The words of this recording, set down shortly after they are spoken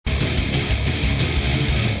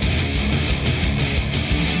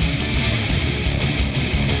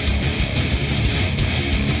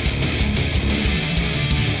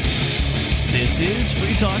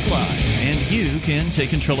Talk Live, and you can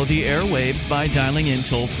take control of the airwaves by dialing in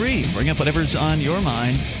toll-free. Bring up whatever's on your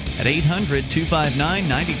mind at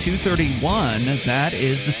 800-259-9231. That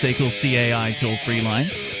is the SACL CAI toll-free line,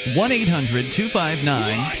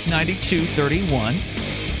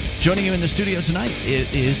 1-800-259-9231. Joining you in the studio tonight,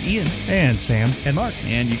 it is Ian. And Sam. And Mark.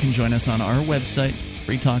 And you can join us on our website,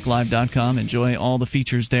 freetalklive.com. Enjoy all the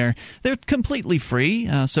features there. They're completely free,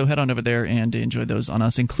 so head on over there and enjoy those on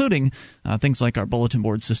us, including things like our bulletin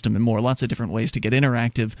board system and more. Lots of different ways to get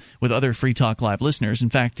interactive with other Free Talk Live listeners.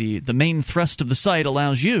 In fact, the main thrust of the site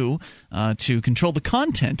allows you to control the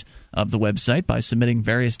content of the website by submitting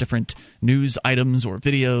various different news items or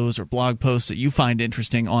videos or blog posts that you find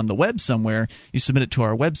interesting on the web somewhere. You submit it to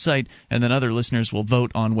our website, and then other listeners will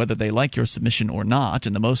vote on whether they like your submission or not,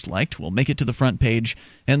 and the most liked will make it to the front page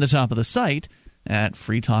and the top of the site at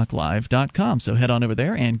freetalklive.com. So head on over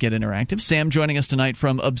there and get interactive. Sam joining us tonight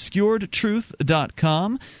from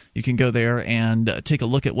obscuredtruth.com. You can go there and take a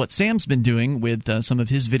look at what Sam's been doing with some of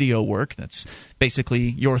his video work. That's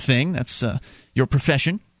basically your thing. That's your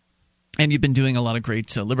profession. And you've been doing a lot of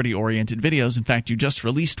great liberty-oriented videos. In fact, you just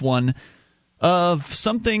released one of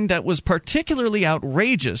something that was particularly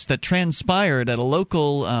outrageous that transpired at a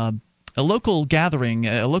local gathering,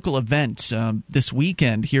 a local event this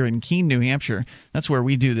weekend here in Keene, New Hampshire. That's where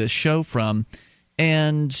we do this show from.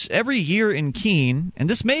 And every year in Keene, and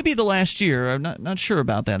this may be the last year, I'm not sure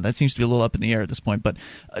about that. That seems to be a little up in the air at this point, but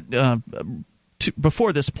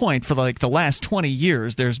before this point, for like the last 20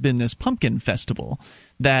 years, there's been this pumpkin festival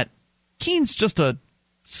that Keene's just a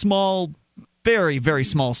small, very, very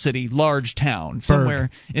small city, large town,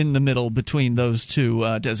 somewhere in the middle between those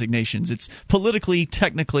two designations. It's politically,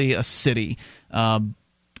 technically a city, but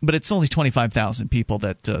it's only 25,000 people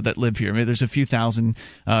that live here. I mean, there's a few thousand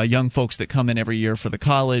young folks that come in every year for the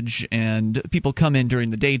college, and people come in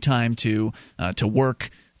during the daytime to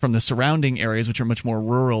work from the surrounding areas, which are much more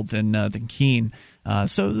rural than Keene.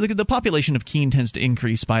 So the population of Keene tends to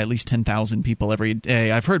increase by at least 10,000 people every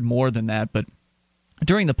day. I've heard more than that, but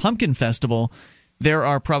during the Pumpkin Festival, there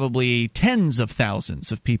are probably tens of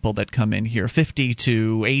thousands of people that come in here, 50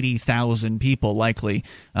 to 80,000 people likely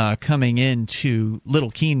coming into Little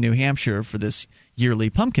Keene, New Hampshire for this yearly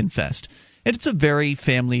Pumpkin Fest. And it's a very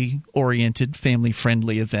family-oriented,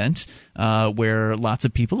 family-friendly event where lots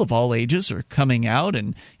of people of all ages are coming out.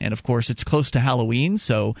 And of course, it's close to Halloween,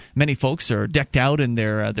 so many folks are decked out in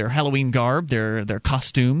their Halloween garb, their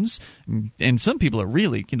costumes. And some people are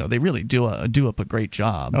really, they really do up a great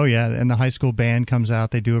job. Oh, yeah, and the high school band comes out.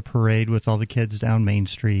 They do a parade with all the kids down Main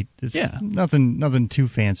Street. It's nothing too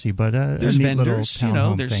fancy, but there's a neat vendors, little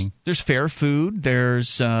town home thing. There's fair food.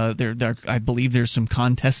 There's I believe there's some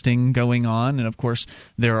contesting going on, and of course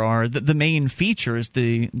there are the main feature is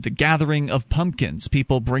the gathering of pumpkins.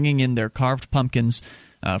 People bringing in their carved pumpkins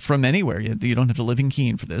from anywhere. You don't have to live in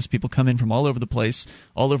Keene for this. People come in from all over the place,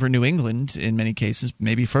 all over New England in many cases,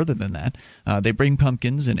 maybe further than that. They bring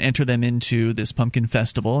pumpkins and enter them into this pumpkin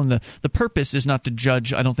festival. And the purpose is not to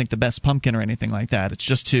judge, I don't think, the best pumpkin or anything like that. It's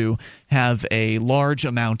just to have a large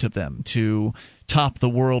amount of them to top the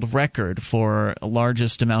world record for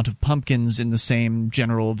largest amount of pumpkins in the same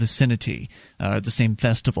general vicinity, the same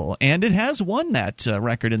festival. And it has won that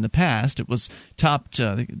record in the past. It was topped...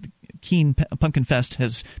 Keene Pumpkin Fest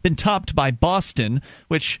has been topped by Boston,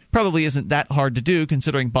 which probably isn't that hard to do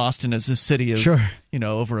considering Boston is a city of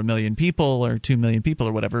over 1 million people or 2 million people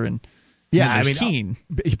or whatever. And Keene.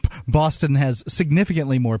 Boston has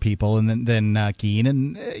significantly more people than Keene,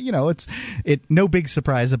 and it's no big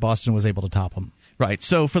surprise that Boston was able to top them. Right.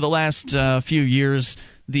 So for the last few years,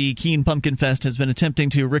 the Keene Pumpkin Fest has been attempting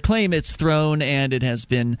to reclaim its throne, and it has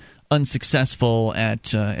been unsuccessful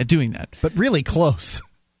at doing that. But really close.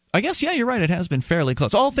 I guess, yeah, you're right. It has been fairly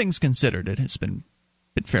close. All things considered, it has been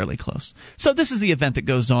fairly close. So this is the event that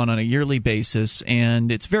goes on a yearly basis,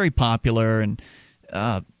 and it's very popular. And,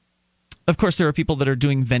 of course, there are people that are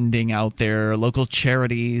doing vending out there. Local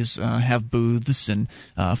charities have booths and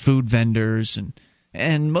food vendors.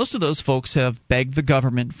 And most of those folks have begged the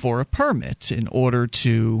government for a permit in order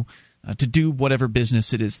to do whatever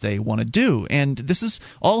business it is they want to do. And this is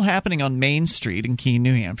all happening on Main Street in Keene,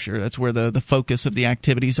 New Hampshire. That's where the focus of the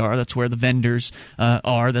activities are. That's where the vendors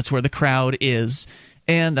are. That's where the crowd is.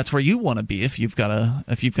 And that's where you want to be if you've got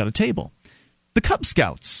a table. The Cub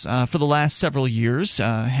Scouts, for the last several years,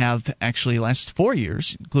 last 4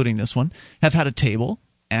 years, including this one, have had a table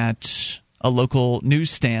at a local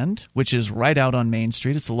newsstand, which is right out on Main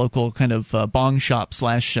Street. It's a local kind of bong shop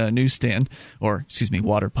 / newsstand, or,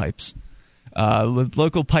 water pipes.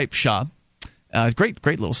 Local pipe shop. Great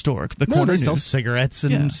little store. The Corner News. They sell cigarettes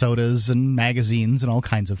and sodas and magazines and all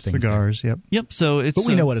kinds of things. Cigars, there. Yep. So it's but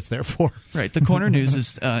we know what it's there for. Right. The Corner News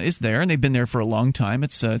is there, and they've been there for a long time.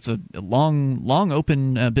 It's a long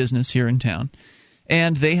open business here in town.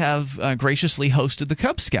 And they have graciously hosted the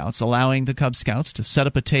Cub Scouts, allowing the Cub Scouts to set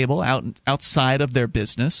up a table outside of their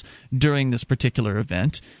business during this particular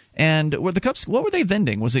event. And what were they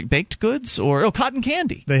vending? Was it baked goods or cotton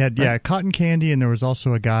candy? They had cotton candy, and there was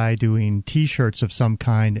also a guy doing T-shirts of some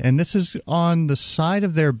kind. And this is on the side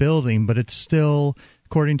of their building, but it's still,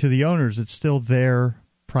 according to the owners, it's still their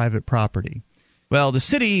private property. Well, the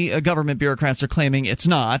city government bureaucrats are claiming it's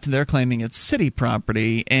not. They're claiming it's city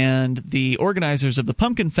property, and the organizers of the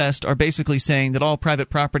Pumpkin Fest are basically saying that all private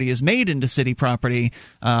property is made into city property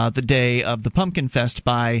the day of the Pumpkin Fest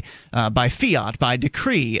by fiat, by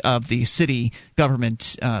decree of the city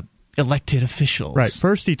government elected officials. Right.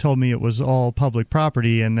 First he told me it was all public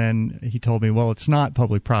property, and then he told me, well, it's not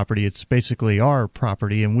public property. It's basically our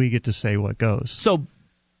property, and we get to say what goes. So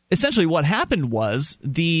essentially what happened was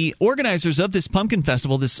the organizers of this pumpkin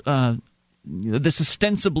festival, this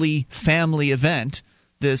ostensibly family event,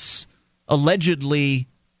 this allegedly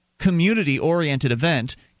community-oriented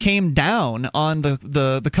event, came down on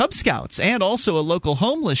the Cub Scouts and also a local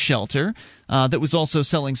homeless shelter that was also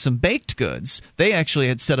selling some baked goods. They actually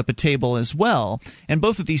had set up a table as well, and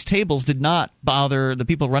both of these tables did not bother, the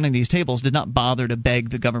people running these tables did not bother to beg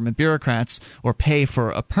the government bureaucrats or pay for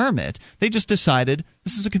a permit. They just decided,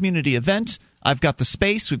 this is a community event, I've got the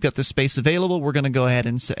space, we've got the space available, we're going to go ahead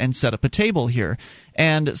and set up a table here.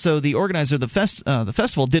 And so the organizer of the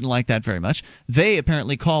festival didn't like that very much. They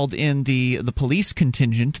apparently called in the police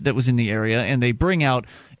contingent that was in the area, and they bring out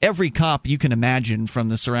every cop you can imagine from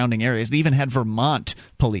the surrounding areas. They even had Vermont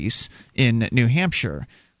police in New Hampshire,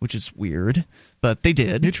 which is weird, but they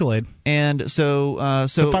did. Mutual aid. And so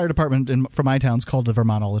the fire department from my town's called to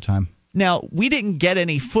Vermont all the time. Now, we didn't get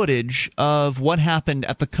any footage of what happened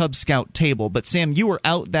at the Cub Scout table, but Sam, you were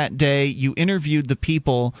out that day. You interviewed the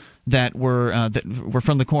people that were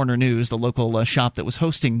from the Corner News, the local shop that was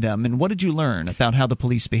hosting them. And what did you learn about how the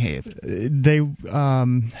police behaved? It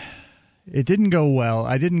didn't go well.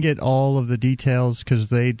 I didn't get all of the details because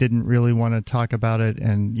they didn't really want to talk about it.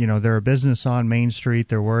 And they're a business on Main Street.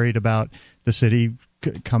 They're worried about the city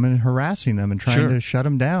coming and harassing them and trying to shut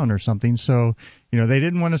them down or something. So they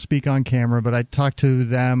didn't want to speak on camera, but I talked to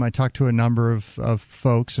them. I talked to a number of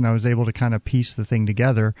folks, and I was able to kind of piece the thing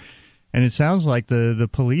together. And it sounds like the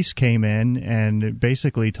police came in and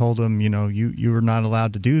basically told them, you were not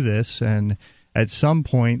allowed to do this. And at some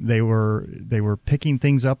point, they were picking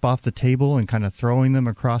things up off the table and kind of throwing them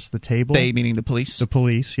across the table. They, meaning the police? The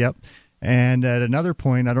police, yep. And at another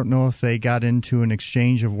point, I don't know if they got into an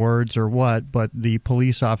exchange of words or what, but the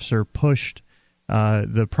police officer pushed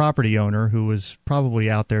the property owner, who was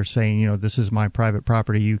probably out there saying, this is my private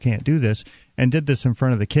property, you can't do this, and did this in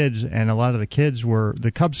front of the kids. And a lot of the kids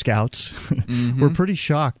the Cub Scouts, were pretty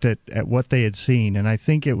shocked at what they had seen. And I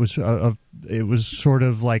think it was sort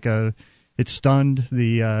of like it stunned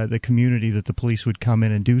the community that the police would come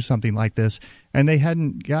in and do something like this. And they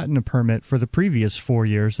hadn't gotten a permit for the previous 4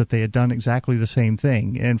 years that they had done exactly the same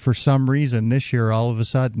thing. And for some reason, this year, all of a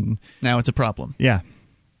sudden, now it's a problem. Yeah.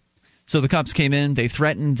 So the cops came in, they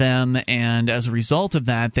threatened them, and as a result of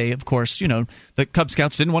that, they, of course, the Cub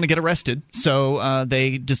Scouts didn't want to get arrested, so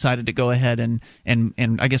they decided to go ahead and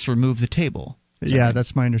I guess remove the table. Yeah,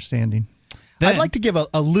 that's my understanding. I'd like to give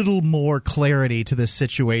a little more clarity to this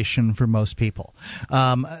situation for most people.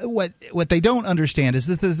 What they don't understand is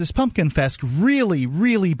that this Pumpkin Fest really,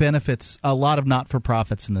 really benefits a lot of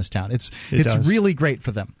not-for-profits in this town. It's really great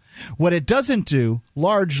for them. What it doesn't do,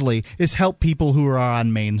 largely, is help people who are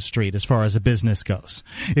on Main Street as far as a business goes.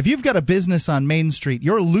 If you've got a business on Main Street,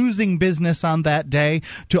 you're losing business on that day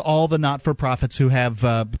to all the not-for-profits who have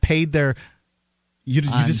paid their... You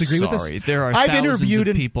disagree with this? There are thousands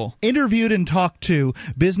of people. Interviewed and talked to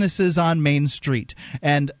businesses on Main Street,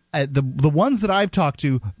 and the ones that I've talked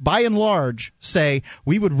to, by and large, say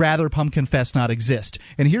we would rather Pumpkin Fest not exist.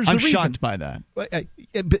 And here's the reason. I'm shocked by that.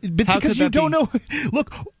 Because you don't know.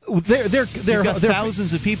 Look, they're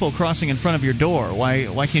thousands of people crossing in front of your door.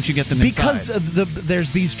 Why can't you get them inside? Because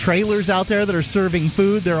there's these trailers out there that are serving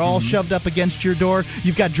food. They're all shoved up against your door.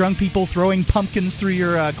 You've got drunk people throwing pumpkins through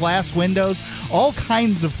your glass windows. All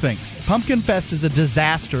kinds of things. Pumpkin Fest is a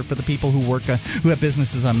disaster for the people who have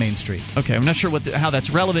businesses on Main Street. Okay, I'm not sure how that's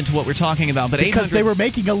relevant to what we're talking about, but because they were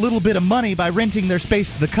making a little bit of money by renting their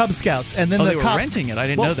space to the Cub Scouts, and then they were renting it. I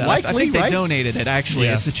didn't know that. Likely, I think they right? donated it. Actually,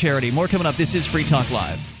 it's a charity. More coming up. This is Free Talk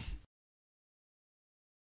Live.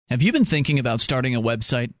 Have you been thinking about starting a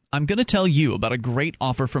website? I'm going to tell you about a great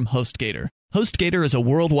offer from HostGator. HostGator is a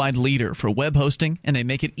worldwide leader for web hosting, and they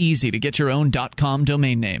make it easy to get your own .com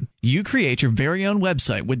domain name. You create your very own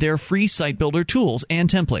website with their free site builder tools and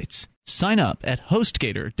templates. Sign up at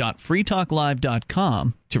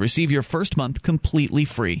hostgator.freetalklive.com to receive your first month completely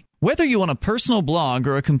free. Whether you want a personal blog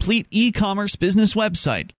or a complete e-commerce business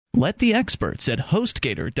website, let the experts at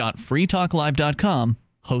hostgator.freetalklive.com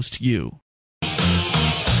host you.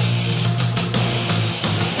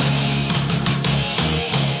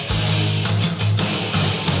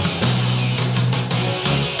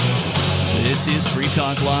 This is Free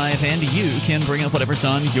Talk Live, and you can bring up whatever's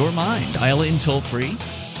on your mind. Dial in toll-free.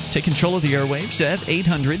 Take control of the airwaves at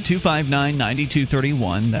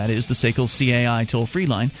 800-259-9231. That is the SACL CAI toll-free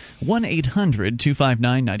line,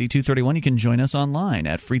 1-800-259-9231. You can join us online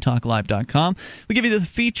at freetalklive.com. We give you the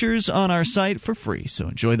features on our site for free, so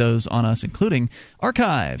enjoy those on us, including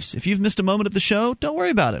archives. If you've missed a moment of the show, don't worry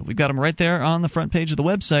about it. We've got them right there on the front page of the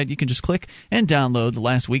website. You can just click and download the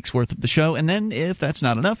last week's worth of the show, and then if that's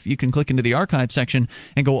not enough, you can click into the archive section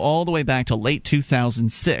and go all the way back to late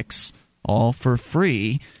 2006. All for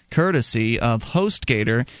free, courtesy of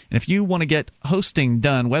HostGator. And if you want to get hosting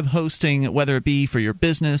done, web hosting, whether it be for your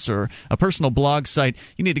business or a personal blog site,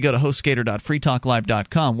 you need to go to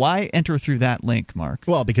hostgator.freetalklive.com. Why enter through that link, Mark?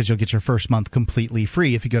 Well, because you'll get your first month completely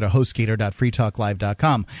free if you go to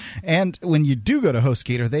hostgator.freetalklive.com. And when you do go to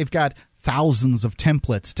HostGator, they've got thousands of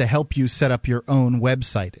templates to help you set up your own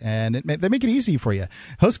website. And they make it easy for you.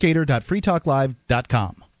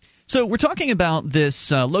 hostgator.freetalklive.com. So we're talking about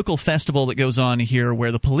this local festival that goes on here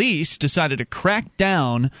where the police decided to crack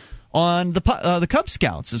down on the Cub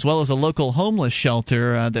Scouts as well as a local homeless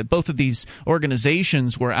shelter. That both of these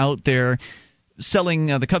organizations were out there selling.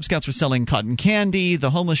 The Cub Scouts were selling cotton candy.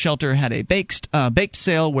 The homeless shelter had a baked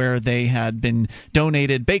sale where they had been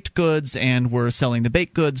donated baked goods and were selling the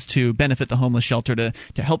baked goods to benefit the homeless shelter to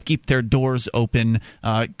help keep their doors open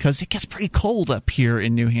because it gets pretty cold up here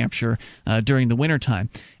in New Hampshire during the wintertime.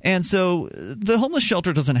 And so the homeless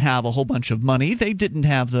shelter doesn't have a whole bunch of money. They didn't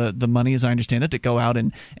have the money, as I understand it, to go out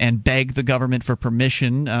and beg the government for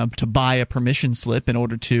permission to buy a permission slip in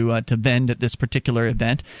order to vend at this particular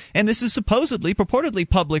event. And this is purportedly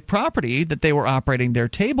public property that they were operating their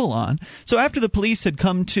table on. So after the police had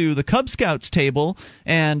come to the Cub Scouts table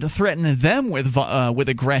and threatened them with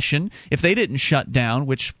aggression if they didn't shut down,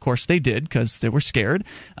 which of course they did because they were scared,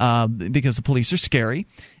 because the police are scary.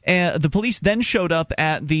 The police then showed up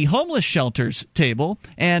at the homeless shelter's table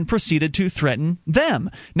and proceeded to threaten them.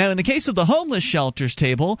 Now, in the case of the homeless shelter's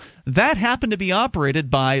table, that happened to be operated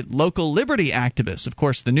by local liberty activists. Of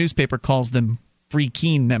course, the newspaper calls them Free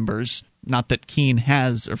Keene members. Not that Keene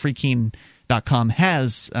has, or freekeene.com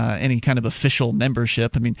has any kind of official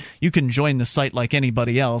membership. I mean, you can join the site like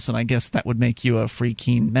anybody else, and I guess that would make you a Free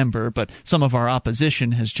Keene member. But some of our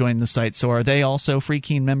opposition has joined the site, so are they also Free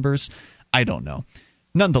Keene members? I don't know.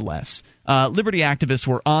 Nonetheless, liberty activists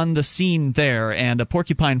were on the scene there, and a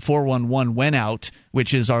Porcupine 411 went out,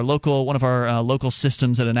 which is one of our local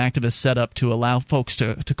systems that an activist set up to allow folks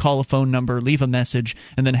to call a phone number, leave a message,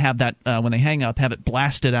 and then have that, when they hang up, have it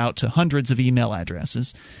blasted out to hundreds of email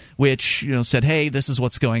addresses, which said, hey, this is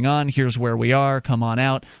what's going on, here's where we are, come on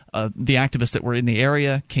out. The activists that were in the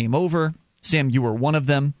area came over. Sam, you were one of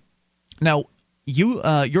them. Now,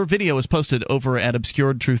 your video is posted over at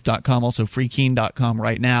obscuredtruth.com, also freekeene.com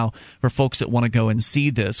right now for folks that want to go and see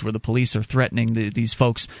this, where the police are threatening these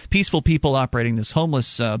folks, peaceful people operating this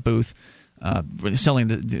homeless booth,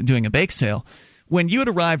 doing a bake sale. When you had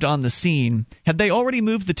arrived on the scene, had they already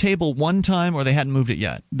moved the table one time, or they hadn't moved it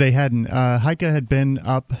yet? They hadn't. Heike had been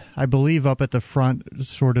up, I believe, up at the front,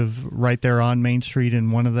 sort of right there on Main Street in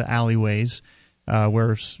one of the alleyways.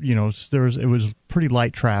 Where it was pretty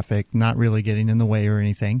light traffic, not really getting in the way or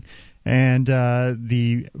anything, and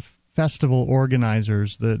the festival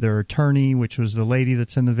organizers, their attorney, which was the lady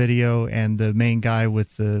that's in the video, and the main guy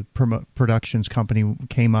with the productions company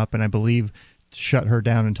came up and I believe shut her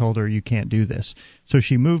down and told her you can't do this. So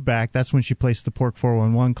she moved back. That's when she placed the Porc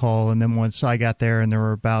 411 call, and then once I got there and there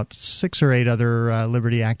were about 6 or 8 other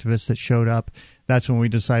liberty activists that showed up, that's when we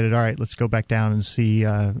decided, all right, let's go back down and see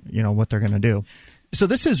what they're going to do. So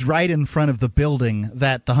this is right in front of the building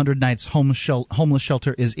that the 100 Nights homeless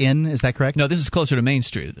shelter is in. Is that correct? No, this is closer to Main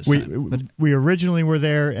Street at this time. We originally were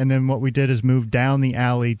there, and then what we did is move down the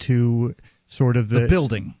alley to sort of the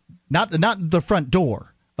building, not the front door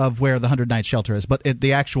of where the 100 Nights shelter is, but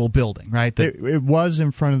the actual building, right? It was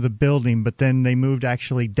in front of the building, but then they moved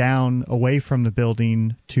actually down away from the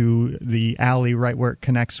building to the alley right where it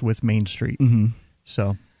connects with Main Street. Mm-hmm.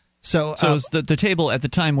 So the table at the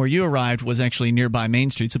time where you arrived was actually nearby Main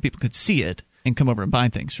Street, so people could see it. and come over and buy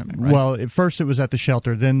things from it, right? Well, at first it was at the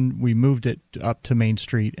shelter. Then we moved it up to Main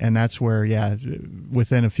Street, and that's where,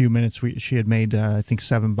 within a few minutes, she had made, I think,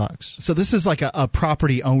 $7. So this is like a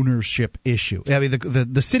property ownership issue. I mean,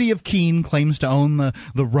 the city of Keene claims to own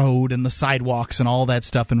the road and the sidewalks and all that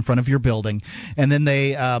stuff in front of your building, and then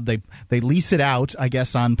they lease it out, I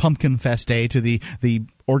guess, on Pumpkin Fest Day to the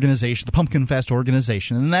organization, the Pumpkin Fest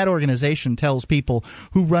organization, and that organization tells people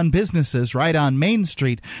who run businesses right on Main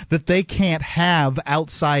Street that they can't have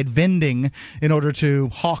outside vending in order to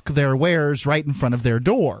hawk their wares right in front of their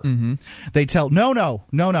door. Mm-hmm. They tell no,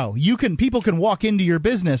 people can walk into your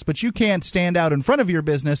business, but you can't stand out in front of your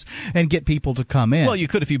business and get people to come in. Well, you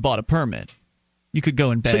could if you bought a permit. You could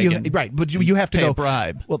go and beg, right? But you have to pay go a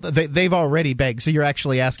bribe. Well, they've already begged, so you're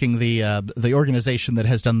actually asking the organization that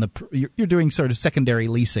has done you're doing sort of secondary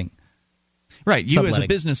leasing, right? You as a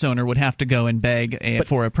business owner would have to go and beg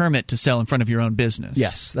for a permit to sell in front of your own business.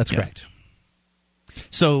 Yes, that's correct.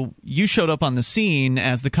 So you showed up on the scene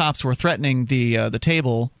as the cops were threatening the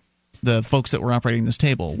table. The folks that were operating this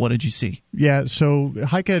table, what did you see? Yeah, so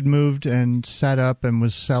Heike had moved and sat up and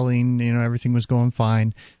was selling. Everything was going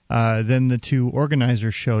fine. Then the two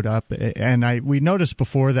organizers showed up, and we noticed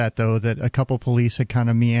before that, though, that a couple police had kind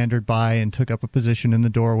of meandered by and took up a position in the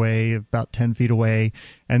doorway about 10 feet away,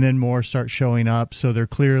 and then more start showing up, so they're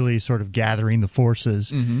clearly sort of gathering the forces.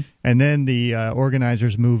 Mm-hmm. And then the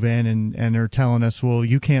organizers move in, and they're telling us, well,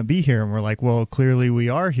 you can't be here. And we're like, well, clearly we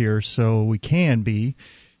are here, so we can be.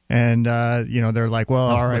 And, they're like, well,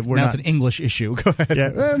 all right, now it's an English issue. Go ahead.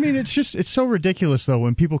 Yeah, I mean, it's so ridiculous, though,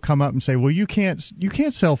 when people come up and say, well, you can't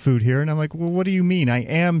sell food here. And I'm like, well, what do you mean? I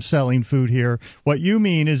am selling food here. What you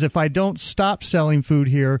mean is if I don't stop selling food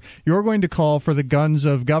here, you're going to call for the guns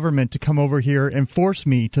of government to come over here and force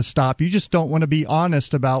me to stop. You just don't want to be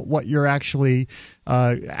honest about what you're actually,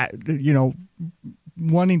 wanting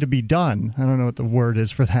to be done. I don't know what the word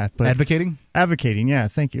is for that. But Advocating, yeah,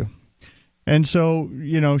 thank you. And so,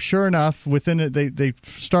 sure enough, within it, they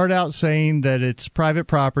start out saying that it's private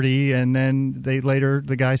property, and then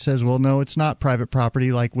the guy says, well, no, it's not private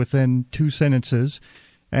property, like within 2 sentences.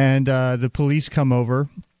 And the police come over,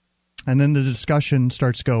 and then the discussion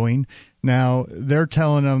starts going. Now, they're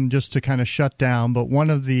telling them just to kind of shut down, but one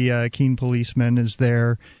of the Keene policemen is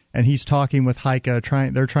there, and he's talking with Heike. They're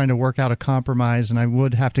trying to work out a compromise, and I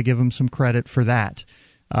would have to give him some credit for that.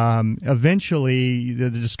 Eventually, the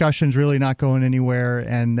discussion's really not going anywhere,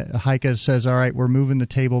 and Heike says, all right, we're moving the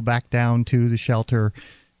table back down to the shelter,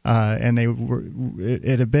 and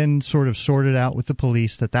it had been sort of sorted out with the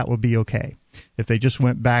police that would be okay if they just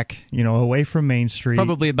went back, away from Main Street.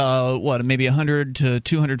 Probably about, maybe 100 to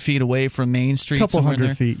 200 feet away from Main Street? A couple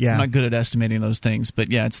hundred feet, yeah. I'm not good at estimating those things, but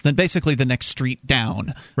yeah, it's basically the next street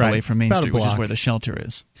down away from Main Street, which is where the shelter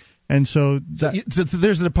is. And so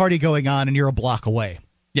there's a party going on, and you're a block away.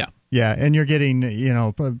 Yeah, and you're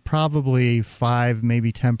getting, probably 5,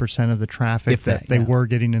 maybe 10% of the traffic that they were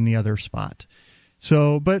getting in the other spot.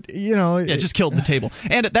 So, but, it just killed the table.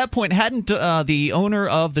 And at that point, hadn't the owner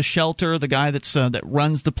of the shelter, the guy that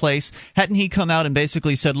runs the place, hadn't he come out and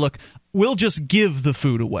basically said, look, we'll just give the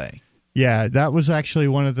food away? Yeah, that was actually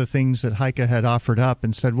one of the things that Heike had offered up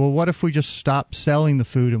and said, well, what if we just stop selling the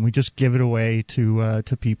food and we just give it away to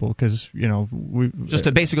people? Because, we just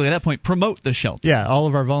to basically at that point promote the shelter. Yeah, all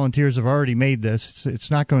of our volunteers have already made this.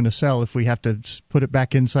 It's not going to sell if we have to put it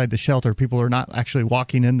back inside the shelter. People are not actually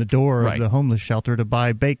walking in the door of the homeless shelter to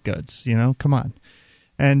buy baked goods. Come on.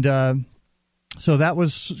 And so that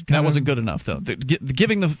wasn't good enough, though.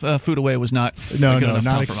 Giving the food away was not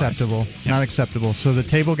not acceptable. Yeah. Not acceptable. So the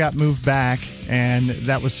table got moved back, and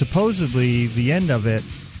that was supposedly the end of it.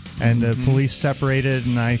 And the police separated,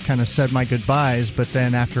 and I kind of said my goodbyes. But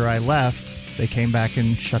then after I left, they came back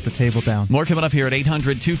and shut the table down. More coming up here at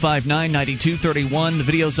 800-259-9231. The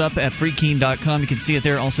video's up at freekeene.com. You can see it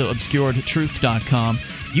there. Also, obscuredtruth.com.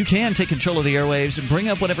 You can take control of the airwaves and bring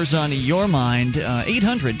up whatever's on your mind.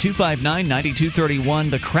 800-259-9231,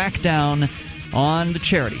 the crackdown on the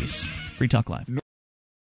charities. Free Talk Live.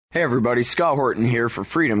 Hey everybody, Scott Horton here for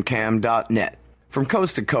freedomcam.net. From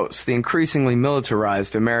coast to coast, the increasingly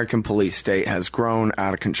militarized American police state has grown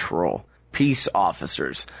out of control. Peace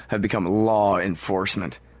officers have become law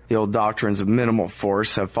enforcement. The old doctrines of minimal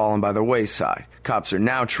force have fallen by the wayside. Cops are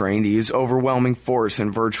now trained to use overwhelming force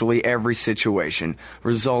in virtually every situation,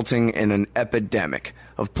 resulting in an epidemic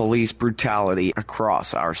of police brutality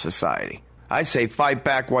across our society. I say fight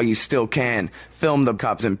back while you still can. Film the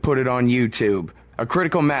cops and put it on YouTube. A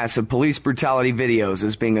critical mass of police brutality videos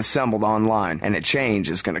is being assembled online, and a change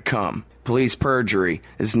is going to come. Police perjury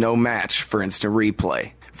is no match for instant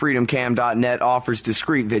replay. FreedomCam.net offers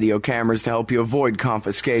discrete video cameras to help you avoid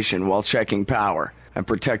confiscation while checking power and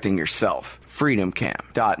protecting yourself.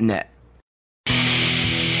 FreedomCam.net.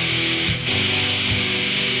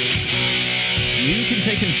 You can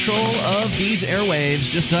take control of these airwaves.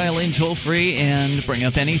 Just dial in toll-free and bring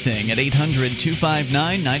up anything at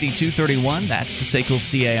 800-259-9231. That's the SACL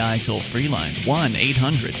CAI toll-free line,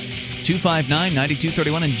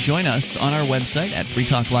 1-800-259-9231. And join us on our website at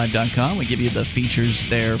freetalklive.com. We give you the features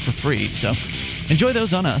there for free. So enjoy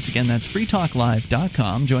those on us. Again, that's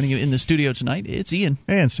freetalklive.com. Joining you in the studio tonight, it's Ian.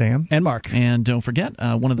 And Sam. And Mark. And don't forget,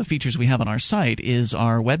 one of the features we have on our site is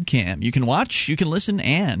our webcam. You can watch, you can listen,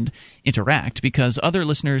 and interact because other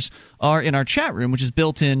listeners are in our chat room, which is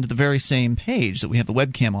built into the very same page that we have the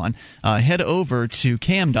webcam on. Head over to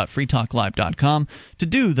cam.freetalklive.com to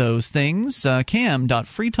do those things.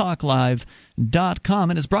 Cam.freetalklive.com,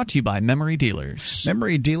 and is brought to you by Memory Dealers.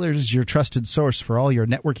 Memory Dealers is your trusted source for all your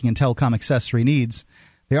networking and telecom accessory needs.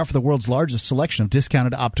 They offer the world's largest selection of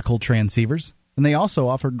discounted optical transceivers, and they also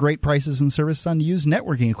offer great prices and service on used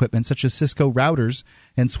networking equipment such as Cisco routers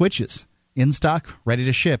and switches. In stock, ready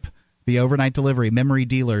to ship. The overnight delivery,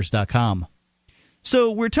 memorydealers.com.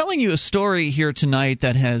 So we're telling you a story here tonight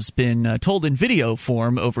that has been told in video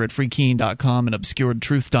form over at freekeen.com and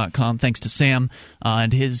obscuredtruth.com, thanks to Sam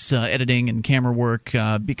and his editing and camera work,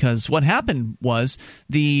 because what happened was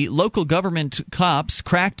the local government cops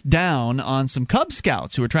cracked down on some Cub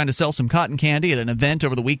Scouts who were trying to sell some cotton candy at an event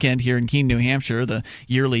over the weekend here in Keene, New Hampshire, the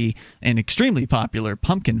yearly and extremely popular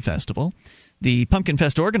Pumpkin Festival. The Pumpkin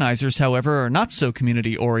Fest organizers, however, are not so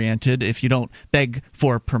community-oriented. If you don't beg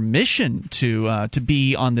for permission to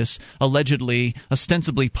be on this allegedly,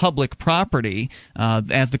 ostensibly public property,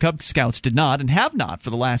 as the Cub Scouts did not and have not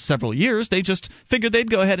for the last several years, they just figured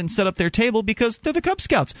they'd go ahead and set up their table because they're the Cub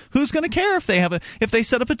Scouts. Who's going to care if they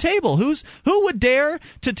set up a table? Who would dare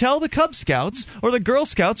to tell the Cub Scouts or the Girl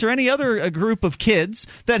Scouts or any other group of kids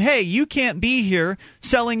that, hey, you can't be here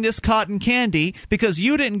selling this cotton candy because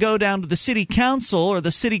you didn't go down to the city council or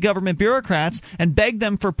the city government bureaucrats and beg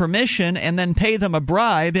them for permission and then pay them a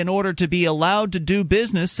bribe in order to be allowed to do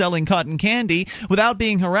business selling cotton candy without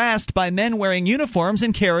being harassed by men wearing uniforms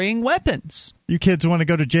and carrying weapons. You kids want to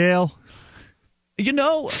go to jail? You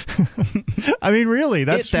know, I mean, really,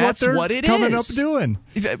 that's what they're coming up doing.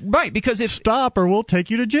 Right, because if stop or we'll take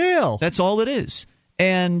you to jail. That's all it is.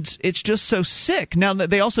 And it's just so sick. Now,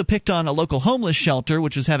 they also picked on a local homeless shelter,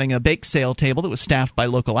 which was having a bake sale table that was staffed by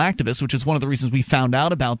local activists, which is one of the reasons we found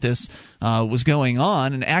out about this was going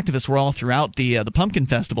on. And activists were all throughout the Pumpkin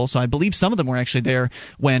Festival, so I believe some of them were actually there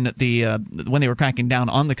when they were cracking down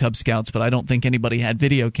on the Cub Scouts, but I don't think anybody had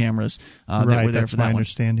video cameras that were there for that one. That's my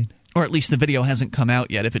understanding. Or at least the video hasn't come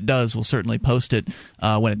out yet. If it does, we'll certainly post it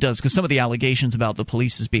when it does, because some of the allegations about the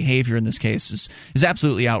police's behavior in this case is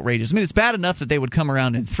absolutely outrageous. I mean, it's bad enough that they would come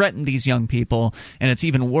around and threaten these young people, and it's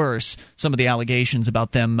even worse, some of the allegations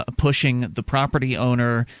about them pushing the property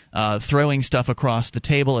owner, throwing stuff across the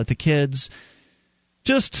table at the kids.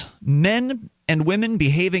 Just men and women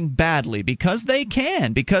behaving badly because they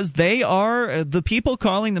can, because they are the people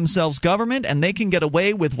calling themselves government, and they can get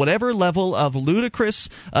away with whatever level of ludicrous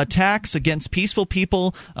attacks against peaceful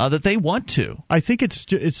people that they want to. I think it's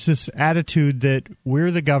this attitude that we're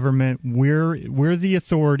the government, we're the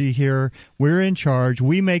authority here, we're in charge,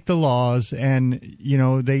 we make the laws, and you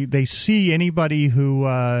know they see anybody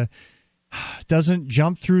who doesn't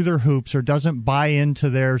jump through their hoops or doesn't buy into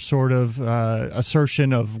their sort of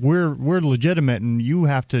assertion of we're legitimate and you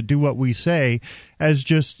have to do what we say as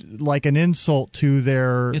just like an insult to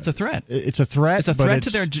their... It's a threat. It's a threat. It's a threat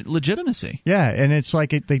to their legitimacy. Yeah, and it's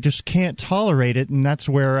like they just can't tolerate it, and that's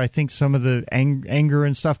where I think some of the anger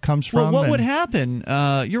and stuff comes from. Well, what would happen?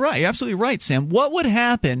 You're right. You're absolutely right, Sam. What would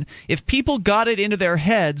happen if people got it into their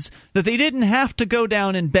heads that they didn't have to go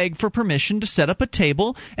down and beg for permission to set up a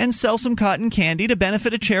table and sell some cotton candy to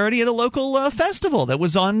benefit a charity at a local festival that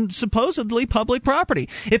was on supposedly public property?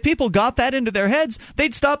 If people got that into their heads,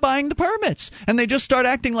 they'd stop buying the permits, and they'd just start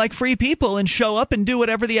acting like free people and show up and do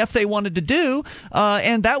whatever the F they wanted to do,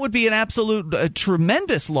 and that would be an absolute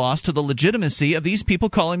tremendous loss to the legitimacy of these people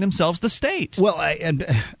calling themselves the state. Well,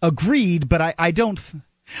 agreed, but I don't...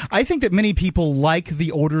 I think that many people like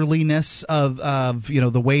the orderliness of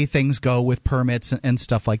the way things go with permits and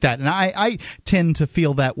stuff like that, and I tend to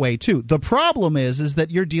feel that way too. The problem is that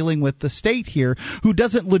you're dealing with the state here who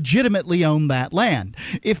doesn't legitimately own that land.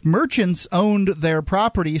 If merchants owned their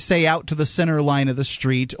property, say out to the center line of the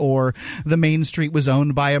street, or the main street was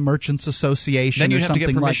owned by a merchants association, then you or have something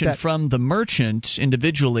to get permission like that from the merchant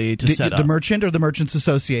individually to set up. The merchant or the merchants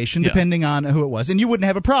association, depending on who it was, and you wouldn't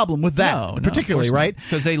have a problem with that, particularly, right?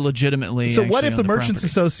 was they legitimately? So what if on the Merchants property?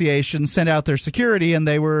 Association sent out their security and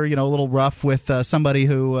they were, a little rough with somebody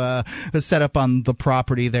who was set up on the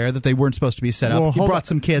property there that they weren't supposed to be set up? Well, You brought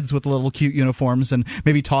some kids with little cute uniforms and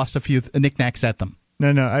maybe tossed a few knickknacks at them.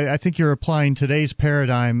 No, I think you're applying today's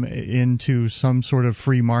paradigm into some sort of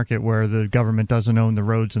free market where the government doesn't own the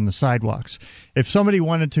roads and the sidewalks. If somebody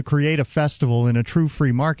wanted to create a festival in a true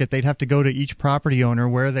free market, they'd have to go to each property owner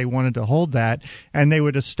where they wanted to hold that, and they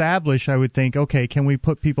would establish, I would think, okay, can we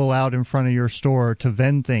put people out in front of your store to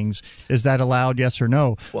vend things? Is that allowed, yes or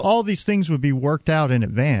no? Well, all these things would be worked out in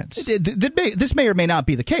advance. This may or may not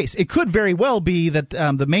be the case. It could very well be that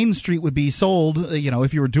the main street would be sold,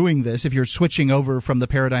 if you were doing this, if you're switching over from the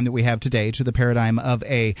paradigm that we have today to the paradigm of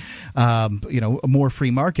a more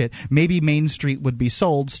free market. Maybe Main Street would be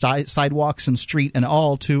sold, sidewalks and street and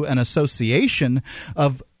all, to an association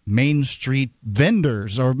of Main Street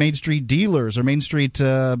vendors or Main Street dealers or Main Street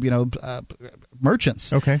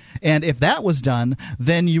merchants. Okay. And if that was done,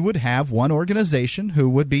 then you would have one organization who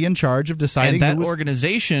would be in charge of deciding. And that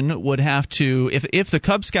organization would have to, if the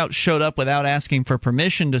Cub Scouts showed up without asking for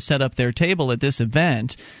permission to set up their table at this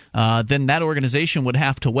event, then that organization would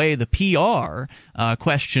have to weigh the PR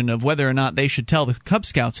question of whether or not they should tell the Cub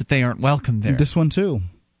Scouts that they aren't welcome there. This one too.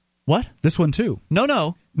 What? This one too.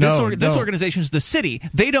 No. This organization is the city.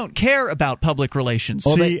 They don't care about public relations.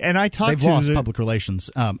 Well, they've lost public relations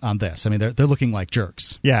on this. I mean, they're looking like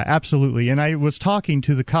jerks. Yeah, absolutely. And I was talking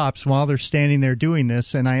to the cops while they're standing there doing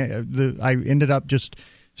this, and I ended up just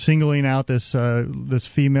singling out this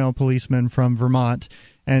female policeman from Vermont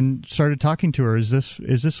and started talking to her. Is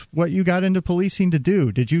this what you got into policing to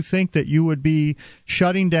do? Did you think that you would be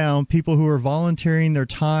shutting down people who are volunteering their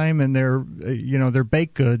time and their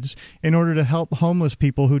baked goods in order to help homeless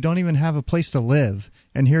people who don't even have a place to live?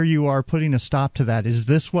 And here you are putting a stop to that. Is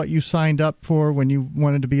this what you signed up for when you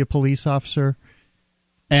wanted to be a police officer?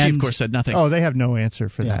 She, of course, said nothing. Oh, they have no answer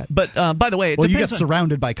for that. But, by the way, you get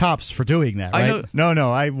surrounded by cops for doing that, right? No,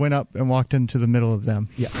 I went up and walked into the middle of them.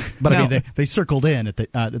 Yeah, but I mean, they circled in at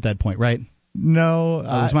that point, right? No, it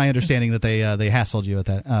was my understanding that they hassled you at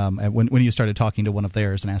that when you started talking to one of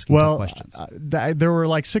theirs and asking them questions. There were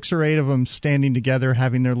like 6 or 8 of them standing together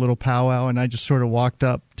having their little powwow, and I just sort of walked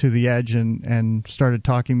up to the edge and started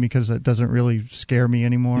talking because it doesn't really scare me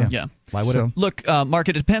anymore. Yeah. Why would it? Look, Mark,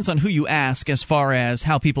 it depends on who you ask as far as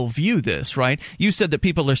how people view this, right? You said that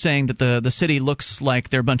people are saying that the city looks like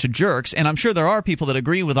they're a bunch of jerks, and I'm sure there are people that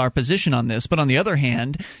agree with our position on this. But on the other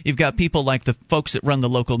hand, you've got people like the folks that run the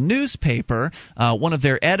local newspaper. One of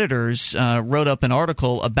their editors wrote up an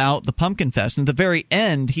article about the Pumpkin Fest, and at the very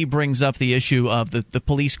end, he brings up the issue of the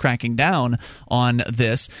police cracking down on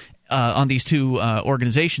this, on these two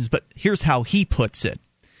organizations. But here's how he puts it.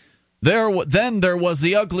 Then there was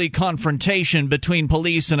the ugly confrontation between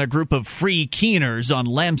police and a group of free keeners on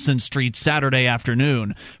Lamson Street Saturday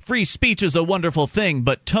afternoon. Free speech is a wonderful thing,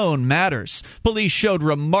 but tone matters. Police showed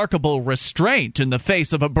remarkable restraint in the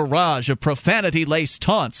face of a barrage of profanity-laced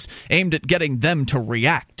taunts aimed at getting them to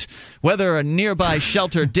react. Whether a nearby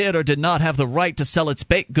shelter did or did not have the right to sell its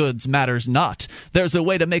baked goods matters not. There's a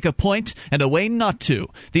way to make a point and a way not to.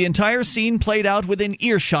 The entire scene played out within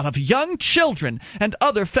earshot of young children and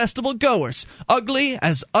other festival goers. Ugly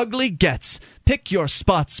as ugly gets. Pick your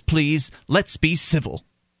spots, please. Let's be civil.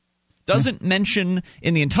 Doesn't mention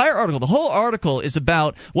in the entire article. The whole article is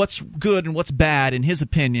about what's good and what's bad, in his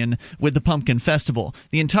opinion, with the Pumpkin Festival.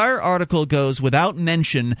 The entire article goes without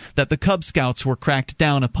mention that the Cub Scouts were cracked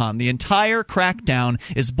down upon. The entire crackdown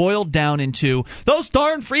is boiled down into those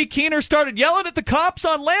darn free keeners started yelling at the cops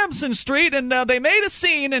on Lamson Street, and they made a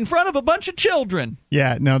scene in front of a bunch of children.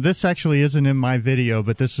 Yeah, now this actually isn't in my video,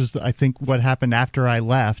 but this is, I think, what happened after I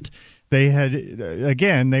left. They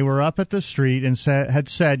they were up at the street and had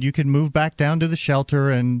said, you can move back down to the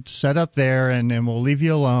shelter and set up there and we'll leave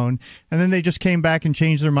you alone. And then they just came back and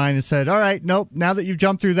changed their mind and said, all right, nope, now that you've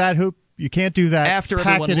jumped through that hoop, you can't do that. After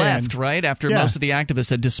everyone left, right? After most of the activists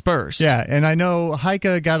had dispersed. Yeah, and I know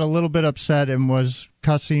Heike got a little bit upset and was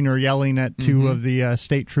cussing or yelling at 2 of the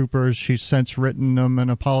state troopers. She's since written them an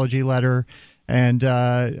apology letter. And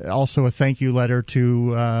also a thank you letter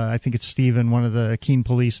to, I think it's Stephen, one of the Keene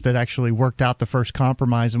police that actually worked out the first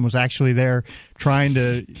compromise and was actually there trying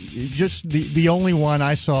to, just the only one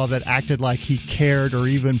I saw that acted like he cared or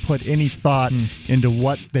even put any thought into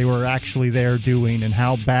what they were actually there doing and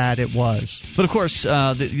how bad it was. But of course,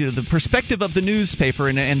 the perspective of the newspaper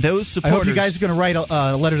and those supporters. I hope you guys are going to write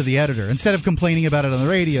a letter to the editor instead of complaining about it on the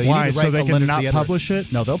radio. Why? You need to write so they a letter can not to the editor. Publish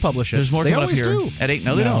it? No, they'll publish it. There's more they coming up always here do. At 8.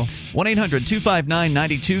 No, they don't.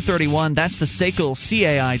 1-800-259-9231. That's the SACL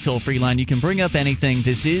CAI toll-free line. You can bring up anything.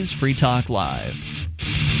 This is Free Talk Live.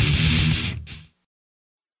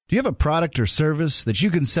 Do you have a product or service that you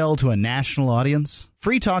can sell to a national audience?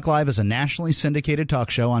 Free Talk Live is a nationally syndicated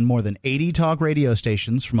talk show on more than 80 talk radio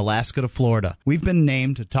stations from Alaska to Florida. We've been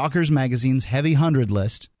named to Talkers Magazine's Heavy 100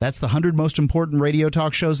 list. That's the 100 most important radio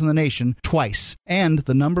talk shows in the nation twice. And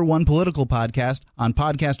the #1 political podcast on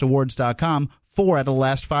podcastawards.com 4 out of the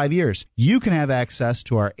last 5 years. You can have access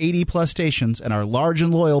to our 80-plus stations and our large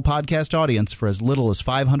and loyal podcast audience for as little as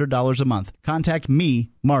 $500 a month. Contact me,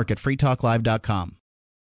 Mark, at freetalklive.com.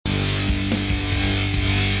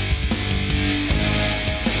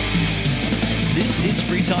 This is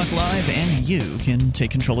Free Talk Live, and you can take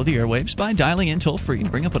control of the airwaves by dialing in toll-free.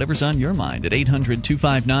 Bring up whatever's on your mind at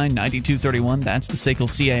 800-259-9231. That's the SACL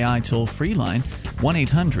CAI toll-free line,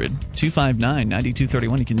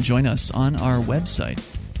 1-800-259-9231. You can join us on our website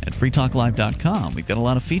at freetalklive.com. We've got a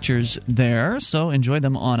lot of features there, so enjoy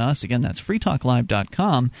them on us. Again, that's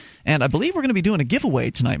freetalklive.com. And I believe we're going to be doing a giveaway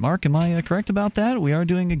tonight, Mark. Am I correct about that? We are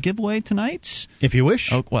doing a giveaway tonight? If you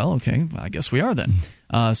wish. Oh, well, okay. I guess we are then.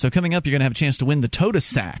 So coming up, you're going to have a chance to win the Toda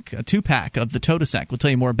Sack, a 2-pack of the Toda Sack. We'll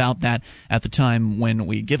tell you more about that at the time when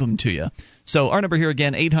we give them to you. So our number here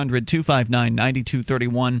again,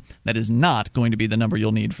 800-259-9231. That is not going to be the number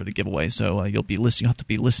you'll need for the giveaway, so you'll have to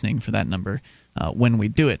be listening for that number when we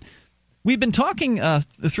do it. We've been talking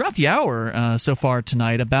throughout the hour so far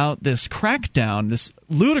tonight about this crackdown, this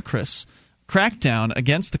ludicrous crackdown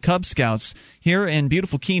against the Cub Scouts here in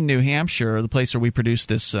beautiful Keene, New Hampshire, the place where we produce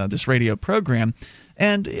this radio program.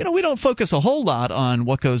 And, we don't focus a whole lot on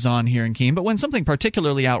what goes on here in Keene, but when something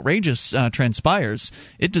particularly outrageous transpires,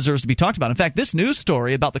 it deserves to be talked about. In fact, this news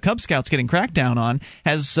story about the Cub Scouts getting cracked down on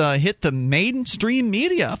has hit the mainstream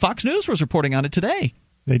media. Fox News was reporting on it today.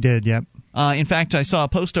 They did, yep. In fact, I saw a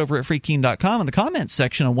post over at freekeene.com in the comments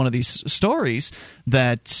section on one of these stories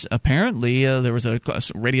that apparently there was a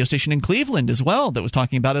radio station in Cleveland as well that was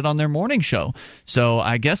talking about it on their morning show. So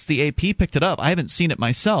I guess the AP picked it up. I haven't seen it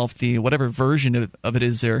myself, whatever version of it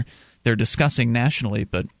is they're discussing nationally.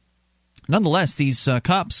 But nonetheless, these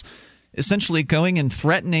cops essentially going and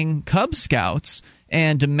threatening Cub Scouts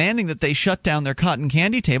and demanding that they shut down their cotton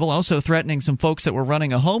candy table, also threatening some folks that were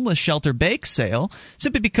running a homeless shelter bake sale,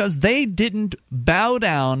 simply because they didn't bow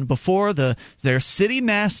down before their city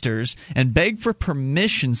masters and beg for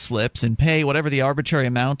permission slips and pay whatever the arbitrary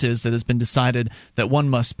amount is that has been decided that one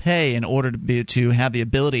must pay in order to have the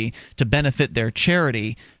ability to benefit their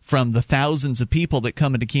charity from the thousands of people that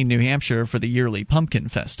come into Keene, New Hampshire for the yearly Pumpkin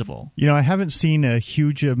Festival. I haven't seen a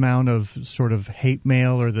huge amount of sort of hate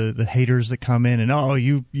mail or the haters that come in and,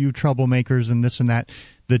 you troublemakers and this and that.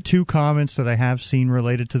 The two comments that I have seen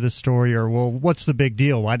related to this story are, well, what's the big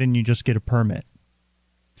deal? Why didn't you just get a permit?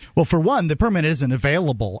 Well, for one, the permit isn't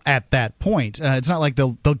available at that point. It's not like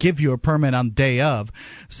they'll give you a permit on day of.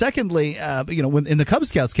 Secondly, in the Cub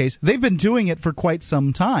Scouts case, they've been doing it for quite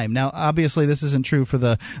some time. Now, obviously, this isn't true for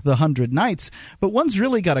the 100 Nights, but one's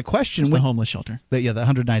really got a question. It's the homeless shelter. The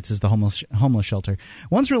 100 Nights is the homeless shelter.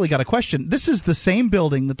 One's really got a question. This is the same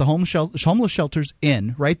building that the homeless shelter's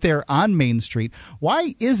in, right there on Main Street.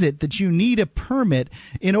 Why is it that you need a permit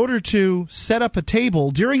in order to set up a table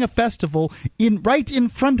during a festival right in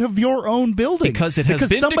front of your own building? Because it has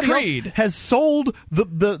been somebody decreed. Else has sold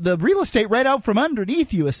the real estate right out from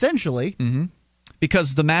underneath you, essentially. Mm-hmm.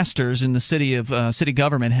 Because the masters in the city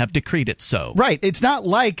government have decreed it so. Right. It's not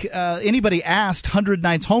like anybody asked 100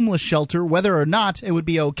 Nights Homeless Shelter whether or not it would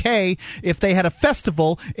be okay if they had a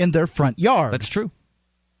festival in their front yard. That's true.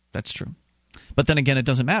 But then again, it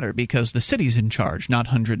doesn't matter because the city's in charge, not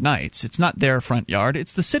 100 Nights. It's not their front yard.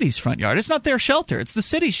 It's the city's front yard. It's not their shelter. It's the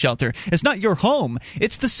city's shelter. It's not your home.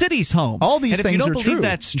 It's the city's home. All these things are true. And if you don't believe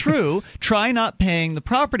that's true, try not paying the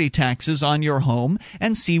property taxes on your home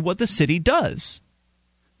and see what the city does.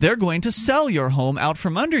 They're going to sell your home out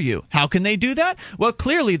from under you. How can they do that? Well,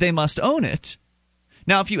 clearly they must own it.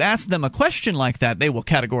 Now, if you ask them a question like that, they will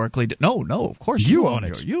categorically no, of course you own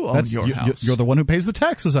it. You own your house. You're the one who pays the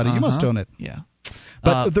taxes on it. You must own it. Yeah.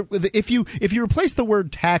 But if you replace the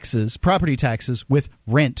word taxes, property taxes, with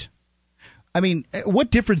rent, I mean, what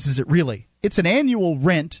difference is it really? It's an annual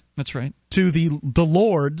rent. That's right. To the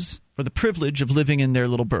lords. For the privilege of living in their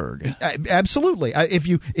little burg. Absolutely. If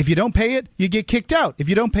you don't pay it, you get kicked out. If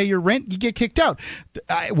you don't pay your rent, you get kicked out.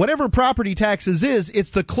 Whatever property taxes is,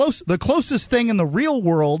 it's the closest thing in the real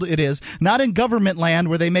world. It is not in government land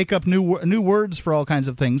where they make up new words for all kinds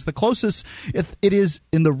of things. The closest it is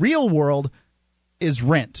in the real world is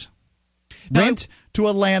rent. Rent to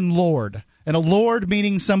a landlord, and a lord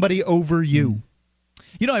meaning somebody over you.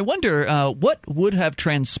 I wonder what would have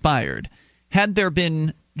transpired had there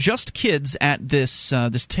been just kids at this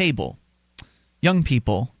table, young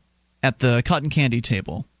people at the cotton candy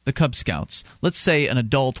table, the Cub Scouts. Let's say an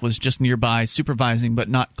adult was just nearby supervising but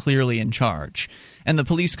not clearly in charge, and the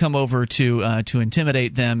police come over to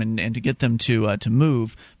intimidate them and to get them to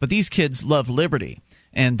move. But these kids love liberty,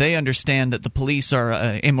 and they understand that the police are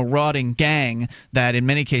a marauding gang that in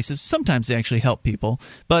many cases, sometimes they actually help people,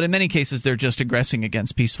 but in many cases they're just aggressing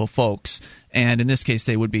against peaceful folks. And in this case,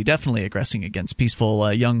 they would be definitely aggressing against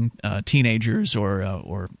peaceful young teenagers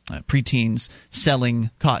or preteens selling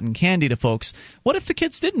cotton candy to folks. What if the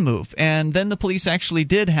kids didn't move? And then the police actually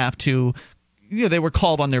did have to, they were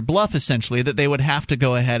called on their bluff, essentially, that they would have to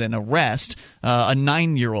go ahead and arrest a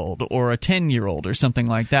 9-year-old or a 10-year-old or something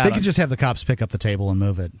like that. They could just have the cops pick up the table and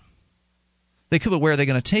move it. They could, but where are they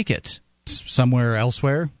going to take it? Somewhere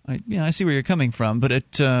elsewhere? I see where you're coming from, but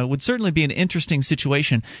it would certainly be an interesting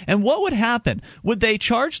situation. And what would happen? Would they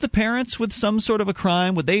charge the parents with some sort of a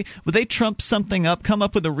crime? Would they trump something up, come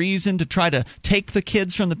up with a reason to try to take the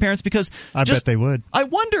kids from the parents? Because I bet they would. I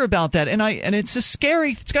wonder about that, and it's a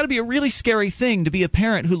scary. It's got to be a really scary thing to be a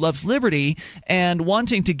parent who loves liberty and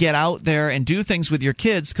wanting to get out there and do things with your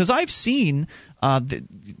kids. Because I've seen.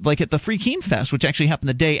 Like at the Free Keene Fest, which actually happened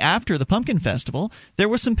the day after the Pumpkin Festival, there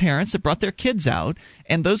were some parents that brought their kids out,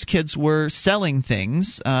 and those kids were selling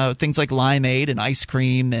things like limeade and ice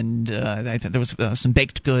cream, and I think there was some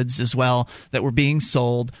baked goods as well that were being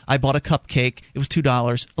sold. I bought a cupcake. It was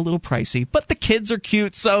 $2, a little pricey, but the kids are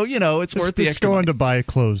cute, so it's worth the extra going money. To buy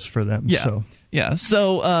clothes for them. Yeah. So. Yeah,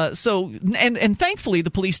 and thankfully the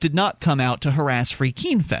police did not come out to harass Free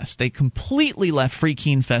Keene Fest. They completely left Free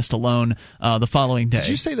Keene Fest alone the following day. Did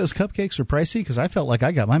you say those cupcakes were pricey? Because I felt like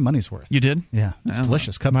I got my money's worth. You did? Yeah, it's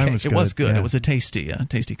delicious cupcake. It was good. Yeah. It was a tasty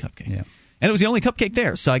cupcake. Yeah. And it was the only cupcake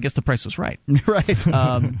there, so I guess the price was right. Right.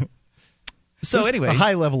 So anyway, a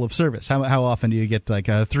high level of service. How often do you get like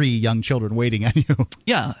 3 young children waiting on you?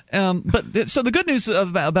 Yeah, so the good news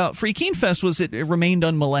about Free Keene Fest was it remained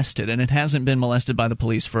unmolested, and it hasn't been molested by the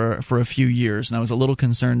police for a few years. And I was a little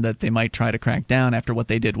concerned that they might try to crack down after what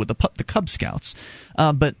they did with the Cub Scouts.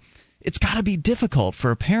 But it's got to be difficult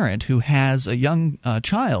for a parent who has a young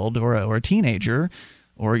child or a teenager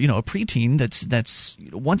or a preteen that's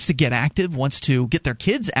wants to get active, wants to get their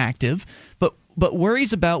kids active, but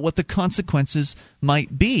worries about what the consequences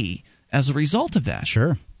might be as a result of that.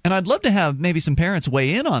 Sure. And I'd love to have maybe some parents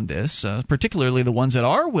weigh in on this, particularly the ones that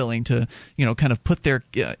are willing to, kind of put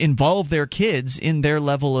involve their kids in their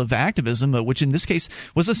level of activism, which in this case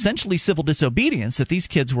was essentially civil disobedience that these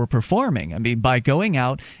kids were performing. I mean, by going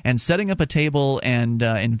out and setting up a table and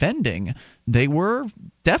vending, they were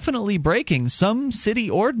definitely breaking some city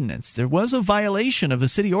ordinance. There was a violation of a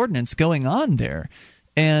city ordinance going on there.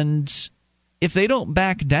 And if they don't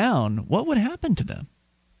back down, what would happen to them?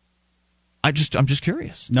 I'm just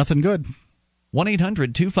curious. Nothing good.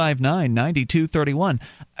 1-800-259-9231.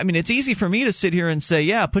 I mean, it's easy for me to sit here and say,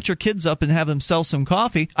 yeah, put your kids up and have them sell some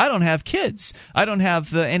coffee. I don't have kids. I don't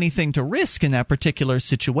have anything to risk in that particular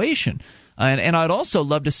situation. And I'd also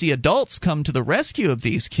love to see adults come to the rescue of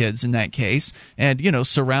these kids in that case and,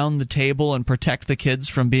 surround the table and protect the kids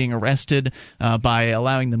from being arrested by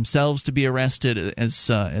allowing themselves to be arrested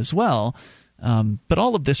as well. But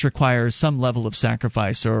all of this requires some level of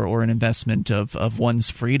sacrifice or an investment of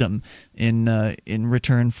one's freedom in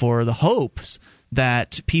return for the hopes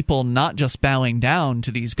that people not just bowing down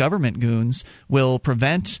to these government goons will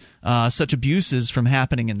prevent such abuses from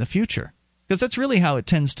happening in the future. Because that's really how it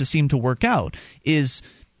tends to seem to work out, is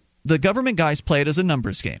the government guys play it as a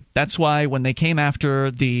numbers game. That's why when they came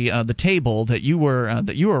after the table that you were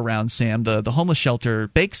around, Sam, the homeless shelter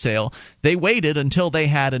bake sale, they waited until they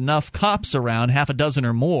had enough cops around, half a dozen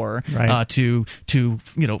or more, right, to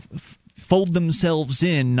fold themselves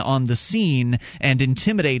in on the scene and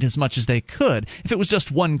intimidate as much as they could. If it was just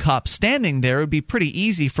one cop standing there, it would be pretty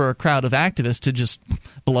easy for a crowd of activists to just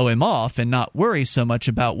blow him off and not worry so much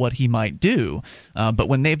about what he might do. But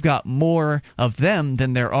when they've got more of them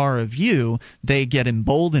than there are of you, they get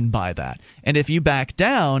emboldened by that. And if you back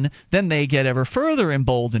down, then they get ever further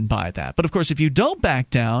emboldened by that. But of course, if you don't back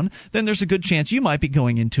down, then there's a good chance you might be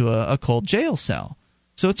going into a cold jail cell.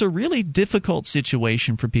 So it's a really difficult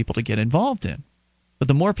situation for people to get involved in. But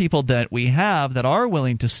the more people that we have that are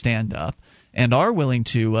willing to stand up and are willing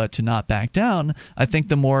to not back down, I think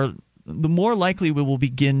the more likely we will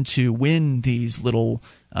begin to win these little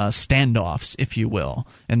standoffs, if you will,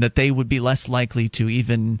 and that they would be less likely to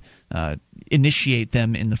even initiate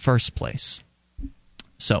them in the first place.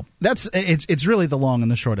 So it's really the long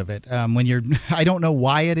and the short of it. I don't know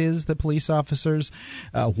why it is that police officers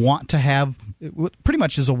want to have pretty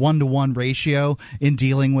much as a 1-to-1 ratio in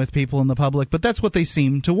dealing with people in the public, but that's what they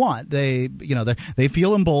seem to want. They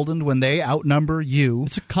feel emboldened when they outnumber you.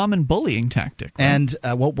 It's a common bullying tactic, right? And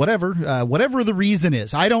whatever the reason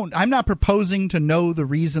is, I'm not proposing to know the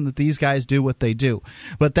reason that these guys do what they do,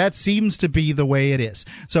 but that seems to be the way it is.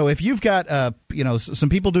 So if you've got some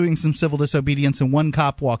people doing some civil disobedience and one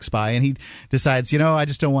cop walks by and he decides, I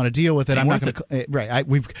just don't want to deal with it. I'm not going to. Right.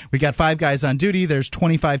 We got 5 guys on duty. There's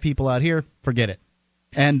 25 people out here. Forget it.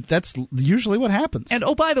 And that's usually what happens. And,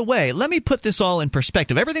 oh, by the way, let me put this all in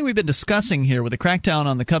perspective. Everything we've been discussing here with the crackdown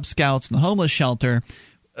on the Cub Scouts and the homeless shelter,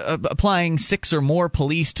 applying 6 or more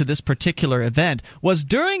police to this particular event, was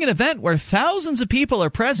during an event where thousands of people are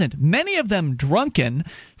present, many of them drunken.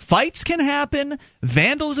 Fights can happen.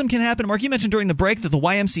 Vandalism can happen. Mark, you mentioned during the break that the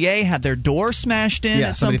YMCA had their door smashed in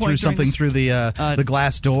at some point. Somebody threw something through the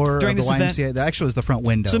glass door of the YMCA. Event. That actually was the front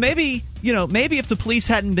window. So maybe if the police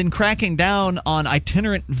hadn't been cracking down on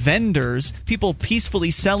itinerant vendors, people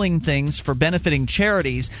peacefully selling things for benefiting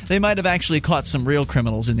charities, they might have actually caught some real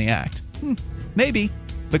criminals in the act. Maybe.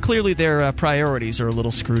 But clearly their priorities are a little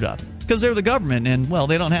screwed up because they're the government and, well,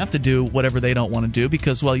 they don't have to do whatever they don't want to do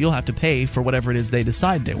because, well, you'll have to pay for whatever it is they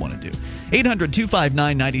decide they want to do.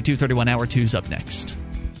 800-259-9231, Hour 2's up next.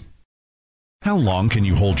 How long can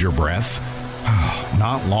you hold your breath?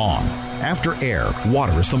 Not long. After air,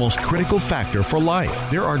 water is the most critical factor for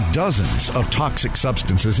life. There are dozens of toxic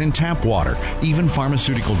substances in tap water, even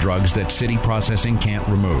pharmaceutical drugs that city processing can't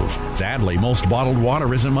remove. Sadly, most bottled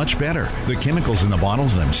water isn't much better. The chemicals in the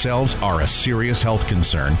bottles themselves are a serious health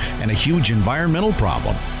concern and a huge environmental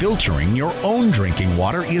problem. Filtering your own drinking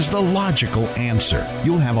water is the logical answer.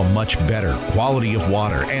 You'll have a much better quality of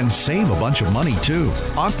water and save a bunch of money, too.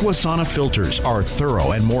 Aquasana filters are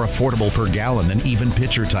thorough and more affordable per gallon than even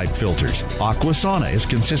pitcher-type filters. Aquasana is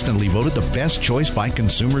consistently voted the best choice by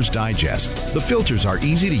Consumers Digest. The filters are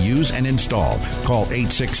easy to use and install. Call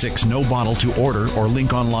 866-NO-BOTTLE to order or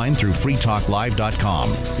link online through freetalklive.com.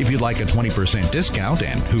 If you'd like a 20% discount,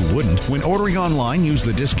 and who wouldn't, when ordering online, use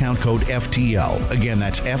the discount code FTL. Again,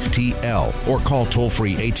 that's FTL. Or call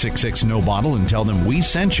toll-free 866-NO-BOTTLE and tell them we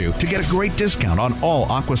sent you to get a great discount on all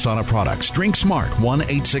Aquasana products. Drink smart.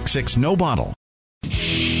 1-866-NO-BOTTLE.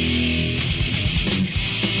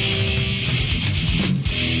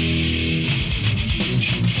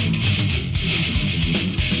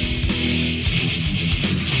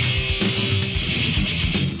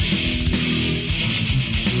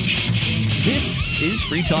 This is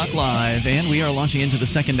Free Talk Live, and we are launching into the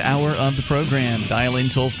second hour of the program. Dial in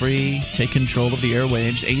toll-free, take control of the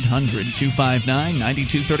airwaves,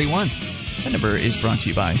 800-259-9231. That number is brought to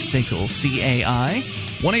you by SACL CAI,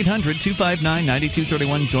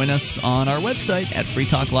 1-800-259-9231. Join us on our website at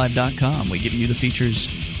freetalklive.com. We give you the features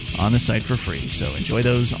on the site for free, so enjoy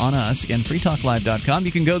those on us. Again, freetalklive.com.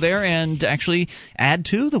 You can go there and actually add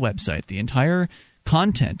to the website. The entire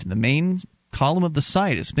content, the main column of the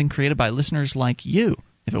site, has been created by listeners like you.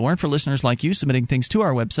 If it weren't for listeners like you submitting things to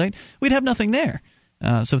our website, we'd have nothing there.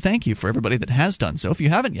 So thank you for everybody that has done so. If you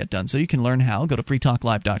haven't yet done so, you can learn how. Go to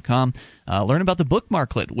freetalklive.com. Learn about the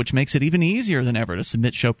bookmarklet, which makes it even easier than ever to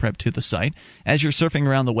submit show prep to the site. As you're surfing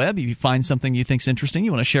around the web, if you find something you think is interesting,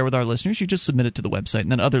 you want to share with our listeners, you just submit it to the website,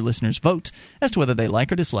 and then other listeners vote as to whether they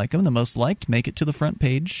like or dislike them. The most liked make it to the front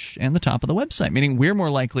page and the top of the website, meaning we're more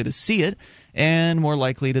likely to see it and more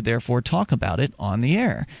likely to therefore talk about it on the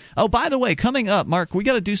air. Oh, by the way, coming up, Mark, we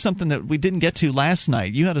got to do something that we didn't get to last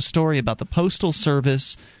night. You had a story about the Postal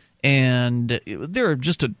Service, and they're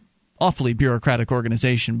just an awfully bureaucratic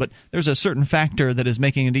organization, but there's a certain factor that is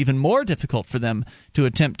making it even more difficult for them to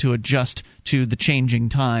attempt to adjust to the changing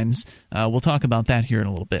times. We'll talk about that here in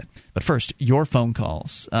a little bit. But first, your phone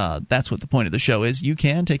calls. That's what the point of the show is. You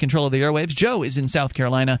can take control of the airwaves. Joe is in South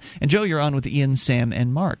Carolina. And Joe, you're on with Ian, Sam,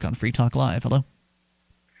 and Mark on Free Talk Live. Hello.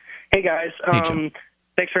 Hey, guys. Hey, Joe.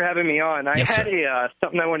 Thanks for having me on. I Yes, had sir.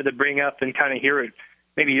 something I wanted to bring up and kind of hear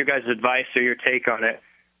maybe your guys' advice or your take on it.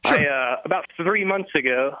 Sure. About 3 months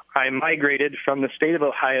ago, I migrated from the state of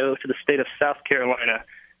Ohio to the state of South Carolina.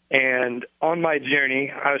 And on my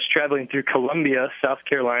journey, I was traveling through Columbia, South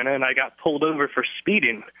Carolina, and I got pulled over for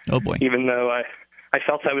speeding. Oh, boy. Even though I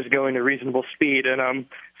felt I was going a reasonable speed. And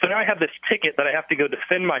so now I have this ticket that I have to go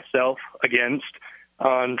defend myself against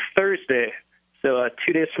on Thursday, so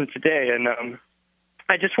 2 days from today. And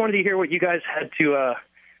I just wanted to hear what you guys had to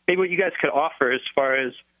maybe what you guys could offer as far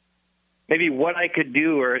as maybe what I could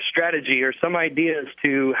do or a strategy or some ideas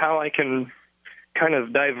to how I can kind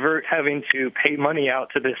of divert having to pay money out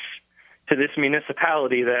to this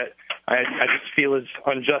municipality that I just feel is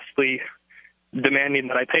unjustly demanding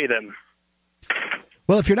that I pay them.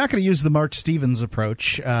 Well, if you're not going to use the Mark Stevens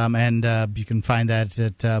approach, and you can find that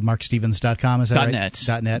at markstevens.com, is that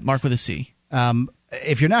right? .net. Mark with a C.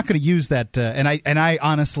 If you're not going to use that, and I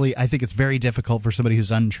honestly, I think it's very difficult for somebody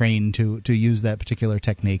who's untrained to use that particular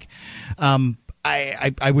technique.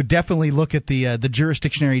 I would definitely look at the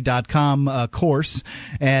jurisdictionary.com course,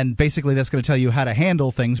 and basically that's going to tell you how to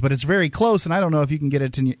handle things, but it's very close, and I don't know if you can get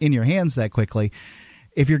it in your hands that quickly.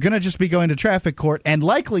 If you're going to just be going to traffic court, and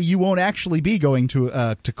likely you won't actually be going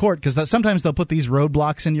to court, because sometimes they'll put these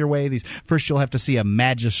roadblocks in your way. First you'll have to see a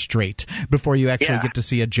magistrate before you actually get to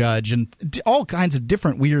see a judge, and all kinds of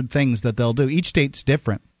different weird things that they'll do. Each state's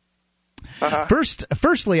different.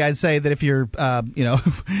 Firstly, I'd say that if you're, are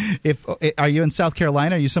you in South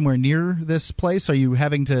Carolina? Are you somewhere near this place? Are you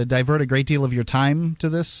having to divert a great deal of your time to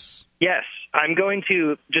this? Yes, I'm going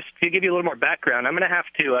to, just to give you a little more background, I'm going to have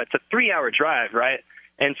to, it's a 3-hour drive, right?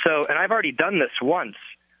 And I've already done this once.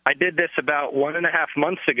 I did this about 1.5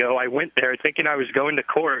 months ago. I went there thinking I was going to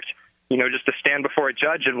court, just to stand before a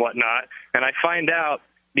judge and whatnot. And I find out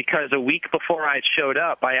because a week before I showed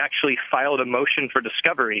up, I actually filed a motion for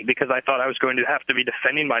discovery because I thought I was going to have to be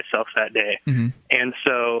defending myself that day. Mm-hmm. And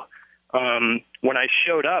so when I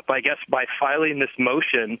showed up, I guess by filing this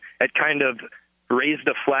motion, it kind of raised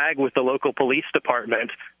a flag with the local police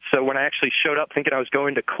department. So when I actually showed up thinking I was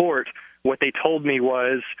going to court, what they told me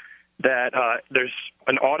was that there's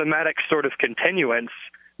an automatic sort of continuance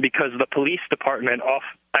because the police department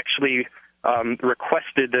actually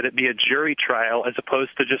requested that it be a jury trial as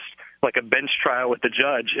opposed to just like a bench trial with the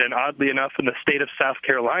judge. And oddly enough, in the state of South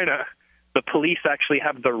Carolina, the police actually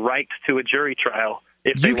have the right to a jury trial.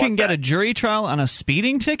 You can get a jury trial on a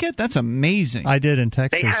speeding ticket? That's amazing. I did in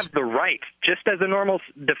Texas. They have the right, just as a normal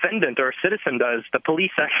defendant or a citizen does. The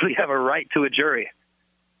police actually have a right to a jury.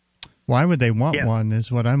 Why would they want one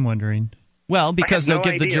is what I'm wondering. Well, because they'll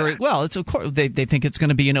give the jury. Well, it's of course they think it's going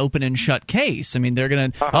to be an open and shut case. I mean, they're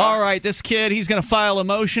going to. All right, this kid, he's going to file a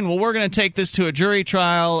motion. Well, we're going to take this to a jury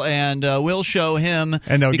trial, and we'll show him.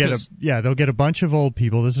 And they'll get a bunch of old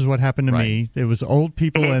people. This is what happened to me. There was old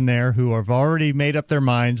people in there who have already made up their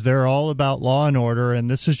minds. They're all about law and order, and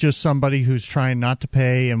this is just somebody who's trying not to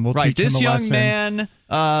pay, and we'll teach him a lesson. This young man.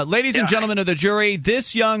 Ladies and gentlemen of the jury,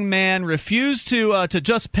 this young man refused to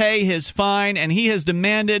just pay his fine, and he has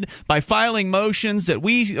demanded by filing motions that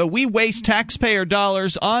we waste taxpayer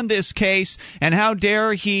dollars on this case, and how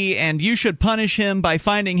dare he, and you should punish him by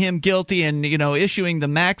finding him guilty and issuing the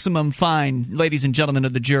maximum fine, ladies and gentlemen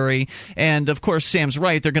of the jury. And of course, Sam's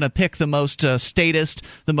right; they're going to pick the most statist,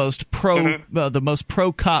 the most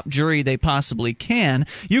pro cop jury they possibly can.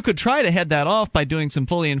 You could try to head that off by doing some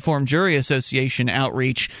fully informed jury association outreach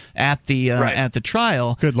at the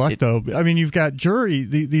trial. Good luck, though. I mean, you've got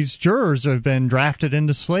these jurors have been drafted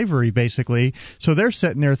into slavery, basically. So they're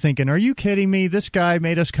sitting there thinking, are you kidding me? This guy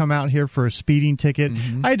made us come out here for a speeding ticket.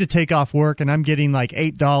 Mm-hmm. I had to take off work, and I'm getting like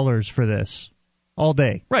 $8 for this. All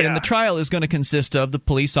day. Right, and the trial is going to consist of the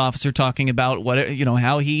police officer talking about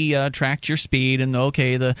how he tracked your speed, and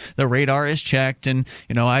the radar is checked, and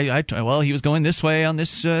he was going this way on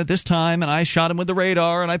this time, and I shot him with the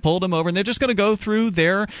radar, and I pulled him over, and they're just going to go through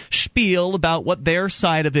their spiel about what their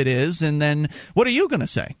side of it is, and then what are you going to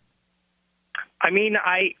say? I mean,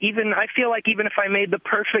 I feel like even if I made the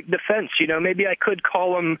perfect defense, maybe I could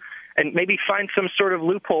call him and maybe find some sort of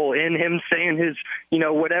loophole in him saying his,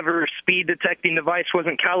 whatever speed detecting device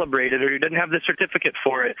wasn't calibrated or he didn't have the certificate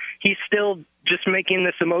for it. He's still just making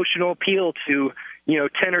this emotional appeal to,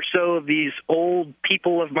 10 or so of these old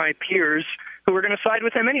people of my peers who are going to side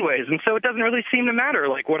with him anyways. And so it doesn't really seem to matter,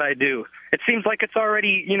 like, what I do. It seems like it's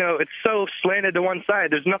already, it's so slanted to one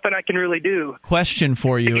side. There's nothing I can really do. Question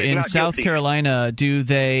for you. In South Carolina, do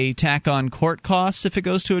they tack on court costs if it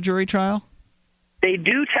goes to a jury trial? They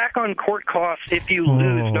do tack on court costs if you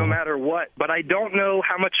lose, no matter what. But I don't know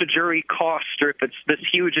how much a jury costs or if it's this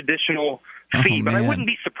huge additional fee. But I wouldn't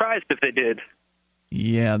be surprised if they did.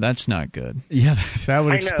 Yeah, that's not good. Yeah, that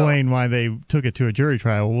would explain why they took it to a jury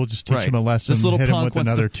trial. We'll just teach him a lesson and hit him with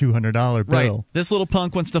another $200 bill. Right. This little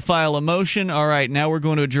punk wants to file a motion. All right, now we're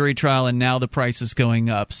going to a jury trial, and now the price is going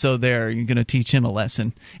up. So you're going to teach him a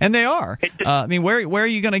lesson. And they are. I mean, where are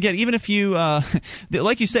you going to get, even if you,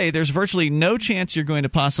 like you say, there's virtually no chance you're going to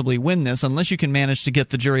possibly win this unless you can manage to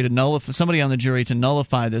get the jury to somebody on the jury to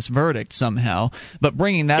nullify this verdict somehow. But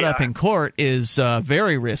bringing that up in court is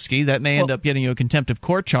very risky. That may end up getting you a contempt of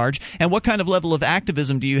court charge. And what kind of level of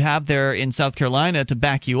activism do you have there in South Carolina to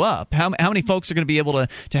back you up? How many folks are going to be able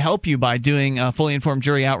to help you by doing fully informed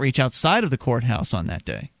jury outreach outside of the courthouse on that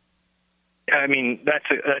day? I mean,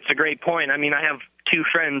 that's a great point. I mean, I have 2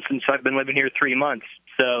 friends since I've been living here 3 months.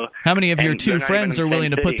 So how many of your and 2 they're not friends even are in the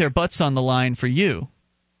willing same to put city. their butts on the line for you?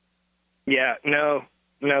 Yeah, no,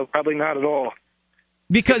 probably not at all.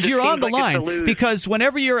 Because you're on the seems like it's a line. lose. Because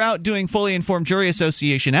whenever you're out doing Fully Informed Jury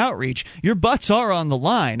Association outreach, your butts are on the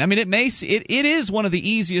line. I mean, it is one of the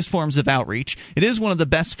easiest forms of outreach. It is one of the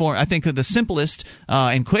best I think of the simplest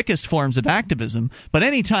and quickest forms of activism. But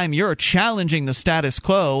anytime you're challenging the status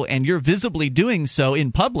quo and you're visibly doing so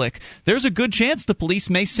in public, there's a good chance the police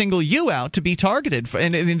may single you out to be targeted.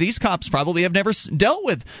 And these cops probably have never dealt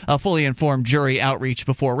with a Fully Informed Jury outreach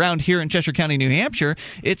before. Around here in Cheshire County, New Hampshire,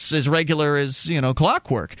 it's as regular as clockwork.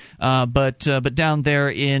 But down there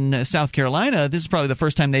in South Carolina, this is probably the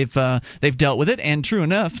first time they've dealt with it. And true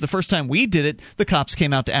enough, the first time we did it, the cops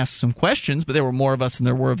came out to ask some questions, but there were more of us than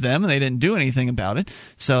there were of them, and they didn't do anything about it.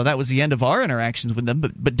 So that was the end of our interactions with them.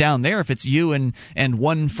 But down there, if it's you and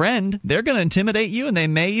one friend, they're going to intimidate you, and they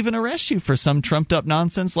may even arrest you for some trumped up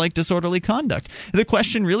nonsense like disorderly conduct. The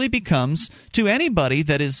question really becomes to anybody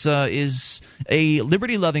that is a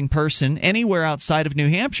liberty loving person anywhere outside of New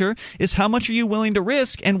Hampshire is how much are you willing to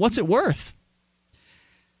risk, and what's it worth?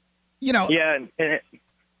 Yeah.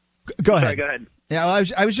 Go ahead. Sorry, go ahead. Yeah, well,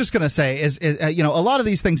 I was just going to say is a lot of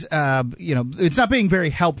these things, it's not being very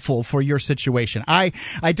helpful for your situation. I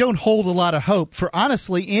don't hold a lot of hope for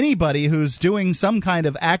honestly anybody who's doing some kind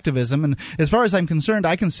of activism. And as far as I'm concerned,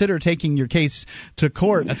 I consider taking your case to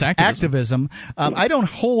court. That's activism. I don't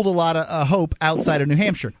hold a lot of hope outside of New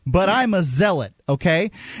Hampshire, but I'm a zealot. Okay,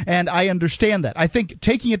 and I understand that. I think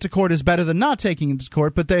taking it to court is better than not taking it to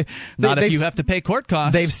court. But if you have to pay court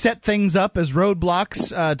costs. They've set things up as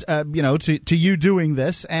roadblocks, to you doing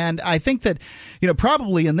this. And I think that,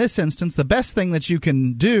 probably in this instance, the best thing that you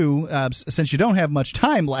can do, since you don't have much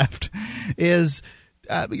time left, is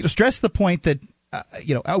stress the point that.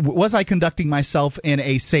 Was I conducting myself in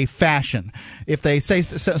a safe fashion? If they say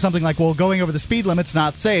something like, well, going over the speed limit's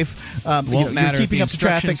not safe, won't matter. You're keeping up the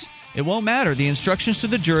traffic. It won't matter. The instructions to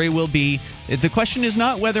the jury will be, the question is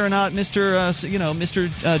not whether or not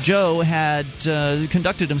Mr. Joe had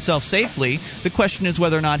conducted himself safely. The question is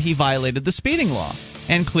whether or not he violated the speeding law.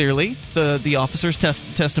 And clearly, the officer's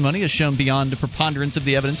testimony has shown beyond a preponderance of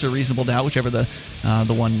the evidence or reasonable doubt, whichever the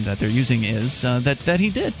one that they're using is, that he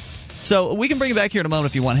did. So we can bring it back here in a moment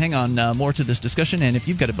if you want. Hang on, more to this discussion, and if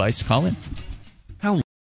you've got advice, call in.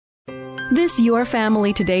 This Your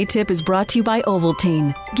Family Today tip is brought to you by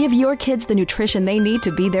Ovaltine. Give your kids the nutrition they need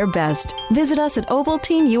to be their best. Visit us at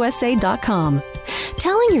ovaltineusa.com.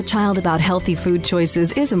 Telling your child about healthy food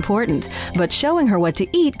choices is important, but showing her what to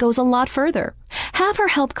eat goes a lot further. Have her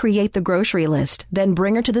help create the grocery list, then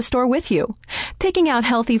bring her to the store with you. Picking out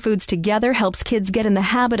healthy foods together helps kids get in the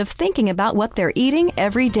habit of thinking about what they're eating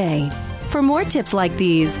every day. For more tips like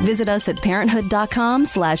these, visit us at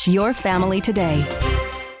parenthood.com/yourfamilytoday.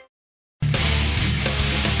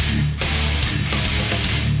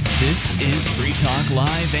 This is Free Talk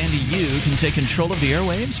Live, and you can take control of the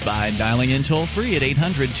airwaves by dialing in toll-free at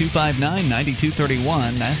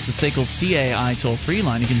 800-259-9231. That's the SACL CAI toll-free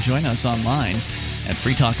line. You can join us online at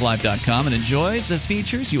freetalklive.com and enjoy the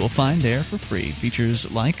features you will find there for free.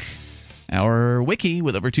 Features like our wiki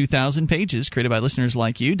with over 2,000 pages created by listeners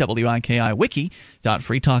like you.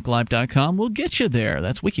 wiki.freetalklive.com will get you there.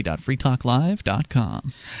 That's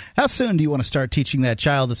wiki.freetalklive.com. How soon do you want to start teaching that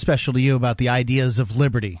child that's special to you about the ideas of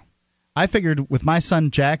liberty? I figured with my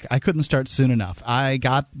son Jack, I couldn't start soon enough. I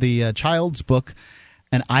got the child's book,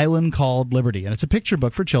 An Island Called Liberty, and it's a picture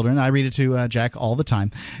book for children. I read it to Jack all the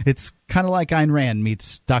time. It's kind of like Ayn Rand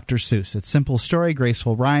meets Dr. Seuss. It's simple story,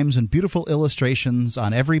 graceful rhymes, and beautiful illustrations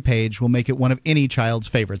on every page will make it one of any child's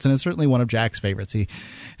favorites, and it's certainly one of Jack's favorites. He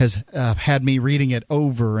has had me reading it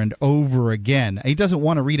over and over again. He doesn't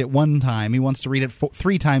want to read it one time. He wants to read it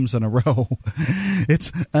 3 times in a row.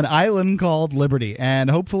 It's An Island Called Liberty, and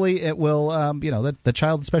hopefully it will, the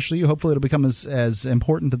child, especially you, hopefully it'll become as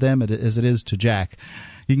important to them as it is to Jack.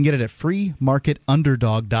 You can get it at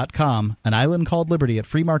freemarketunderdog.com. An Island Called Liberty at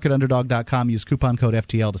freemarketunderdog.com. Use coupon code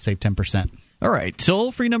FTL to save 10%. All right,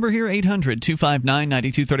 toll-free number here,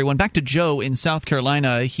 800-259-9231. Back to Joe in South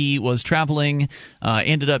Carolina. He was traveling,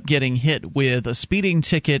 ended up getting hit with a speeding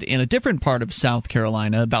ticket in a different part of South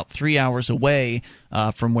Carolina, about 3 hours away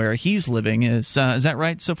from where he's living. Is that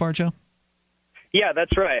right so far, Joe? Yeah,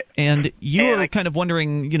 that's right. And you are kind of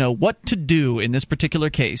wondering, what to do in this particular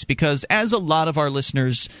case, because as a lot of our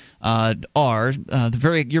listeners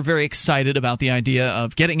you're very excited about the idea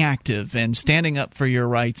of getting active and standing up for your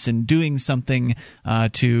rights and doing something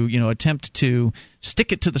to, attempt to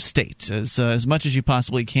stick it to the state as much as you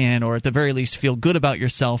possibly can, or at the very least feel good about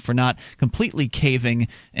yourself for not completely caving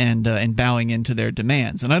and bowing into their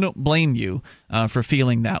demands. And I don't blame you for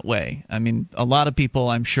feeling that way. I mean, a lot of people,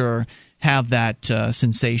 I'm sure, have that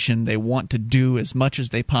sensation. They want to do as much as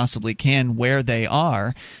they possibly can where they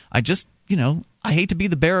are. I just, I hate to be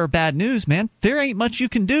the bearer of bad news, man. There ain't much you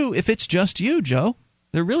can do if it's just you, Joe.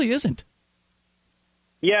 There really isn't.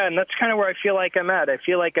 Yeah, and that's kind of where I feel like I'm at. I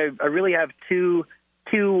feel like I really have two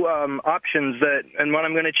options and when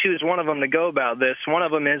I'm going to choose one of them to go about this. One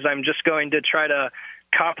of them is I'm just going to try to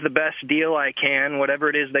cop the best deal I can, whatever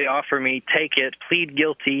it is they offer me, take it, plead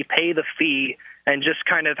guilty, pay the fee, and just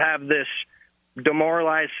kind of have this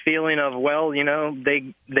demoralized feeling of, well,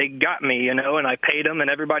 they got me, and I paid them, and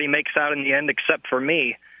everybody makes out in the end except for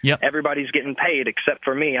me. Yep. Everybody's getting paid except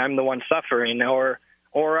for me. I'm the one suffering.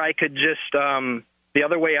 Or I could just, the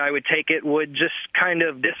other way I would take it would just kind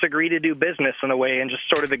of disagree to do business in a way and just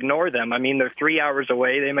sort of ignore them. I mean, they're 3 hours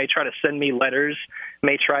away. They may try to send me letters,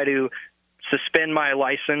 may try to suspend my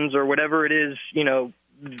license or whatever it is,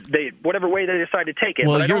 whatever way they decide to take it.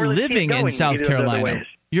 Well, but you're living in South Carolina.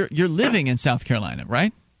 You're living in South Carolina,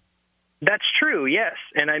 right? That's true, yes.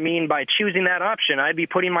 And I mean, by choosing that option, I'd be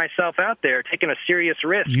putting myself out there, taking a serious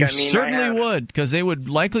risk. You certainly would, because they would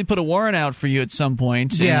likely put a warrant out for you at some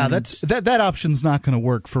point. Yeah, that option's not going to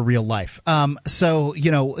work for real life. So,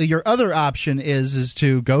 your other option is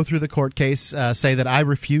to go through the court case, say that I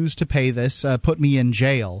refuse to pay this, put me in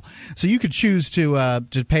jail. So you could choose to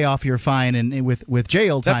pay off your fine and with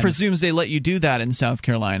jail time. That presumes they let you do that in South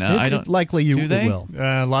Carolina. Likely you will.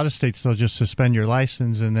 A lot of states, they'll just suspend your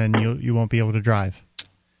license, and then you won't be able to drive.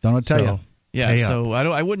 Don't tell you. Yeah, so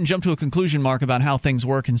I wouldn't jump to a conclusion, Mark, about how things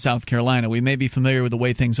work in South Carolina. We may be familiar with the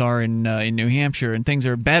way things are in New Hampshire, and things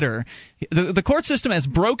are better. The court system, as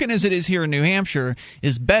broken as it is here in New Hampshire,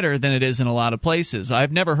 is better than it is in a lot of places.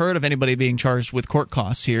 I've never heard of anybody being charged with court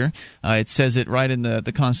costs here. It says it right in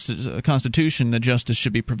the Constitution that justice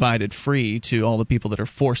should be provided free to all the people that are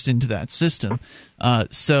forced into that system.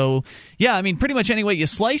 So, yeah, I mean, pretty much any way you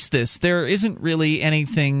slice this, there isn't really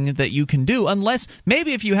anything that you can do, unless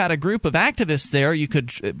maybe if you had a group of activists there, you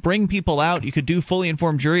could bring people out, you could do fully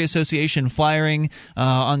informed jury association flyering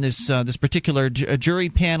on this particular jury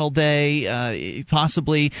panel day.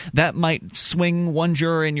 Possibly that might swing one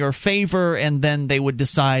juror in your favor, and then they would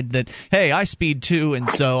decide that, hey, I speed too, and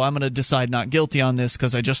so I'm going to decide not guilty on this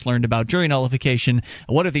because I just learned about jury nullification.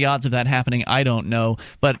 What are the odds of that happening? I don't know.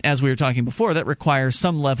 But as we were talking before, that requires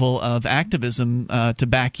some level of activism to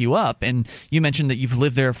back you up. And you mentioned that you've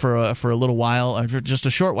lived there for a little while, or just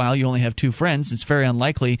a short while. You only have two friends. It's very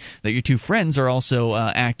unlikely that your two friends are also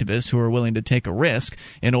activists who are willing to take a risk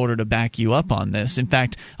in order to back you up on this. In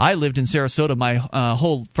fact, I lived in Sarasota my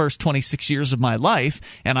whole first 26 years of my life,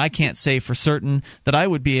 and I can't say for certain that I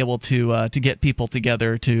would be able to get people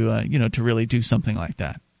together to really do something like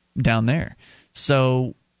that down there.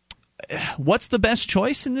 So, what's the best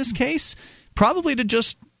choice in this case? Probably to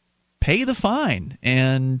just pay the fine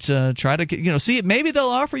and try to see. Maybe they'll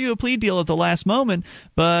offer you a plea deal at the last moment,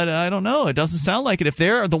 but I don't know. It doesn't sound like it. If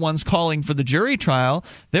they're the ones calling for the jury trial,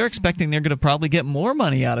 they're expecting they're going to probably get more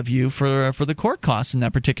money out of you for the court costs in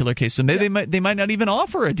that particular case. So maybe they might not even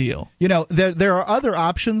offer a deal. There are other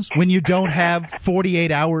options when you don't have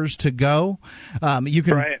 48 hours to go. You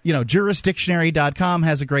can, right. Jurisdictionary.com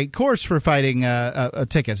has a great course for fighting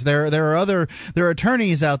tickets. There are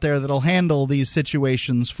attorneys out there that'll handle these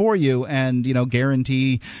situations for you. And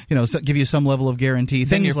guarantee, give you some level of guarantee,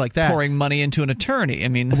 then things like that. Pouring money into an attorney. I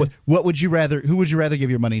mean, what would you rather? Who would you rather give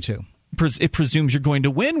your money to? It presumes you're going to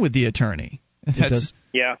win with the attorney.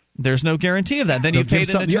 Yeah. There's no guarantee of that. Then you paid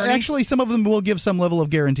an attorney. Actually, some of them will give some level of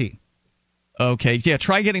guarantee. Okay, yeah.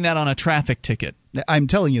 Try getting that on a traffic ticket. I'm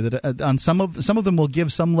telling you that on some of them will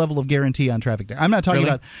give some level of guarantee on traffic ticket. I'm not talking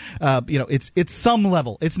about it's some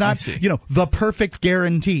level. It's not the perfect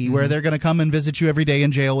guarantee where they're going to come and visit you every day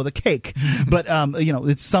in jail with a cake. But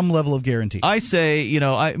it's some level of guarantee. I say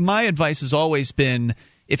my advice has always been,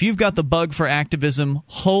 if you've got the bug for activism,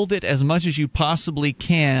 hold it as much as you possibly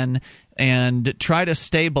can. And try to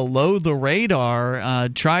stay below the radar.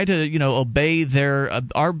 Try to obey their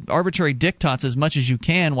arbitrary diktats as much as you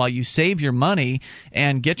can while you save your money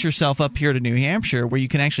and get yourself up here to New Hampshire where you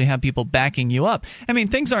can actually have people backing you up. I mean,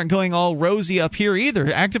 things aren't going all rosy up here either.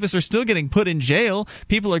 Activists are still getting put in jail.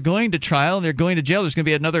 People are going to trial. They're going to jail. There's going to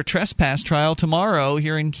be another trespass trial tomorrow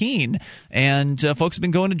here in Keene, and folks have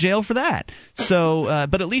been going to jail for that. So,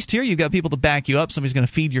 but at least here you've got people to back you up. Somebody's going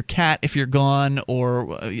to feed your cat if you're gone,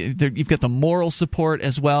 or you've got the moral support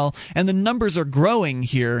as well, and the numbers are growing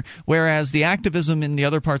here, whereas the activism in the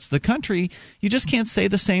other parts of the country, you just can't say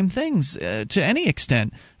the same things to any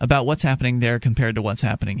extent about what's happening there compared to what's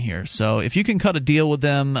happening here. So if you can cut a deal with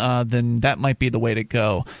them, then that might be the way to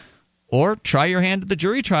go. Or try your hand at the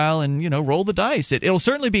jury trial and, roll the dice. It'll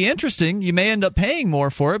certainly be interesting. You may end up paying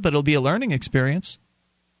more for it, but it'll be a learning experience.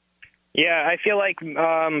 Yeah, I feel like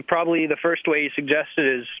probably the first way you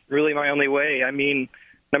suggested is really my only way. I mean,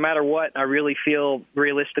 no matter what, I really feel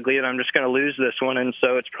realistically that I'm just going to lose this one, and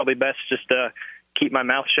so it's probably best just to keep my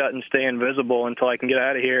mouth shut and stay invisible until I can get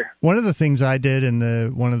out of here. One of the things I did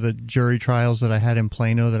in one of the jury trials that I had in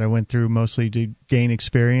Plano that I went through mostly to gain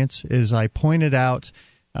experience is I pointed out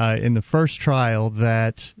in the first trial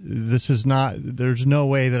that there's no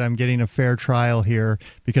way that I'm getting a fair trial here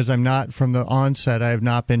because I'm not, from the onset, I have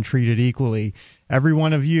not been treated equally. Every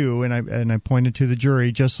one of you, and I pointed to the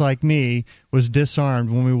jury, just like me, was disarmed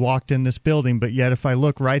when we walked in this building, but yet if I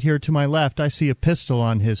look right here to my left, I see a pistol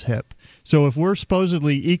on his hip. So if we're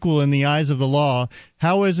supposedly equal in the eyes of the law,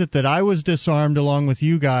 how is it that I was disarmed along with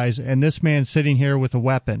you guys and this man sitting here with a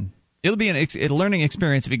weapon? It'll be a learning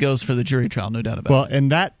experience if he goes for the jury trial, no doubt about it. Well,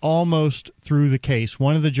 and that almost threw the case.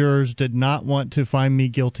 One of the jurors did not want to find me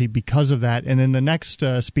guilty because of that, and in the next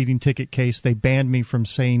speeding ticket case, they banned me from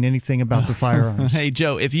saying anything about the firearms. Hey,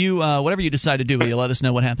 Joe, if you whatever you decide to do, will you let us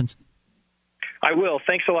know what happens? I will.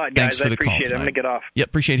 Thanks a lot, guys. Thanks for the appreciate it. I'm going to get off. Yep,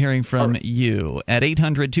 appreciate hearing from you. At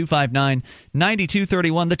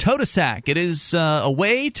 800-259-9231, the Tote Sack. It is a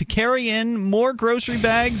way to carry in more grocery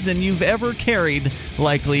bags than you've ever carried,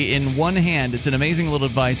 likely, in one hand. It's an amazing little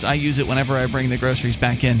device. I use it whenever I bring the groceries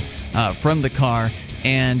back in from the car.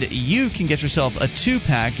 And you can get yourself a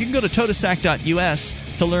 2-pack. You can go to totasack.us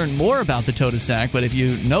to learn more about the Tote Sack, but if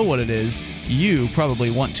you know what it is, you probably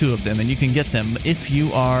want 2 of them, and you can get them if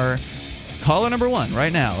you are caller number 1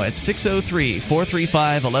 right now at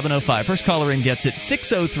 603-435-1105. First caller in gets it.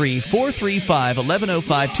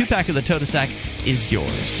 603-435-1105. 2-pack of the Tote Sack is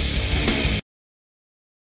yours.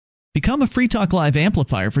 Become a Free Talk Live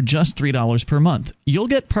amplifier for just $3 per month. You'll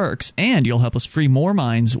get perks, and you'll help us free more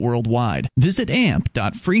minds worldwide. Visit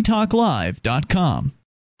amp.freetalklive.com.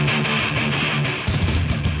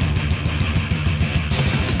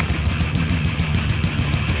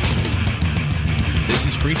 This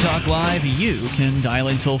is Free Talk Live. You can dial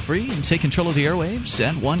in toll-free and take control of the airwaves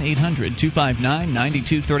at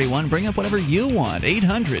 1-800-259-9231. Bring up whatever you want.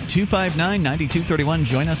 800-259-9231.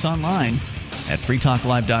 Join us online at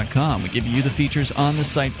freetalklive.com. We give you the features on the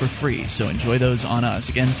site for free, so enjoy those on us.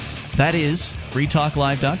 Again, that is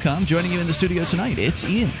freetalklive.com. Joining you in the studio tonight, it's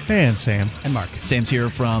Ian. And Sam. And Mark. Sam's here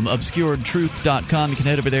from obscuredtruth.com. You can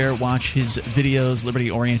head over there, watch his videos,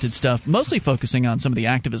 liberty-oriented stuff, mostly focusing on some of the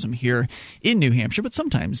activism here in New Hampshire, but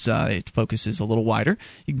sometimes it focuses a little wider.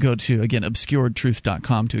 You can go to, again,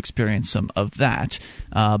 obscuredtruth.com to experience some of that.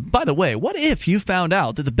 By the way, what if you found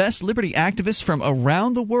out that the best liberty activists from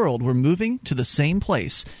around the world were moving to the same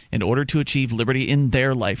place in order to achieve liberty in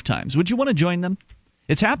their lifetimes? Would you want to join them?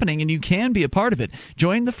 It's happening, and you can be a part of it.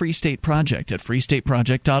 Join the Free State Project at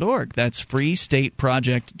freestateproject.org. That's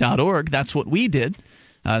freestateproject.org. That's what we did.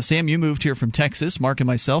 Sam, you moved here from Texas. Mark and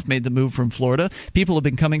myself made the move from Florida. People have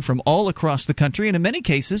been coming from all across the country, and in many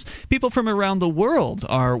cases, people from around the world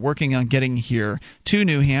are working on getting here to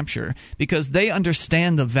New Hampshire because they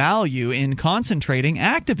understand the value in concentrating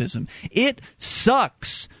activism. It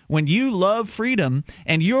sucks when you love freedom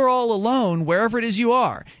and you're all alone wherever it is you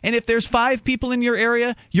are. And if there's 5 people in your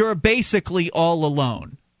area, you're basically all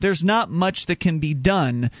alone. There's not much that can be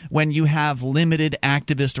done when you have limited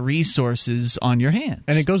activist resources on your hands.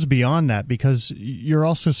 And it goes beyond that because you're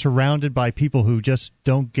also surrounded by people who just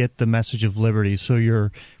don't get the message of liberty. So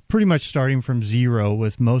you're pretty much starting from zero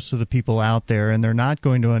with most of the people out there, and they're not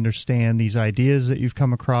going to understand these ideas that you've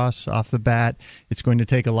come across off the bat. It's going to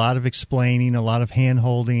take a lot of explaining, a lot of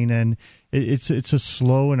hand-holding, and it's a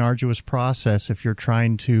slow and arduous process if you're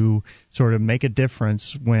trying to sort of make a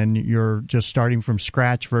difference when you're just starting from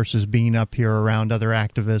scratch versus being up here around other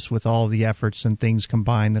activists with all the efforts and things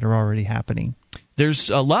combined that are already happening. There's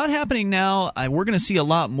a lot happening now. We're going to see a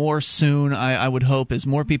lot more soon, I would hope, as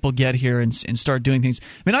more people get here and start doing things.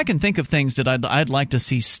 I mean, I can think of things that I'd like to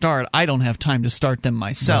see start. I don't have time to start them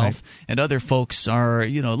myself. Right. And other folks are,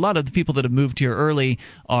 a lot of the people that have moved here early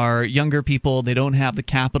are younger people. They don't have the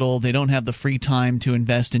capital. They don't have the free time to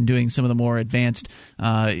invest in doing some of the more advanced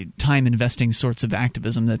time investing sorts of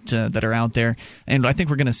activism that are out there. And I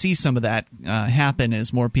think we're going to see some of that happen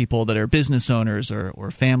as more people that are business owners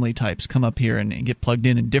or family types come up here and and get plugged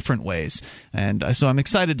in different ways. And so I'm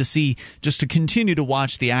excited to continue to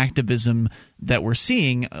watch the activism that we're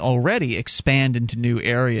seeing already expand into new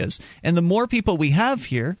areas. And the more people we have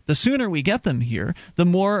here, the sooner we get them here, the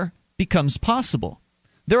more becomes possible.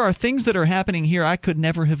 There are things that are happening here I could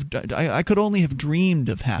only have dreamed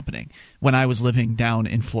of happening when I was living down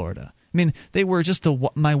in Florida. I mean, they were just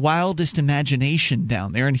my wildest imagination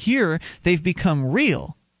down there, and here they've become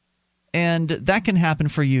real. And that can happen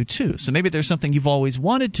for you too. So maybe there's something you've always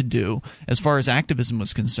wanted to do as far as activism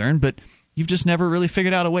was concerned, but you've just never really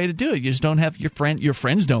figured out a way to do it. You just don't have your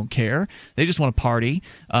friends don't care. They just want to party.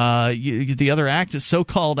 The other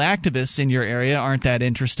so-called activists in your area aren't that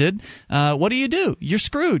interested. What do? You're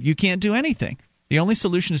screwed. You can't do anything. The only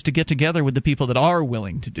solution is to get together with the people that are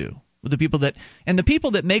willing to do. With the people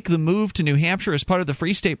that make the move to New Hampshire as part of the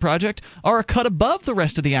Free State Project are a cut above the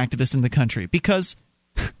rest of the activists in the country because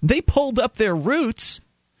they pulled up their roots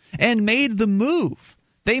and made the move.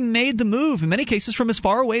 They made the move, in many cases, from as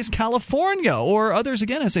far away as California or others,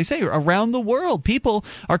 again, as I say, around the world. People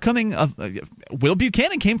are coming. Will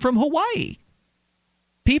Buchanan came from Hawaii.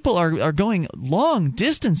 People are going long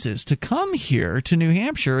distances to come here to New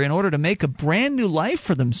Hampshire in order to make a brand new life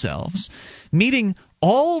for themselves, meeting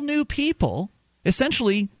all new people,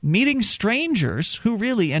 essentially meeting strangers who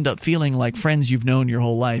really end up feeling like friends you've known your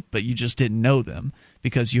whole life, but you just didn't know them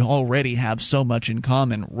because you already have so much in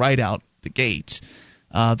common right out the gate.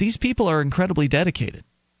 These people are incredibly dedicated.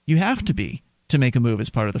 You have to be to make a move as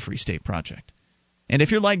part of the Free State Project. And if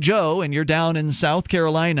you're like Joe and you're down in South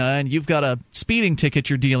Carolina and you've got a speeding ticket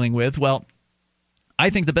you're dealing with, well, I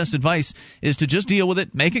think the best advice is to just deal with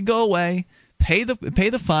it, make it go away, pay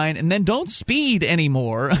the fine, and then don't speed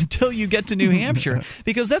anymore until you get to New Hampshire,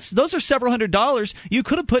 because those are several $100s you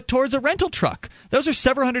could have put towards a rental truck. Those are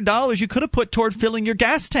several $100s you could have put toward filling your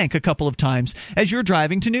gas tank a couple of times as you're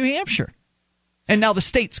driving to New Hampshire. And now the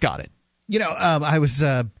state's got it. You know, I was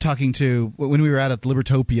talking to, when we were out at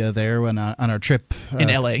Libertopia there on our trip. In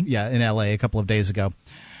L.A.? Yeah, in L.A. a couple of days ago.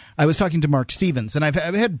 I was talking to Mark Stevens, and I've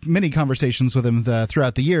had many conversations with him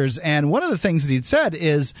throughout the years, and one of the things that he'd said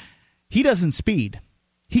is he doesn't speed.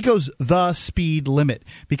 He goes the speed limit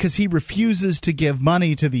because he refuses to give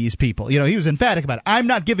money to these people. You know, he was emphatic about it. I'm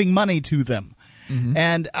not giving money to them. Mm-hmm.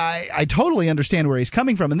 And I totally understand where he's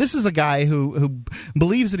coming from. And this is a guy who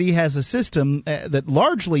believes that he has a system that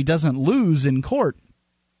largely doesn't lose in court.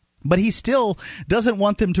 But he still doesn't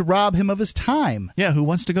want them to rob him of his time. Yeah, who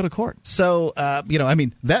wants to go to court? So, I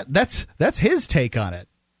mean, that's his take on it.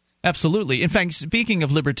 Absolutely. In fact, speaking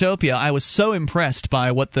of Libertopia, I was so impressed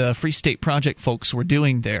by what the Free State Project folks were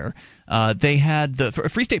doing there. They had the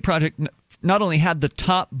Free State Project not only had the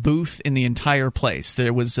top booth in the entire place.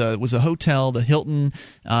 There was a hotel, the Hilton,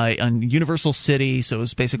 on Universal City, so it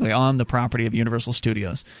was basically on the property of Universal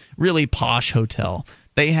Studios. Really posh hotel.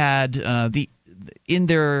 They had in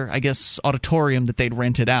their, I guess, auditorium that they'd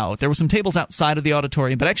rented out. There were some tables outside of the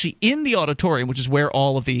auditorium, but actually in the auditorium, which is where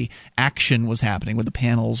all of the action was happening with the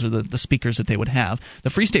panels or the speakers that they would have, the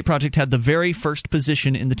Free State Project had the very first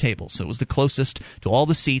position in the table. So it was the closest to all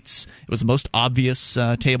the seats. It was the most obvious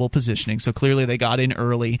table positioning. So clearly they got in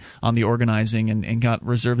early on the organizing and got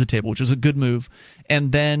reserved the table, which was a good move.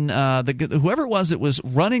 And then whoever it was that was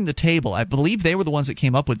running the table, I believe they were the ones that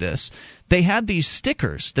came up with this, they had these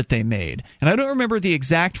stickers that they made. And I don't remember the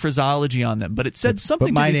exact phraseology on them, but it said something.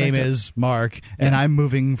 But my name is Mark, and I'm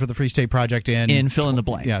moving for the Free State Project in fill in the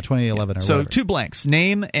blank. Yeah, 2011 or so whatever. 2 blanks,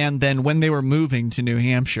 name and then when they were moving to New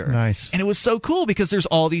Hampshire. Nice. And it was so cool because there's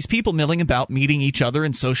all these people milling about, meeting each other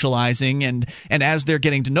and socializing, and as they're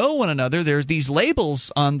getting to know one another, there's these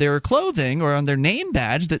labels on their clothing or on their name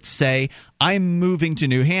badge that say, I'm moving to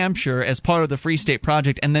New Hampshire as part of the Free State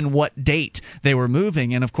Project, and then what date they were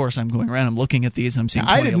moving. And of course, I'm going around, I'm looking at these, and I'm seeing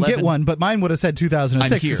 2011. I didn't get one, but mine would have said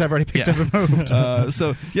 2006 because I've already picked up and moved.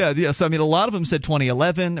 So I mean, a lot of them said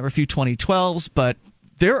 2011. There were a few 2012s, but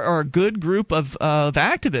there are a good group of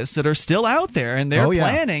activists that are still out there, and they're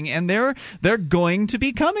planning, and they're going to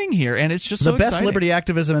be coming here, and it's just the so best exciting. Liberty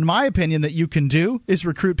activism, in my opinion, that you can do is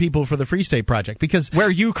recruit people for the Free State Project. Because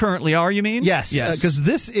where you currently are, you mean? Yes, because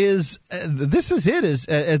this is it. Is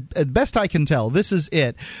at best I can tell, this is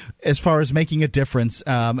it as far as making a difference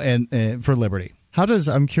and for liberty.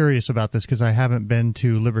 I'm curious about this because I haven't been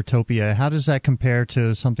to Libertopia. How does that compare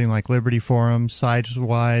to something like Liberty Forum,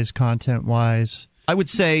 size-wise, content-wise? I would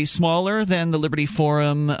say smaller than the Liberty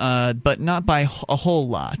Forum, but not by a whole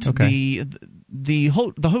lot. Okay. The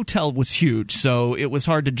hotel was huge, so it was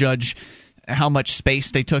hard to judge how much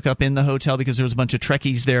space they took up in the hotel because there was a bunch of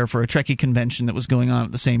Trekkies there for a Trekkie convention that was going on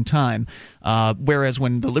at the same time. Whereas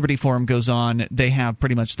when the Liberty Forum goes on, they have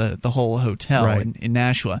pretty much the whole hotel in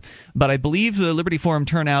Nashua. But I believe the Liberty Forum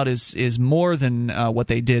turnout is more than what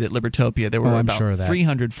they did at Libertopia. There were about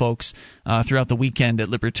 300 folks throughout the weekend at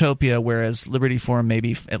Libertopia, whereas Liberty Forum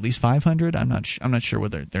maybe at least 500. I'm not sure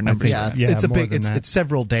what their numbers are. It's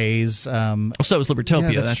several days. So it was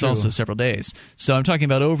Libertopia. That's true. Also several days. So I'm talking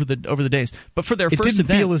about over the days. But for their first event, it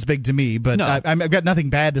didn't feel as big to me. But no. I've got nothing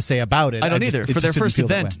bad to say about it. I don't either. For their first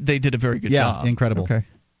event, they did a very good job. Yeah, incredible. Okay.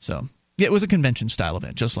 So it was a convention style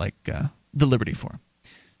event, just like the Liberty Forum.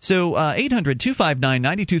 So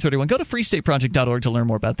 800-259-9231. Go to freestateproject.org to learn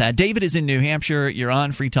more about that. David is in New Hampshire. You're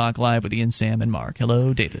on Free Talk Live with Ian, Sam, and Mark.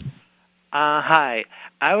 Hello, David. Hi.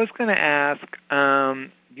 I was going to ask,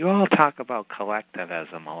 you all talk about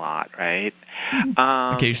collectivism a lot, right?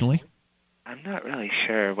 Occasionally. I'm not really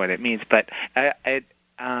sure what it means, but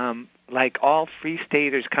like all free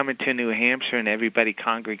staters coming to New Hampshire and everybody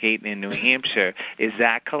congregating in New Hampshire, is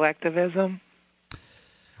that collectivism?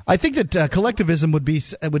 I think that collectivism would be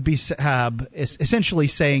essentially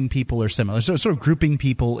saying people are similar, so sort of grouping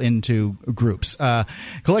people into groups.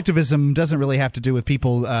 Collectivism doesn't really have to do with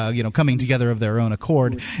people coming together of their own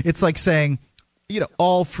accord. It's like saying,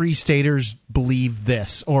 all free staters believe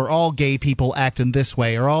this, or all gay people act in this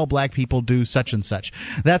way, or all black people do such and such.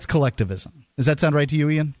 That's collectivism. Does that sound right to you,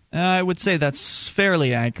 Ian? I would say that's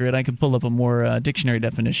fairly accurate. I could pull up a more dictionary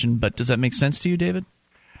definition, but does that make sense to you, David?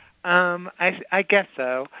 I guess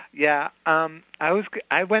so. Yeah.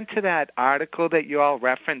 I went to that article that you all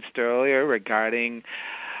referenced earlier regarding.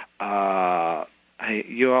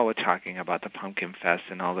 You all were talking about the Pumpkin Fest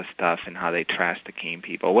and all this stuff and how they trash the Keene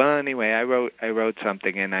people. Well, anyway, I wrote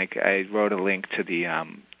something and I wrote a link to the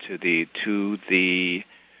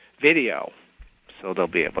video, so they'll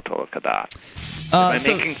be able to look at that. Am I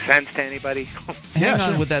making sense to anybody? Hang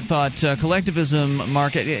on with that thought. Collectivism,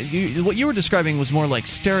 Mark, what you were describing was more like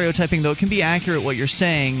stereotyping, though it can be accurate what you're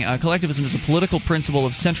saying. Collectivism is a political principle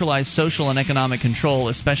of centralized social and economic control,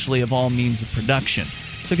 especially of all means of production.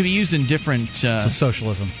 So it can be used in different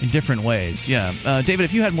socialism in different ways. Yeah, David,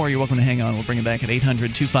 if you had more, you're welcome to hang on. We'll bring it back at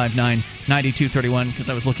 800-259-9231 because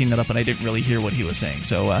I was looking that up and I didn't really hear what he was saying.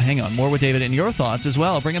 So hang on, more with David and your thoughts as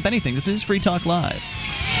well. Bring up anything. This is Free Talk Live.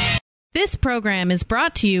 This program is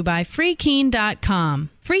brought to you by FreeKeene.com.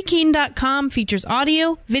 FreeKeene.com features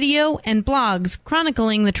audio, video, and blogs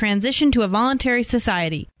chronicling the transition to a voluntary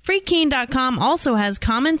society. FreeKeene.com also has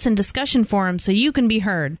comments and discussion forums so you can be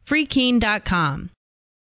heard. FreeKeene.com.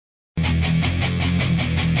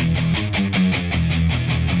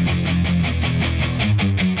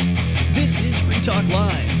 This is Free Talk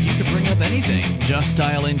Live. You can bring up anything. Just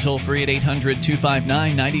dial in toll-free at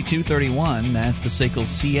 800-259-9231. That's the SACL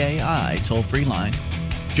CAI toll-free line.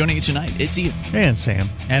 Joining you tonight, it's Ian. And Sam.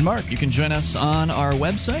 And Mark. You can join us on our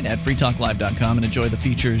website at freetalklive.com and enjoy the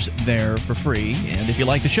features there for free. And if you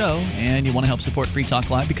like the show and you want to help support Free Talk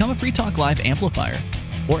Live, become a Free Talk Live amplifier.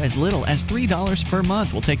 For as little as $3 per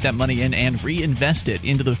month, we'll take that money in and reinvest it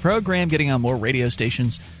into the program, getting on more radio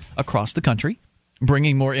stations across the country,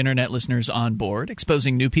 bringing more internet listeners on board,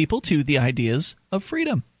 exposing new people to the ideas of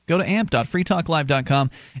freedom. Go to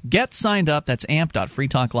amp.freetalklive.com. Get signed up. That's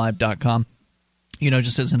amp.freetalklive.com.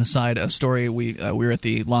 Just as an aside, a story, we were at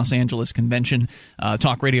the Los Angeles convention,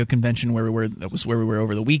 talk radio convention, that was where we were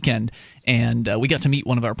over the weekend, and we got to meet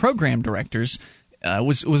one of our program directors.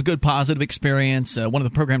 Was a good, positive experience, one of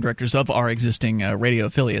the program directors of our existing radio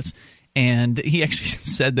affiliates. And he actually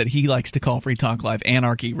said that he likes to call Free Talk Live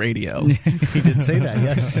Anarchy Radio. He did say that,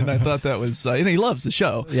 yes. And I thought that was, he loves the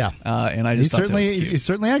show. Yeah. And I just thought that was cute. He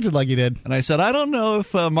certainly acted like he did. And I said, I don't know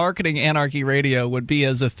if marketing Anarchy Radio would be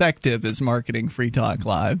as effective as marketing Free Talk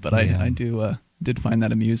Live, but I did find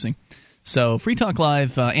that amusing. So Free Talk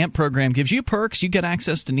Live AMP program gives you perks. You get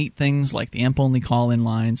access to neat things like the AMP-only call-in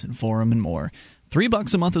lines and forum and more.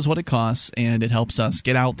 $3 a month is what it costs, and it helps us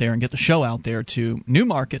get out there and get the show out there to new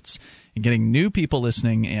markets and getting new people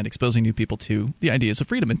listening and exposing new people to the ideas of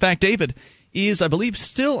freedom. In fact, David is, I believe,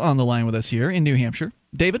 still on the line with us here in New Hampshire.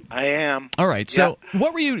 David? I am. All right. So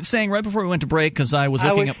what were you saying right before we went to break? Because I was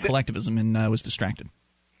looking up collectivism and I was distracted.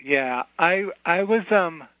 Yeah, I was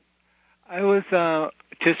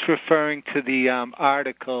just referring to the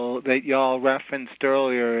article that y'all referenced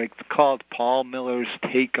earlier. It's called Paul Miller's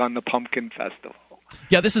Take on the Pumpkin Festival.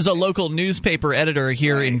 Yeah, this is a local newspaper editor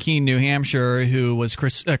here in Keene, New Hampshire, who was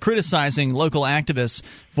criticizing local activists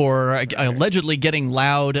for allegedly getting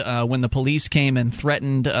loud when the police came and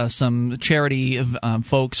threatened some charity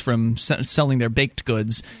folks from selling their baked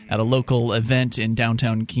goods at a local event in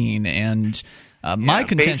downtown Keene. And My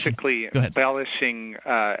contention, basically embellishing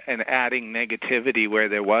and adding negativity where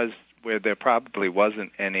there probably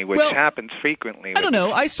wasn't any, which happens frequently. I don't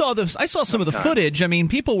know. I saw some of the footage. I mean,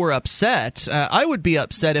 people were upset. I would be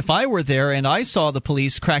upset if I were there and I saw the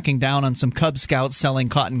police cracking down on some Cub Scouts selling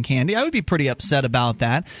cotton candy. I would be pretty upset about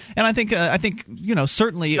that. And I think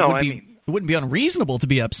certainly it wouldn't be unreasonable to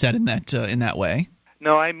be upset in that way.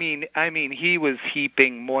 No, I mean he was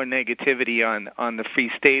heaping more negativity on the Free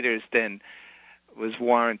Staters than was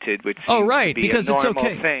warranted, which seems to be because a normal it's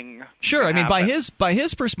okay. Thing. Sure, I mean by his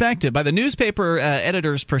perspective, by the newspaper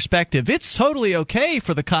editor's perspective, it's totally okay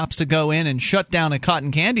for the cops to go in and shut down a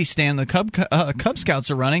cotton candy stand the Cub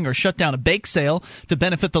Scouts are running, or shut down a bake sale to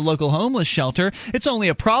benefit the local homeless shelter. It's only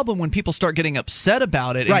a problem when people start getting upset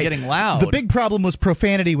about it and getting loud. The big problem was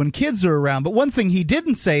profanity when kids are around. But one thing he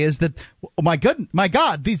didn't say is that, my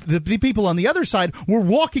God, the people on the other side were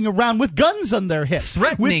walking around with guns on their hips,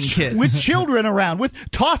 threatening kids, with children around, with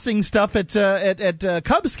tossing stuff at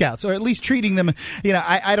Cub Scouts, or at least treating them.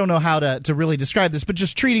 I don't know how to really describe this, but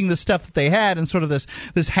just treating the stuff that they had in sort of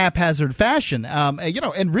this haphazard fashion,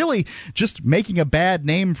 and really just making a bad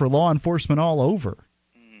name for law enforcement all over.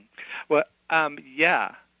 Well,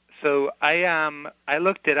 yeah. So I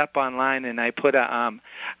looked it up online, and I put how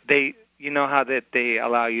that they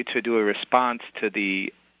allow you to do a response to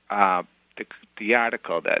the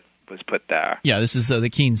article that was put there. Yeah, this is the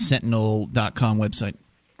KeenSentinel.com website.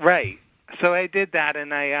 Right. So I did that,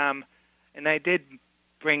 and I did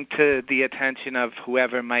bring to the attention of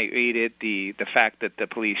whoever might read it the fact that the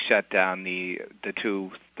police shut down the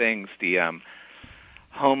two things, the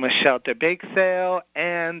homeless shelter bake sale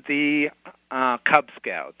and the Cub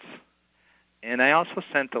Scouts. And I also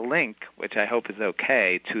sent a link, which I hope is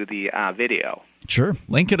okay, to the video. Sure.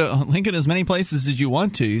 Link it as many places as you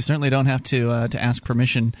want to. You certainly don't have to ask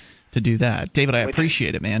permission to do that. David, I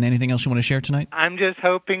appreciate it, man. Anything else you want to share tonight? I'm just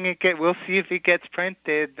hoping we'll see if it gets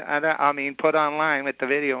printed. Put online with the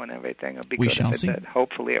video and everything. It'll be we good shall if see.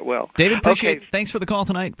 Hopefully it will. David, thanks for the call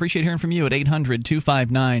tonight. Appreciate hearing from you at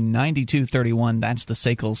 800-259-9231. That's the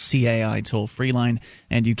SACL CAI toll-free line,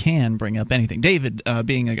 and you can bring up anything. David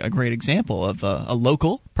being a great example of a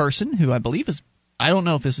local person who I believe is, I don't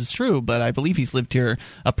know if this is true, but I believe he's lived here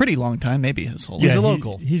a pretty long time, maybe his whole life. He's a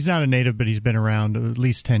local. He's not a native, but he's been around at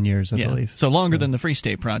least 10 years, I believe. So longer than the Free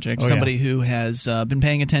State Project. Somebody who has been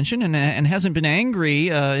paying attention and hasn't been angry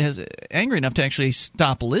enough to actually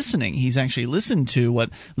stop listening. He's actually listened to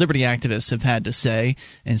what liberty activists have had to say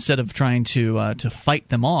instead of trying to fight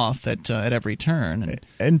them off at every turn.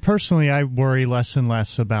 And personally, I worry less and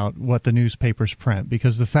less about what the newspapers print,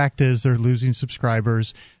 because the fact is they're losing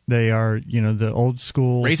subscribers. They are, the old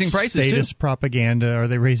school raising prices status too. Propaganda. Are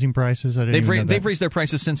they raising prices? They've raised their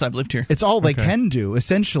prices since I've lived here. It's all they can do,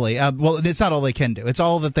 essentially. It's not all they can do. It's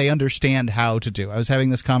all that they understand how to do. I was having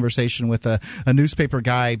this conversation with a newspaper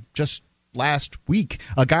guy just last week,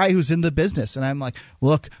 a guy who's in the business, and I'm like,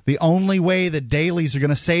 look, the only way that dailies are going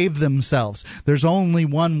to save themselves, there's only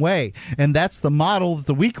one way, and that's the model that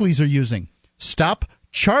the weeklies are using. Stop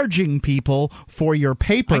charging people for your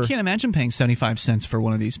paper. I can't imagine paying 75 cents for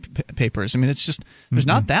one of these papers. I mean, it's just, there's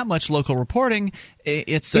not that much local reporting.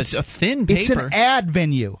 It's a thin paper. It's an ad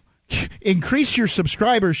venue. Increase your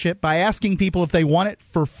subscribership by asking people if they want it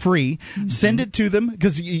for free. Send it to them,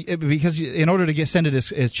 because in order to send it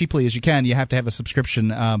as cheaply as you can, you have to have a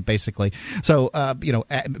subscription, basically. So,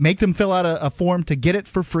 make them fill out a form to get it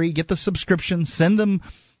for free. Get the subscription. Send them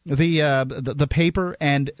the paper,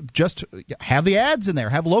 and just have the ads in there.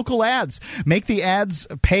 Have local ads. Make the ads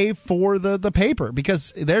pay for the paper,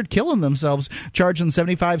 because they're killing themselves charging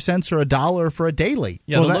 75 cents or $1 for a daily.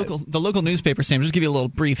 Yeah, the local newspaper, Sam, just give you a little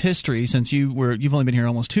brief history, since you've only been here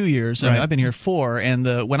almost 2 years. Right. I've been here 4,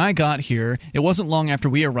 and when I got here, it wasn't long after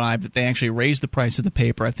we arrived that they actually raised the price of the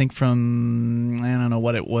paper. I think from, I don't know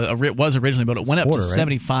what it was originally, but it went up to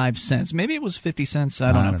 75 cents. Maybe it was 50 cents.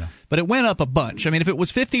 I don't know. But it went up a bunch. I mean, if it was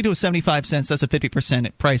 50 to 75 cents, that's a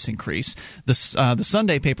 50% price increase. The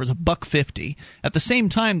Sunday paper is $1.50. At the same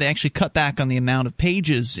time, they actually cut back on the amount of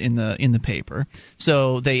pages in the paper.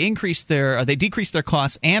 So they decreased their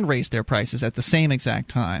costs and raised their prices at the same exact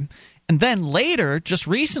time. And then later, just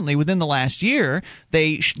recently, within the last year,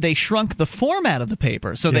 they shrunk the format of the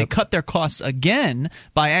paper. So they cut their costs again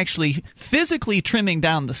by actually physically trimming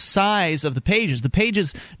down the size of the pages. The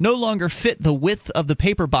pages no longer fit the width of the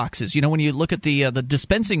paper boxes. When you look at the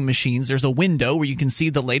dispensing machines, there's a window where you can see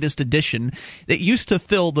the latest edition. It used to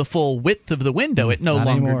fill the full width of the window. It no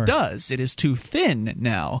longer does. It is too thin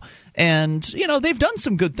now. And, they've done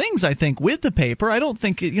some good things, I think, with the paper. I don't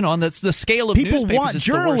think, on the scale of people newspapers, want it's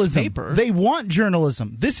journalism. the worst paper. They want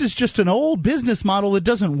journalism. This is just an old business model that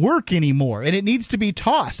doesn't work anymore, and it needs to be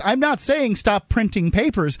tossed. I'm not saying stop printing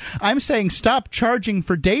papers. I'm saying stop charging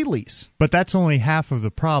for dailies. But that's only half of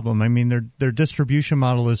the problem. I mean, their distribution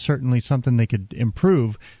model is certainly something they could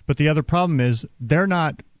improve, but the other problem is they're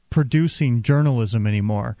not producing journalism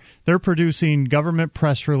anymore. They're producing government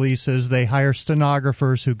press releases. They hire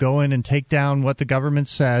stenographers who go in and take down what the government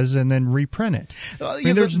says and then reprint it.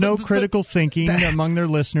 There's no critical thinking among their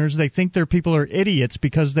listeners. They think their people are idiots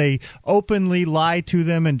because they openly lie to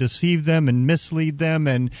them and deceive them and mislead them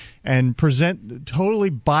and present totally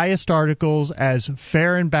biased articles as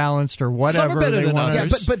fair and balanced or whatever. Some are better than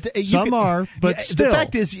others. Some are, but still. The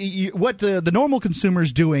fact is, what the normal consumer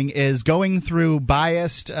is doing is going through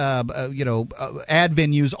biased ad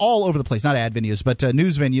venues all over the place. Not ad venues, but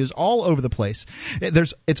news venues all over the place.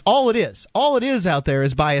 It's all it is. All it is out there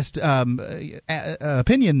is biased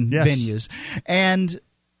opinion venues. And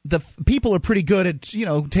the people are pretty good at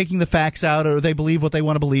taking the facts out, or they believe what they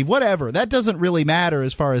want to believe, whatever. That doesn't really matter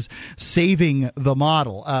as far as saving the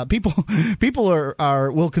model. People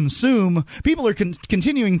will consume. People are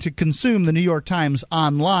continuing to consume the New York Times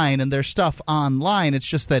online and their stuff online. It's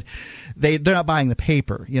just that they're not buying the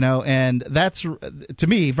paper, and that's, to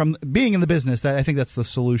me, from being in the business, that I think that's the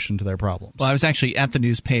solution to their problems. Well, I was actually at the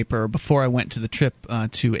newspaper before I went to the trip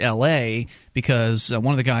to L.A. because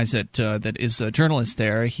one of the guys that is a journalist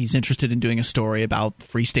there, he's interested in doing a story about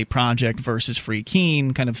Free State Project versus Free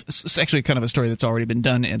Keene. It's actually kind of a story that's already been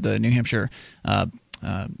done at the New Hampshire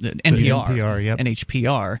NPR, yep.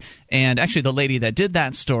 NHPR. And actually the lady that did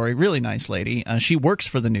that story, really nice lady, she works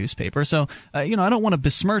for the newspaper. So, I don't want to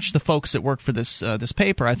besmirch the folks that work for this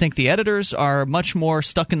paper. I think the editors are much more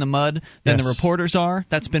stuck in the mud than the reporters are.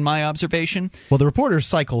 That's been my observation. Well, the reporters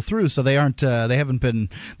cycle through, so they aren't. They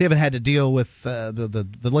haven't had to deal with the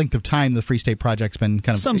length of time the Free State Project's been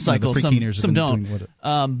kind of. Some cycle, some don't. With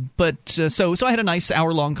it. So I had a nice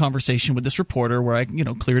hour-long conversation with this reporter where I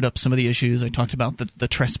cleared up some of the issues. I talked about the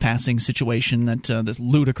trespassing situation, this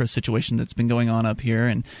ludicrous situation that's been going on up here,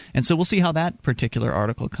 and so we'll see how that particular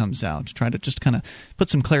article comes out, to try to just kind of put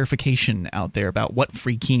some clarification out there about what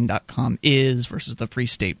freekeene.com is versus the Free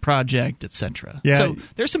State Project, etc. Yeah. So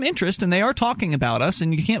there's some interest, and they are talking about us,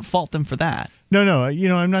 and you can't fault them for that. No,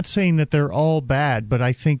 I'm not saying that they're all bad, but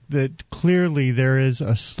I think that clearly there is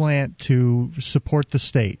a slant to support the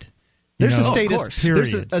state. There's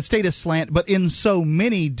a status slant, but in so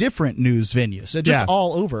many different news venues, just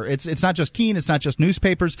all over. It's not just Keene, it's not just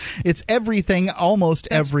newspapers, it's everything almost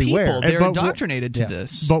everywhere. People. They're indoctrinated to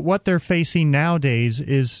this. But what they're facing nowadays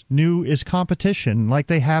is competition like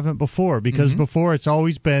they haven't before, because before it's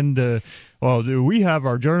always been we have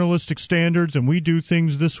our journalistic standards and we do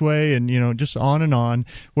things this way, and just on and on.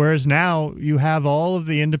 Whereas now you have all of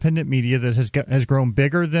the independent media that has grown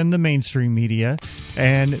bigger than the mainstream media,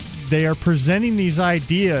 and they are presenting these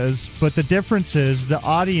ideas. But the difference is the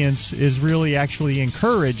audience is really actually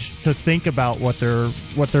encouraged to think about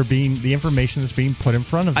the information that's being put in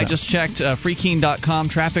front of them. I just checked freekeene.com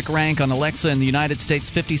traffic rank on Alexa in the United States,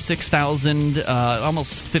 56,000,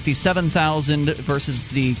 almost 57,000 versus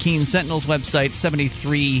the Keene Sentinel's website,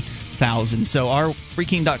 73,000. So our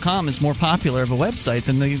freekeene.com is more popular of a website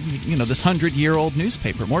than this 100-year-old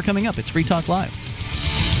newspaper. More coming up. It's Free Talk Live.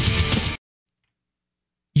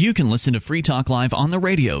 You can listen to Free Talk Live on the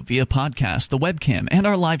radio via podcast, the webcam, and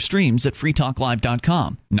our live streams at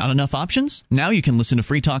freetalklive.com. Not enough options? Now you can listen to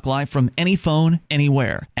Free Talk Live from any phone,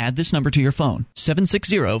 anywhere. Add this number to your phone,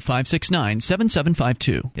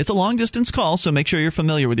 760-569-7752. It's a long-distance call, so make sure you're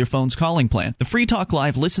familiar with your phone's calling plan. The Free Talk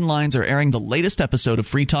Live listen lines are airing the latest episode of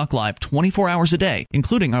Free Talk Live 24 hours a day,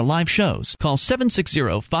 including our live shows. Call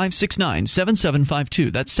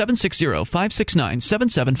 760-569-7752. That's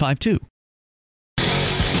 760-569-7752.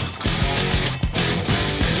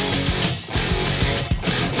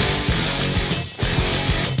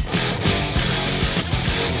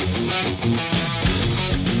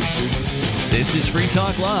 This is Free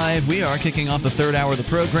Talk Live. We are kicking off the third hour of the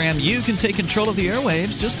program. You can take control of the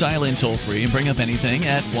airwaves. Just dial in toll-free and bring up anything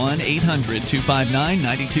at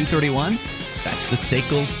 1-800-259-9231. That's the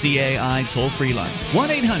SACL CAI toll-free line.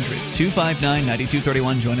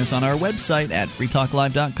 1-800-259-9231. Join us on our website at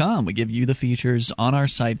freetalklive.com. We give you the features on our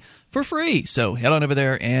site for free. So head on over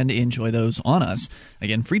there and enjoy those on us.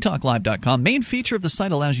 Again, freetalklive.com. Main feature of the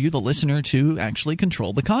site allows you, the listener, to actually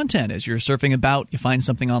control the content. As you're surfing about, you find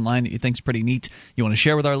something online that you think is pretty neat, you want to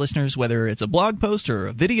share with our listeners, whether it's a blog post or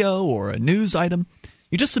a video or a news item,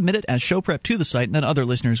 You just submit it as show prep to the site, and then other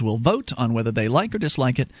listeners will vote on whether they like or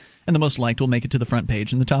dislike it, and the most liked will make it to the front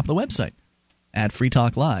page and the top of the website at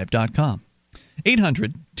freetalklive.com.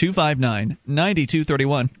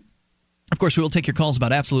 800-259-9231. Of course, we will take your calls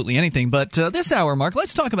about absolutely anything, but this hour, Mark,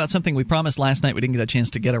 let's talk about something we promised last night we didn't get a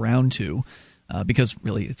chance to get around to, because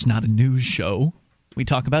really it's not a news show. We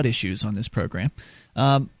talk about issues on this program.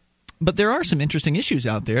 But there are some interesting issues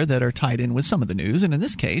out there that are tied in with some of the news, and in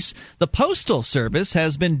this case, the Postal Service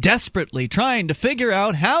has been desperately trying to figure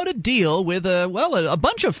out how to deal with a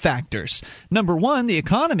bunch of factors. Number one, the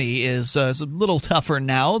economy is a little tougher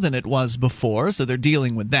now than it was before, so they're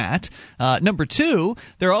dealing with that. Number two,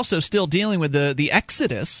 they're also still dealing with the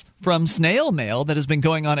exodus from snail mail that has been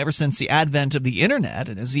going on ever since the advent of the Internet,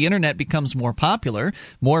 and as the Internet becomes more popular,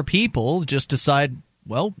 more people just decide,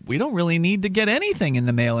 well, we don't really need to get anything in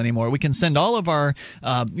the mail anymore. We can send all of our,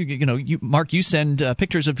 Mark, you send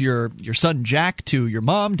pictures of your son Jack to your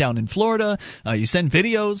mom down in Florida. You send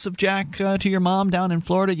videos of Jack to your mom down in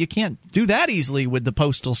Florida. You can't do that easily with the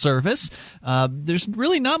Postal Service. There's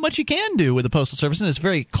really not much you can do with the Postal Service, and it's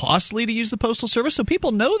very costly to use the Postal Service. So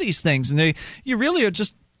people know these things, and you really are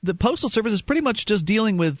just. The Postal Service is pretty much just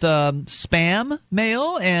dealing with spam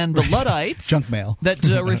mail and the Luddites, junk mail that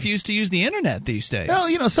refuse to use the Internet these days.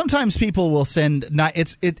 Well, sometimes people will send.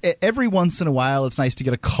 Every once in a while, it's nice to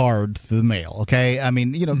get a card through the mail. Okay, I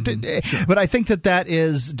mean, sure. But I think that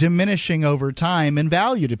is diminishing over time in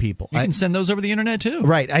value to people. You can send those over the Internet too,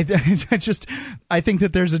 right? I think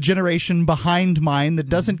that there's a generation behind mine that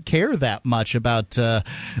doesn't care that much about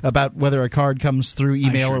whether a card comes through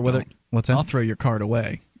email or whether. What's that? I'll throw your card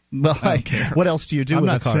away. Well, what else do you do with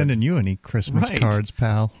a card? I'm not sending you any Christmas cards,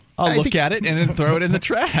 pal. I'll look at it and then throw it in the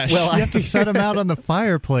trash. Well, you have to set them out on the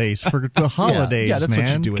fireplace for the holidays. Yeah, that's man.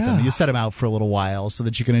 what you do with them. You set them out for a little while so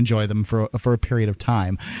that you can enjoy them for a period of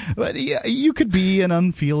time. But you could be an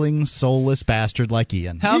unfeeling, soulless bastard like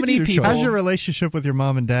Ian. How many people? How's your relationship with your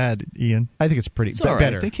mom and dad, Ian? I think it's pretty all right.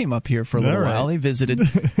 better. They came up here for a little while. They visited.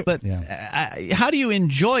 But how do you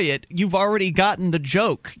enjoy it? You've already gotten the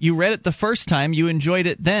joke. You read it the first time. You enjoyed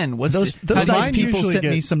it then. Those nice people sent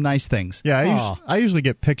me some nice things. Yeah, I usually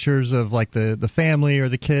get pictures of like the family or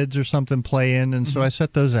the kids or something playing, and so I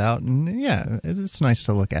set those out, and it's nice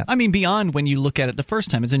to look at. I mean, beyond when you look at it the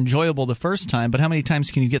first time, it's enjoyable the first time, but how many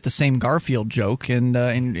times can you get the same Garfield joke and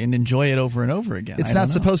enjoy it over and over again? It's not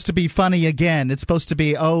supposed to be funny again. It's supposed to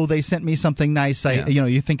be, they sent me something nice.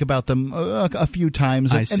 You think about them a few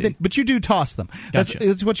times, but you do toss them. Gotcha.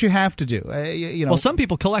 That's what you have to do. Well, some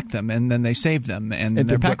people collect them and then they save them, and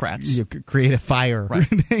they're pack rats. You create a fire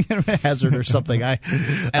hazard or something. I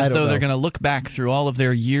don't know. They're going to look back through all of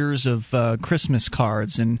their years of Christmas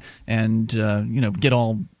cards and get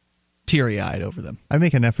all teary-eyed over them. I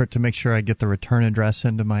make an effort to make sure I get the return address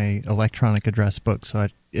into my electronic address book, so I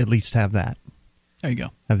at least have that. There you go.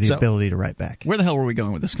 Have the ability to write back. Where the hell were we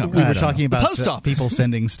going with this conversation? We were talking about the post office. People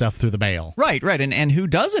sending stuff through the mail. Right. And who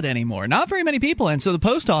does it anymore? Not very many people. And so the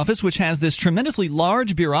post office, which has this tremendously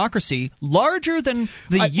large bureaucracy, larger than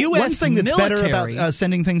the U.S. One thing that's military, better about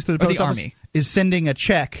sending things through the post office is sending a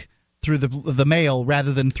check through the mail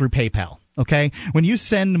rather than through PayPal. Okay? When you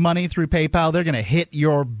send money through PayPal, they're going to hit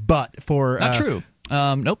your butt for... Not true.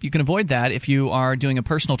 Nope, you can avoid that if you are doing a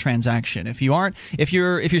personal transaction. If you're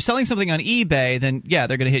selling something on eBay, then they're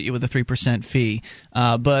going to hit you with a 3% fee.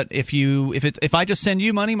 But if I just send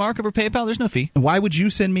you money, Mark, over PayPal, there's no fee. Why would you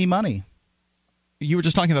send me money? You were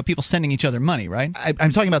just talking about people sending each other money, right?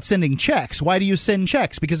 I'm talking about sending checks. Why do you send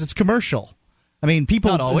checks? Because it's commercial. I mean, people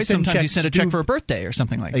not always. Send Sometimes checks you send a check for a birthday or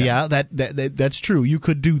something like that. Yeah, that's true. You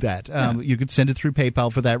could do that. You could send it through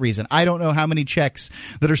PayPal for that reason. I don't know how many checks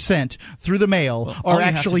that are sent through the mail are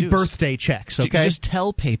actually birthday checks. Okay, you just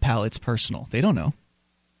tell PayPal it's personal. They don't know.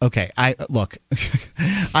 Okay, I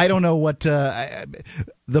don't know what.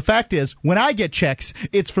 The fact is, when I get checks,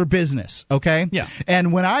 it's for business, okay? Yeah.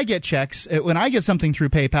 And when I get checks, when I get something through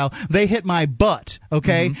PayPal, they hit my butt,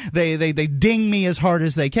 okay? Mm-hmm. They ding me as hard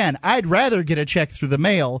as they can. I'd rather get a check through the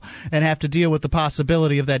mail and have to deal with the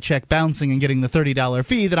possibility of that check bouncing and getting the $30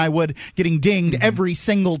 fee than I would getting dinged every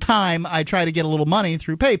single time I try to get a little money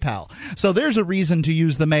through PayPal. So there's a reason to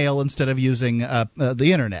use the mail instead of using the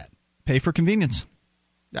Internet. Pay for convenience.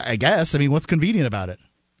 I guess. I mean, what's convenient about it?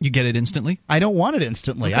 You get it instantly? I don't want it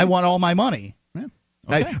instantly. Okay. I want all my money. Yeah.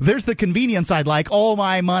 Okay. There's the convenience I'd like, all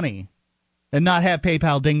my money, and not have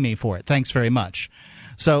PayPal ding me for it. Thanks very much.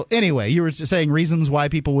 So anyway, you were saying reasons why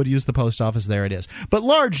people would use the post office. There it is. But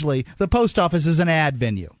largely, the post office is an ad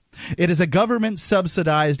venue. It is a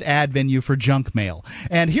government-subsidized ad venue for junk mail.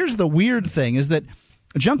 And here's the weird thing, is that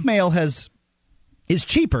junk mail has... is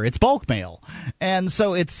cheaper. It's bulk mail. And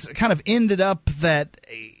so it's kind of ended up that,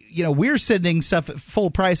 we're sending stuff at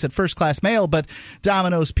full price at first class mail, but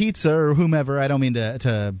Domino's Pizza or whomever, I don't mean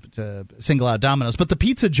to single out Domino's, but the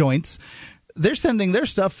pizza joints, they're sending their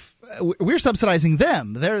stuff. We're subsidizing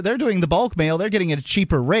them. They're doing the bulk mail. They're getting it at a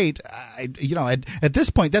cheaper rate. At this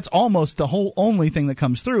point, that's almost the whole only thing that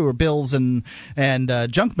comes through are bills and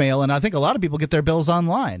junk mail. And I think a lot of people get their bills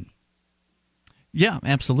online. Yeah,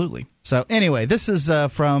 absolutely. So anyway, this is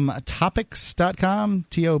from Topics.com,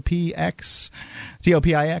 Topix.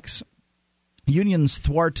 Unions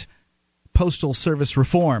thwart Postal Service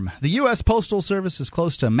reform. The U.S. Postal Service is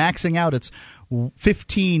close to maxing out its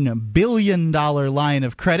 $15 billion line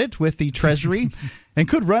of credit with the Treasury and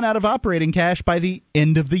could run out of operating cash by the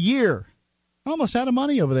end of the year. Almost out of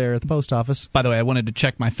money over there at the post office. By the way, I wanted to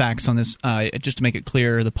check my facts on this just to make it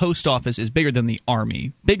clear. The post office is bigger than the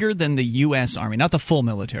Army, bigger than the U.S. Army, not the full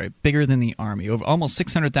military, bigger than the Army. Over almost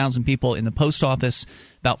 600,000 people in the post office,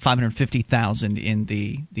 about 550,000 in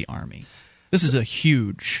the Army. This is a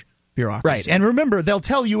huge bureaucracy. Right, and remember, they'll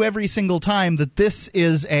tell you every single time that this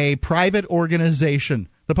is a private organization.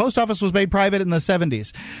 The post office was made private in the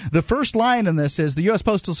 70s. The first line in this is the U.S.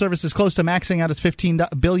 Postal Service is close to maxing out its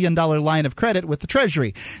 $15 billion line of credit with the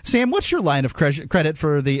Treasury. Sam, what's your line of credit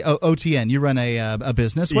for the OTN? You run a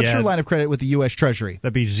business. What's your line of credit with the U.S. Treasury?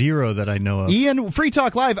 That'd be zero that I know of. Ian, Free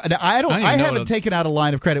Talk Live, I haven't taken out a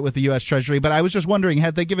line of credit with the U.S. Treasury, but I was just wondering,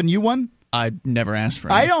 had they given you one? I never asked for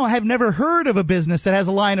it. I have never heard of a business that has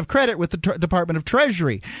a line of credit with the Department of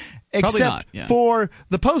Treasury. Except for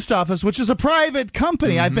the post office, which is a private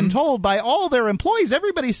company. I've been told by all their employees.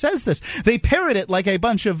 Everybody says this. They parrot it like a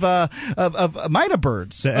bunch of mina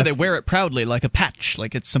birds. They wear it proudly, like a patch,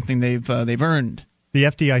 like it's something they've earned. The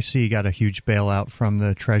FDIC got a huge bailout from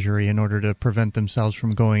the Treasury in order to prevent themselves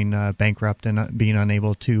from going bankrupt and being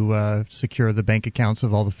unable to secure the bank accounts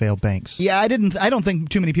of all the failed banks. Yeah, I don't think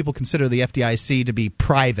too many people consider the FDIC to be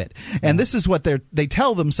private. And this is what they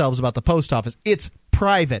tell themselves about the post office. It's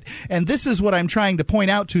private. And this is what I'm trying to point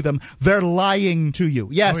out to them. They're lying to you.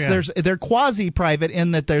 Yes, they're quasi-private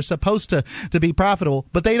in that they're supposed to be profitable,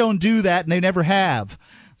 but they don't do that and they never have.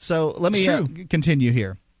 So let me continue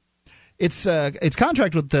here. Its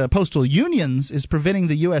contract with the postal unions is preventing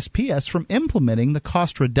the USPS from implementing the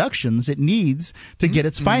cost reductions it needs to get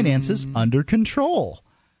its finances under control.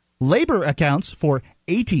 Labor accounts for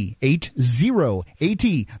 80,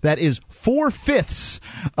 that is 4/5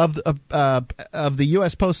 of the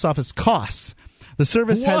U.S. Post Office costs. The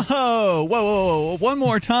service has... Whoa, one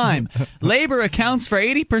more time. Labor accounts for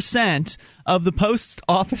 80% of the post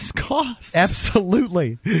office costs.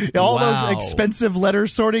 Absolutely. All those expensive letter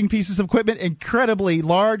sorting pieces of equipment, incredibly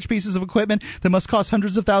large pieces of equipment that must cost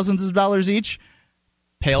hundreds of thousands of dollars each.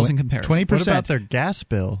 Pales in comparison. 20%. What about their gas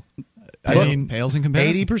bill? Pales in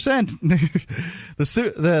comparison. 80%.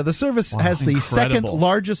 The service has the second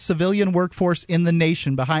largest civilian workforce in the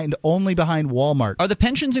nation, only behind Walmart. Are the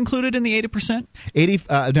pensions included in the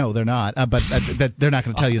 80%? No, they're not. But they're not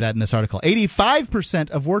going to tell you that in this article.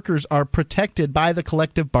 85% of workers are protected by the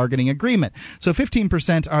collective bargaining agreement. So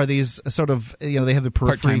 15% are these sort of they have the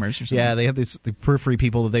periphery. Part-timers or something. Yeah, they have the periphery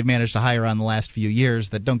people that they've managed to hire on the last few years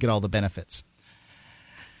that don't get all the benefits.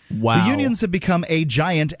 Wow. The unions have become a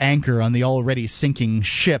giant anchor on the already sinking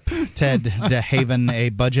ship. Ted DeHaven, a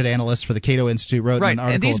budget analyst for the Cato Institute, wrote in an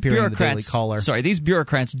article appearing in the Daily Caller. Sorry, these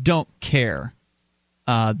bureaucrats don't care.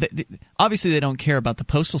 Obviously, they don't care about the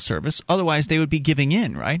Postal Service. Otherwise, they would be giving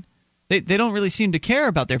in, right? They don't really seem to care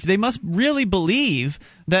about they must really believe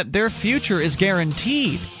that their future is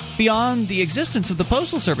guaranteed beyond the existence of the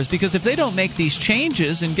Postal Service, because if they don't make these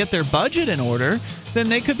changes and get their budget in order, then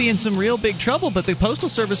they could be in some real big trouble. But the Postal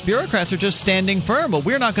Service bureaucrats are just standing firm. Well,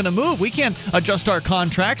 we're not going to move. We can't adjust our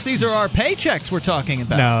contracts. These are our paychecks we're talking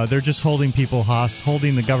about. No, they're just holding people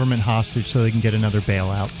holding the government hostage so they can get another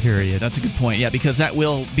bailout, period. That's a good point, yeah, because that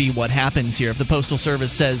will be what happens here. If the Postal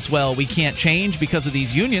Service says, well, we can't change because of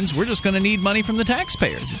these unions, we're just going to need money from the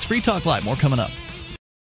taxpayers. It's Free Talk Live. More coming up.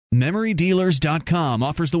 MemoryDealers.com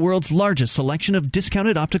offers the world's largest selection of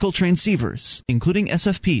discounted optical transceivers, including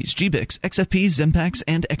SFPs, GBICs, XFPs, Xempax,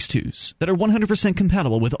 and X2s that are 100%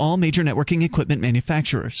 compatible with all major networking equipment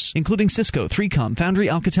manufacturers, including Cisco, 3Com, Foundry,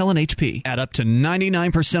 Alcatel, and HP, at up to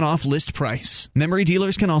 99% off list price. Memory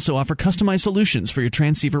Dealers can also offer customized solutions for your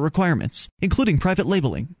transceiver requirements, including private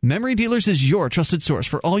labeling. Memory Dealers is your trusted source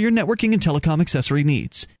for all your networking and telecom accessory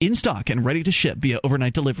needs, in stock and ready to ship via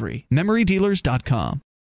overnight delivery. MemoryDealers.com.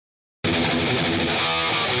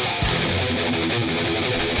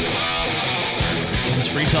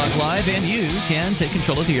 Free Talk Live, and you can take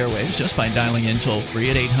control of the airwaves just by dialing in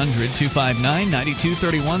toll-free at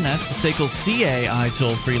 800-259-9231. That's the SACL CAI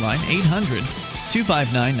toll-free line,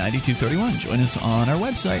 800-259-9231. Join us on our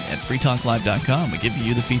website at freetalklive.com. We give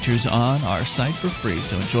you the features on our site for free,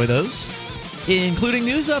 so enjoy those, including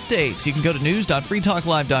news updates. You can go to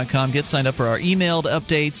news.freetalklive.com, get signed up for our emailed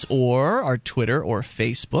updates or our Twitter or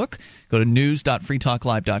Facebook. Go to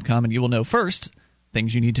news.freetalklive.com, and you will know first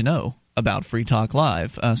things you need to know about Free Talk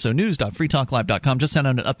Live. So news.freetalklive.com just sent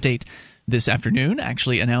out an update this afternoon,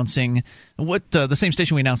 actually announcing what the same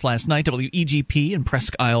station we announced last night, WEGP in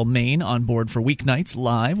Presque Isle, Maine, on board for weeknights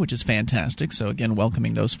live, which is fantastic. So again,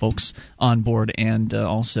 welcoming those folks on board, and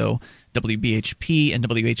also WBHP and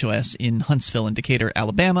WHOS in Huntsville and Decatur,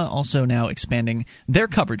 Alabama, also now expanding their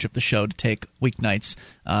coverage of the show to take weeknights.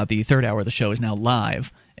 The third hour of the show is now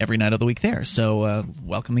live every night of the week there. So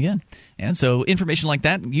welcome again. And so information like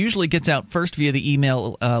that usually gets out first via the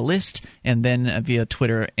email list and then via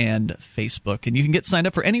Twitter and Facebook. And you can get signed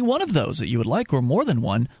up for any one of those that you would like, or more than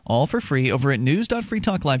one, all for free over at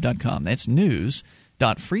news.freetalklive.com. That's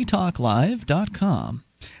news.freetalklive.com.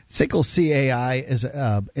 SACL CAI is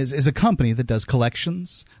a company that does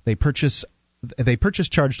collections. They purchase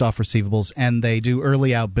charged-off receivables, and they do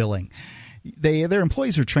early out billing. Their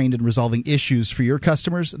employees are trained in resolving issues for your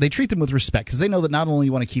customers. They treat them with respect because they know that not only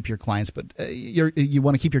you want to keep your clients, but you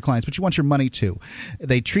want to keep your clients, but you want your money too.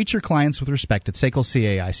 They treat your clients with respect at SACL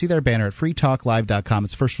CAI. See their banner at freetalklive.com.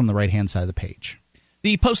 It's first from the right-hand side of the page.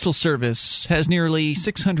 The Postal Service has nearly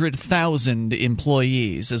 600,000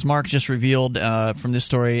 employees. As Mark just revealed from this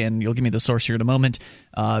story, and you'll give me the source here in a moment,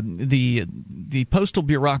 the postal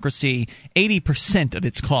bureaucracy, 80% of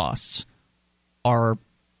its costs are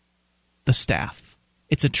the staff.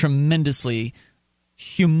 It's a tremendously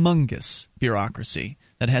humongous bureaucracy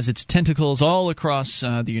that has its tentacles all across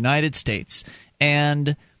the United States.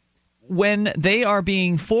 And when they are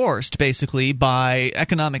being forced, basically, by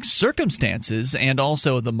economic circumstances and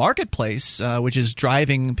also the marketplace, which is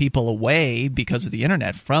driving people away because of the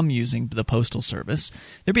internet from using the Postal Service,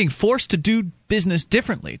 they're being forced to do business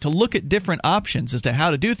differently, to look at different options as to how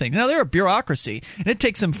to do things. Now, they're a bureaucracy, and it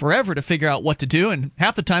takes them forever to figure out what to do, and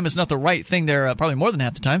half the time it's not the right thing. They're probably more than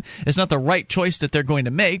half the time it's not the right choice that they're going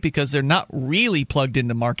to make, because they're not really plugged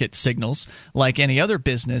into market signals like any other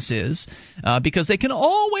business is, because they can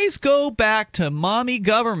always go back to mommy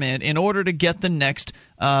government in order to get the next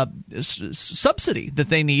subsidy that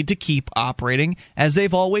they need to keep operating as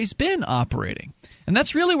they've always been operating. And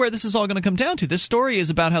that's really where this is all going to come down to. This story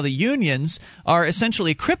is about how the unions are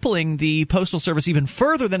essentially crippling the Postal Service even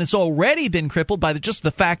further than it's already been crippled by just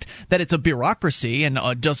the fact that it's a bureaucracy and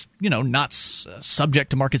just, not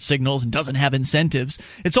subject to market signals and doesn't have incentives.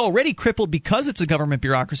 It's already crippled because it's a government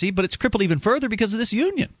bureaucracy, but it's crippled even further because of this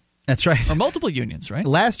union. That's right. Or multiple unions, right?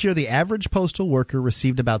 Last year, the average postal worker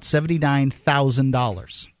received about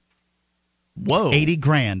 $79,000. Whoa.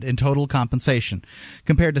 $80,000 in total compensation,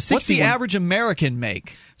 compared to What's the average American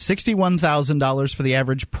make? $61,000 for the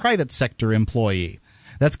average private sector employee.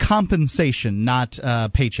 That's compensation, not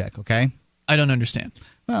paycheck, okay? I don't understand.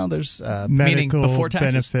 Well, there's meaning before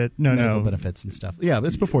taxes? Medical benefits and stuff. Yeah,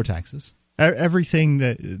 it's before taxes. Everything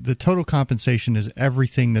that the total compensation is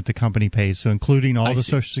everything that the company pays, so including all the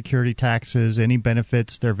Social Security taxes, any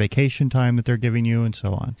benefits, their vacation time that they're giving you, and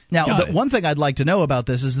so on. Now, one thing I'd like to know about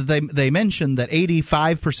this is that they mentioned that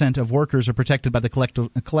 85% of workers are protected by the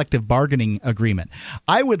collective bargaining agreement.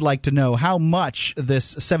 I would like to know how much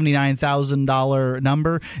this $79,000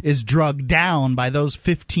 number is drugged down by those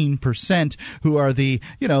 15% who are the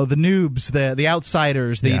noobs, the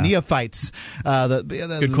outsiders, the neophytes,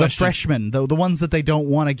 the freshmen. The ones that they don't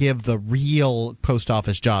want to give the real post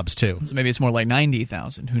office jobs to. So maybe it's more like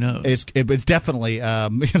 90,000. Who knows? It's definitely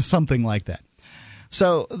something like that.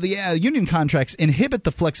 So the union contracts inhibit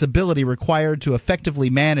the flexibility required to effectively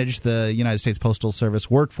manage the United States Postal Service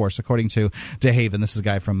workforce, according to DeHaven. This is a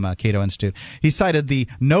guy from Cato Institute. He cited the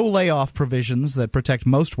no layoff provisions that protect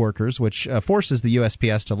most workers, which forces the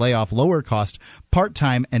USPS to lay off lower-cost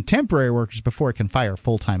part-time and temporary workers before it can fire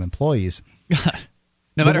full-time employees.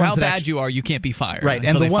 No matter how bad you are, you can't be fired. Right,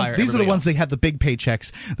 and these are the ones that have the big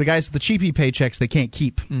paychecks. The guys with the cheapy paychecks, they can't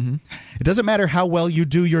keep. Mm-hmm. It doesn't matter how well you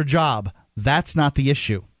do your job. That's not the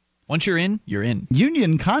issue. Once you're in, you're in.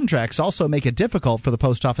 Union contracts also make it difficult for the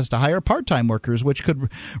post office to hire part-time workers, which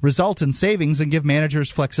could result in savings and give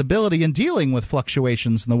managers flexibility in dealing with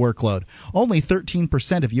fluctuations in the workload. Only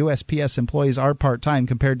 13% of USPS employees are part-time,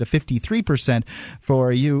 compared to 53%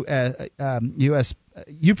 for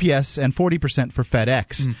UPS and 40% for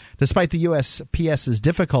FedEx. Despite the USPS's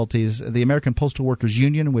difficulties, the American Postal Workers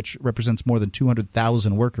Union, which represents more than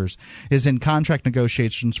 200,000 workers, is in contract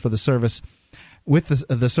negotiations for the service. With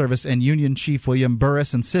the service, and Union Chief William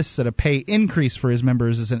Burris insists that a pay increase for his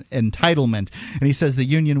members is an entitlement. And he says the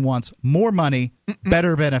union wants more money,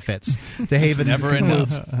 better benefits. DeHaven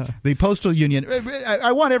concludes the Postal Union.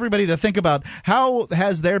 I want everybody to think about how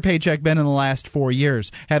has their paycheck been in the last 4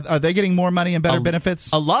 years? Are they getting more money and better benefits?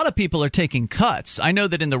 A lot of people are taking cuts. I know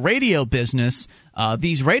that in the radio business,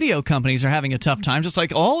 these radio companies are having a tough time, just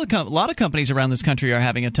like a lot of companies around this country are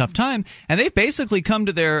having a tough time. And they've basically come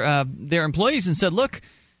to their employees and said, look,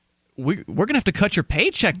 we're going to have to cut your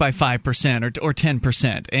paycheck by 5% or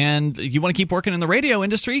 10%. And you want to keep working in the radio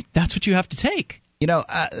industry? That's what you have to take. You know,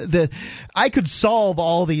 I could solve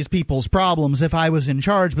all these people's problems if I was in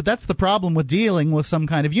charge, but that's the problem with dealing with some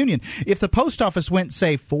kind of union. If the post office went,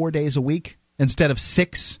 say, 4 days a week instead of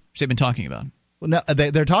 6, which they've been talking about. Well, no,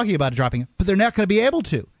 they're talking about dropping it, but they're not going to be able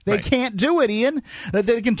to. They can't do it, Ian.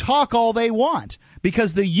 They can talk all they want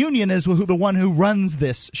because the union is the one who runs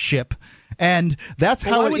this ship, and that's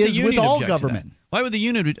how it is with all government. Why would the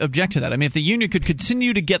union object to that? I mean, if the union could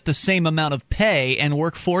continue to get the same amount of pay and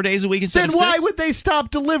work 4 days a week instead of 6, then why would they stop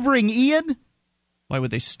delivering, Ian? Why would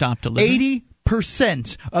they stop delivering?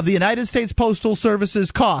 80% of the United States Postal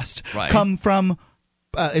Service's cost come from.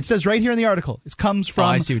 It says right here in the article, it comes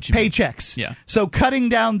from paychecks. Yeah. So cutting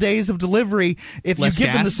down days of delivery, if less you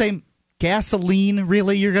give gas? them the same gasoline,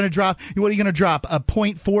 really, you're going to drop. What are you going to drop?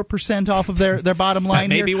 0.4% off of their bottom line that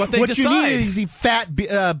may here. Be what they what decide. You need is these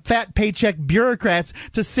fat paycheck bureaucrats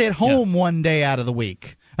to sit home 1 day out of the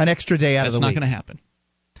week, an extra day out of the week. That's not going to happen.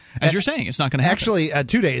 As you're saying, it's not going to happen. Actually,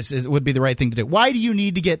 2 days would be the right thing to do. Why do you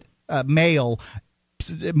need to get mail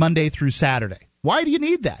Monday through Saturday? Why do you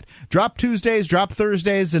need that? Drop Tuesdays, drop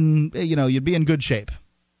Thursdays, and you'd be in good shape.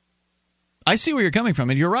 I see where you're coming from,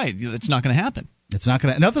 and you're right. It's not going to happen. It's not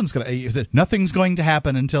going to. Nothing's going to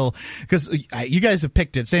happen until, because you guys have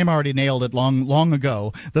picked it. Sam already nailed it long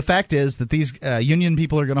ago. The fact is that these union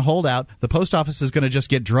people are going to hold out. The post office is going to just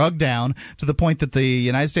get drugged down to the point that the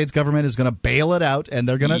United States government is going to bail it out, and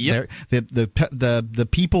they're going to the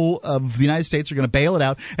people of the United States are going to bail it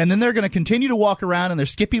out, and then they're going to continue to walk around in their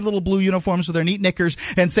skippy little blue uniforms with their neat knickers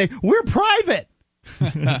and say, "We're private."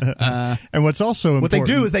 And what's also important, what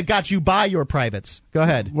they do is they've got you buy your privates. Go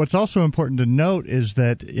ahead. What's also important to note is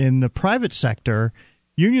that in the private sector,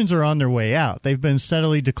 unions are on their way out. They've been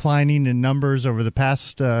steadily declining in numbers over the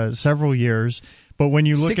past several years. But when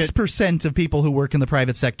you look 6% of people who work in the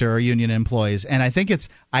private sector are union employees, and I think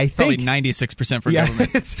probably 96% for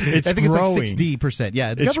government. I think growing. it's like 60%.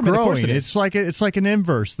 Yeah, it's government. Growing. Of course it is. It's like an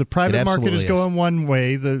inverse. The private market is going one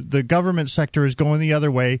way. The government sector is going the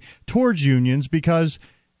other way towards unions because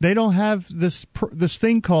they don't have this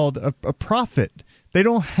thing called a profit. They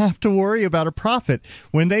don't have to worry about a profit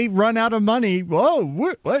when they run out of money. Whoa!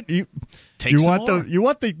 What you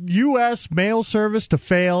want the U.S. mail service to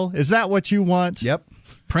fail? Is that what you want? Yep.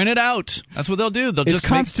 Print it out. That's what they'll do. It's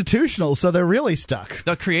constitutional, so they're really stuck.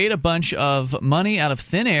 They'll create a bunch of money out of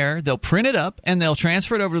thin air. They'll print it up, and they'll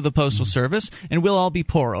transfer it over to the Postal Service, and we'll all be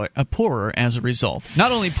poorer as a result.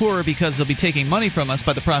 Not only poorer because they'll be taking money from us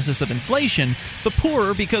by the process of inflation, but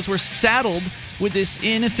poorer because we're saddled with this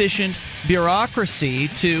inefficient bureaucracy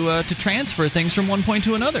to transfer things from one point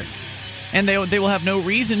to another. And they will have no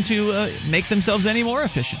reason to make themselves any more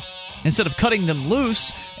efficient. Instead of cutting them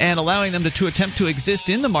loose and allowing them to attempt to exist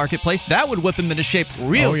in the marketplace, that would whip them into shape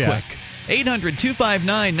real quick.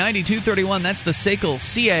 800-259-9231. That's the SACL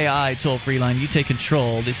CAI toll-free line. You take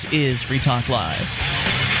control. This is Free Talk Live.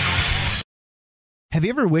 Have you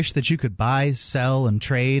ever wished that you could buy, sell, and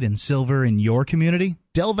trade in silver in your community?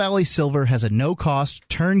 Del Valley Silver has a no-cost,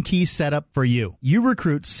 turnkey setup for you. You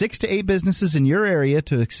recruit 6 to 8 businesses in your area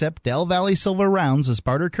to accept Del Valley Silver rounds as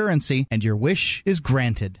barter currency, and your wish is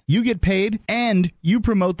granted. You get paid, and you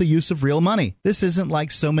promote the use of real money. This isn't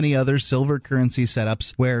like so many other silver currency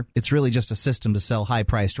setups where it's really just a system to sell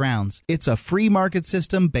high-priced rounds. It's a free market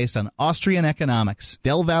system based on Austrian economics.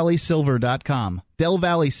 DelValleySilver.com.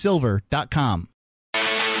 DelValleySilver.com.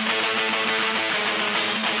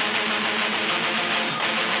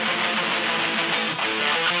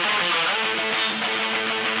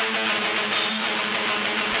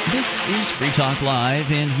 This is Free Talk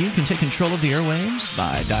Live, and you can take control of the airwaves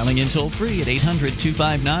by dialing in toll-free at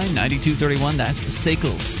 800-259-9231. That's the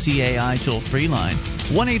SACL CAI toll-free line.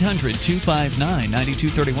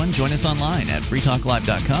 1-800-259-9231. Join us online at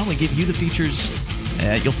freetalklive.com. We give you the features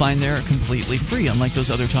you'll find there are completely free, unlike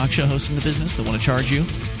those other talk show hosts in the business that want to charge you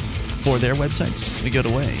for their websites. We go to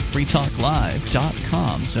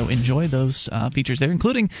freetalklive.com. So enjoy those features there,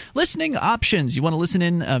 including listening options. You want to listen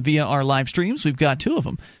in via our live streams? We've got two of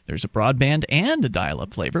them. There's a broadband and a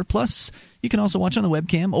dial-up flavor. Plus, you can also watch on the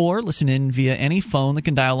webcam or listen in via any phone that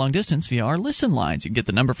can dial long distance via our listen lines. You can get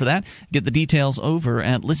the number for that. Get the details over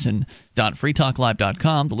at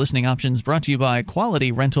listen.freetalklive.com. The listening options brought to you by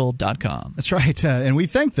QualityRental.com. That's right. And we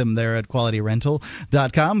thank them there at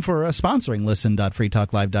QualityRental.com for sponsoring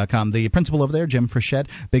listen.freetalklive.com. The principal over there, Jim Frechette,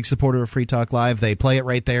 big supporter of Free Talk Live. They play it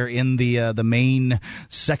right there in the main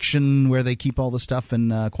section where they keep all the stuff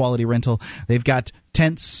in Quality Rental. They've got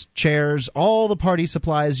tents, chairs, all the party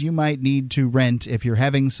supplies you might need to rent if you're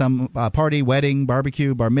having some party, wedding,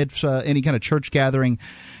 barbecue, bar mitzvah, any kind of church gathering,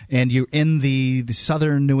 and you're in the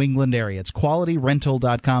southern New England area. It's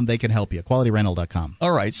QualityRental.com. They can help you. QualityRental.com.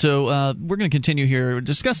 All right, so we're going to continue here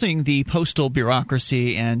discussing the postal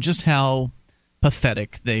bureaucracy and just how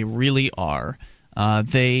pathetic they really are.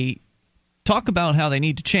 They talk about how they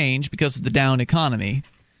need to change because of the down economy,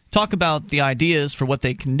 talk about the ideas for what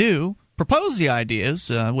they can do, propose the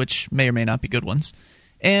ideas, which may or may not be good ones,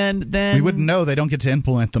 and then we wouldn't know. They don't get to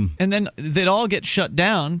implement them. And then they'd all get shut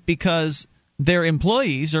down because their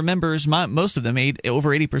employees are members, most of them, over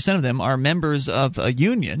 80% of them, are members of a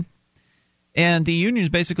union, and the union is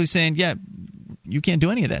basically saying, yeah, you can't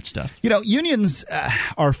do any of that stuff. You know, unions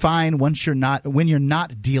are fine when you're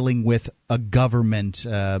not dealing with a government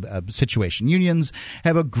situation. Unions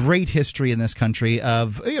have a great history in this country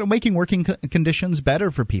of making working conditions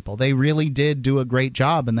better for people. They really did do a great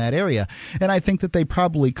job in that area, and I think that they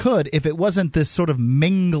probably could if it wasn't this sort of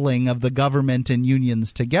mingling of the government and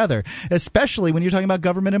unions together, especially when you're talking about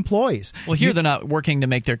government employees. Well, here they're not working to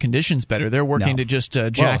make their conditions better. They're working to just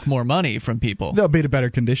jack more money from people. They'll be to better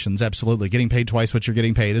conditions, absolutely. Getting paid twice what you're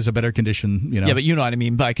getting paid is a better condition. Yeah, but you know what I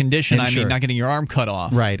mean by condition. I mean not getting your arm cut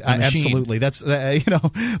off. Right, absolutely. That's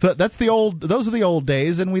that's the old. Those are the old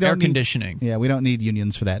days, and we don't need air conditioning. Yeah, we don't need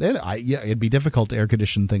unions for that. It'd be difficult to air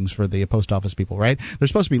condition things for the post office people, right? There's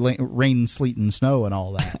supposed to be rain, sleet, and snow, and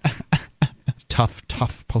all that.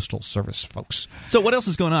 Tough postal service folks. So what else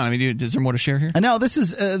is going on? I mean, is there more to share here? No, this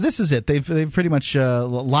is it. They've pretty much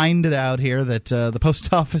lined it out here that the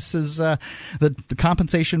post office is the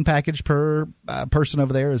compensation package per person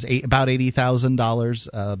over there is about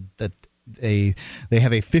 $80,000. That they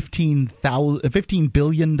have a $15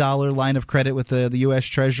 billion line of credit with the U.S.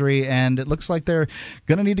 Treasury, and it looks like they're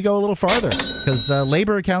going to need to go a little farther because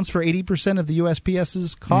labor accounts for 80% of the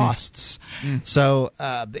USPS's costs. So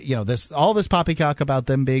all this poppycock about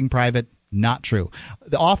them being private, not true.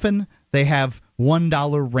 Often they have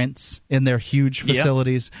 $1 rents in their huge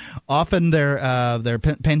facilities. Yep. Often their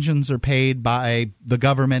pensions are paid by the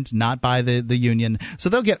government, not by the union. So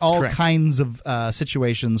they'll get all kinds of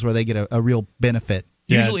situations where they get a real benefit.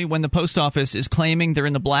 Usually when the post office is claiming they're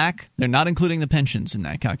in the black, they're not including the pensions in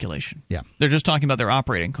that calculation. Yeah. They're just talking about their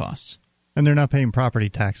operating costs. And they're not paying property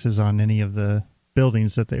taxes on any of the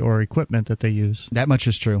buildings or equipment that they use. That much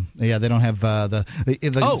is true. Yeah, they don't have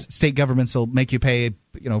the state governments will make you pay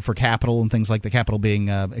for capital and things like the capital being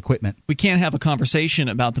equipment. We can't have a conversation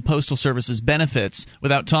about the Postal Service's benefits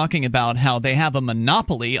without talking about how they have a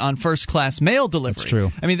monopoly on first-class mail delivery. That's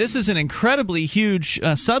true. I mean, this is an incredibly huge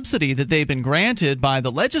subsidy that they've been granted by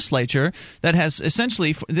the legislature that has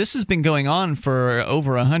essentially – this has been going on for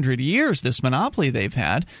over 100 years, this monopoly they've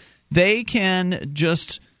had. They can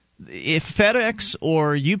just – if FedEx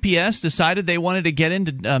or UPS decided they wanted to get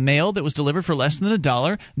into mail that was delivered for less than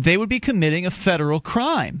 $1, they would be committing a federal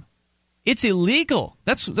crime. It's illegal.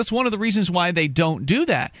 That's one of the reasons why they don't do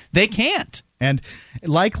that. They can't. And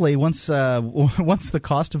likely once the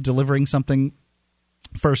cost of delivering something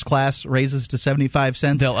first class raises to 75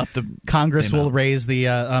 cents, they'll up Congress will raise the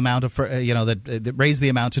amount of raise the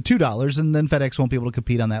amount to $2, and then FedEx won't be able to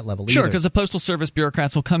compete on that level. Sure, because the Postal Service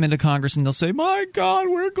bureaucrats will come into Congress and they'll say, "My God,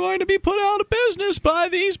 we're going to be put out of business by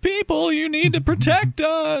these people. You need to protect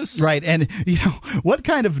us." Right, and what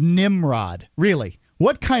kind of Nimrod, really?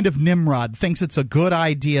 What kind of Nimrod thinks it's a good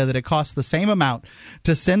idea that it costs the same amount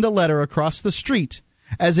to send a letter across the street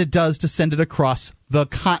as it does to send it across the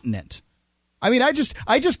continent? I mean, I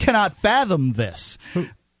just cannot fathom this.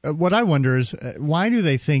 What I wonder is why do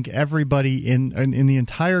they think everybody in the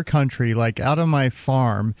entire country, like out on my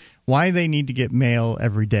farm, why they need to get mail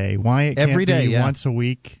every day? Why it can't be once a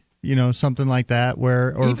week? something like that,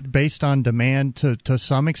 or based on demand to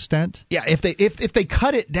some extent. Yeah, if they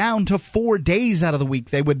cut it down to 4 days out of the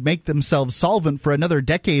week, they would make themselves solvent for another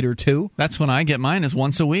decade or two. That's when I get mine, is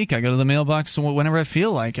once a week. I go to the mailbox whenever I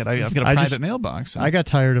feel like it. I've got a private mailbox. I got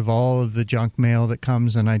tired of all of the junk mail that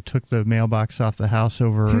comes, and I took the mailbox off the house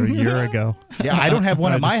over a year ago. Yeah, I don't have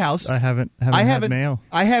one at my house. I haven't had mail.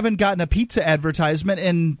 I haven't gotten a pizza advertisement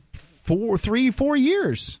in 4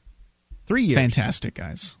 years. 3 years. Fantastic,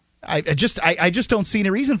 guys. I just don't see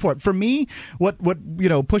any reason for it. For me, what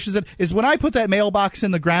pushes it is when I put that mailbox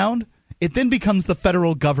in the ground, it then becomes the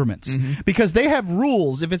federal government's because they have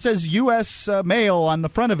rules. If it says U.S. mail on the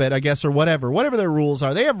front of it, I guess, or whatever their rules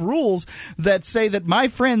are, they have rules that say that my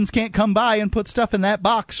friends can't come by and put stuff in that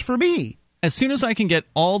box for me. As soon as I can get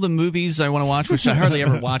all the movies I want to watch, which I hardly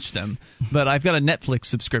ever watch them, but I've got a Netflix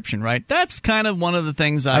subscription, right? That's kind of one of the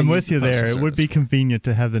things I'm with you there. It would be convenient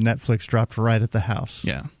to have the Netflix dropped right at the house.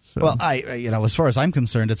 Yeah. So. Well, as far as I'm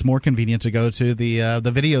concerned, it's more convenient to go to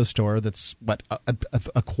the video store that's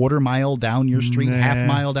a quarter mile down your street, half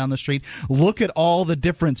mile down the street. Look at all the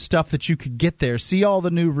different stuff that you could get there. See all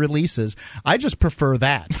the new releases. I just prefer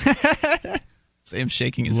that. Sam's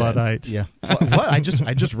shaking his Luddite. head. Yeah. What? I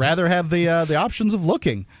just rather have the options of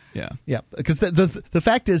looking. Yeah. Because the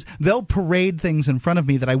fact is, they'll parade things in front of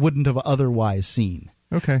me that I wouldn't have otherwise seen.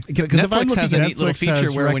 Okay. Because if I'm looking has at a neat little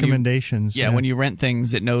feature where recommendations. When you rent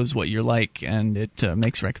things, it knows what you're like and it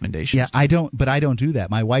makes recommendations. Yeah, I don't do that.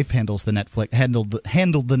 My wife handles the Netflix handled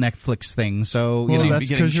the Netflix thing. So that's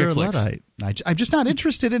because you're a Luddite. I'm just not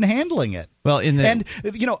interested in handling it. Well, and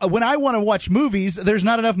when I want to watch movies, there's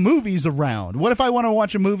not enough movies around. What if I want to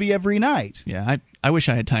watch a movie every night? Yeah, I wish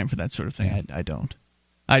I had time for that sort of thing. I don't.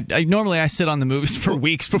 I normally sit on the movies for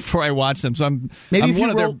weeks before I watch them, so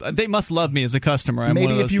they must love me as a customer.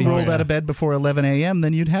 Maybe if you rolled out of bed before 11 a.m.,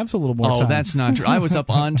 then you'd have a little more time. Oh, that's not true. I was up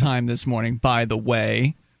on time this morning, by the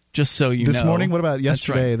way, just so you know. This morning? What about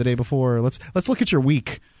yesterday, right. The day before? Let's look at your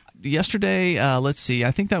week. Yesterday, let's see,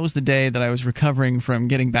 I think that was the day that I was recovering from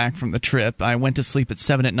getting back from the trip. I went to sleep at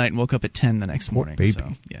 7 at night and woke up at 10 the next morning. Baby.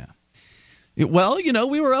 So, yeah. We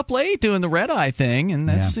were up late doing the red-eye thing, and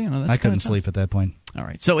that's I couldn't sleep at that point. All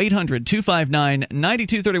right, so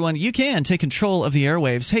 800-259-9231. You can take control of the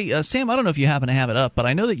airwaves. Hey, Sam, I don't know if you happen to have it up, but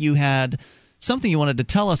I know that you had something you wanted to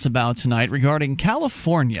tell us about tonight regarding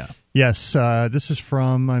California. Yes, this is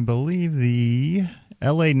from, I believe, the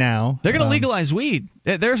L.A. Now. They're going to legalize weed.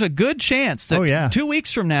 There's a good chance that 2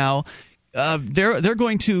 weeks from now, they're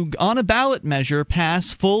going to, on a ballot measure,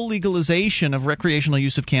 pass full legalization of recreational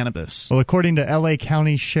use of cannabis. Well, according to L.A.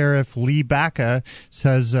 County Sheriff Lee Baca,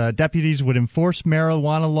 says deputies would enforce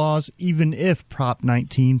marijuana laws even if Prop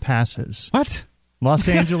 19 passes. What? Los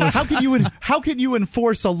Angeles. How can you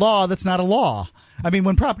enforce a law that's not a law? I mean,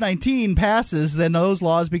 when Prop 19 passes, then those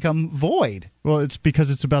laws become void. Well, it's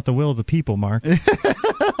because it's about the will of the people, Mark.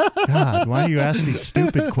 God, why do you ask these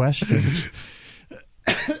stupid questions?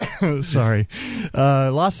 Sorry.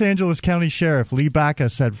 Los Angeles County Sheriff Lee Baca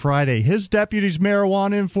said Friday his deputies'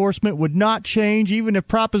 marijuana enforcement would not change even if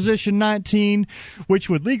Proposition 19,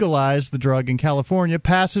 which would legalize the drug in California,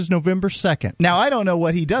 passes November 2nd. Now, I don't know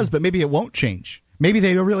what he does, but maybe it won't change. Maybe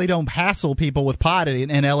they really don't hassle people with pot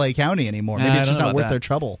in L.A. County anymore. Maybe it's just not worth their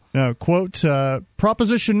trouble. Quote,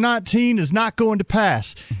 Proposition 19 is not going to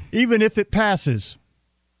pass, even if it passes.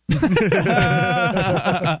 This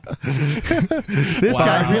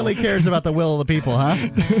guy really cares about the will of the people, huh?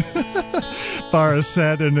 Barra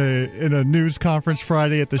said in a news conference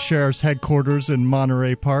Friday at the sheriff's headquarters in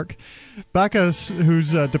Monterey Park. Baca,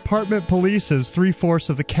 whose department polices 3/4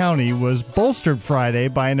 of the county, was bolstered Friday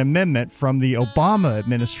by an amendment from the Obama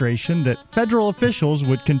administration that federal officials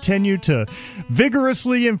would continue to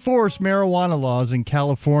vigorously enforce marijuana laws in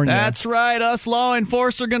California. That's right. Us law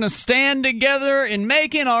enforcers are going to stand together in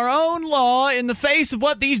making our own law in the face of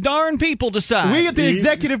what these darn people decide. We at the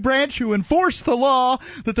executive branch who enforce the law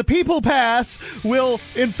that the people pass will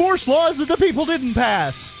enforce laws that the people didn't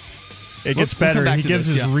pass. It gets better. He gives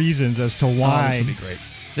his reasons as to why. This will be great.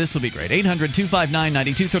 This will be great.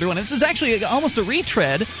 800-259-9231. This is actually almost a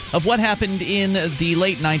retread of what happened in the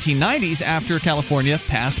late 1990s after California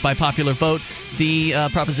passed by popular vote the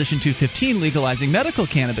Proposition 215 legalizing medical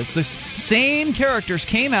cannabis. The same characters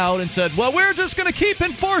came out and said, well, we're just going to keep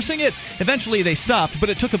enforcing it. Eventually they stopped, but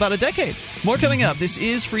it took about a decade. More coming up. This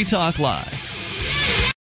is Free Talk Live.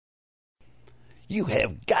 You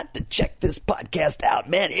have got to check this podcast out,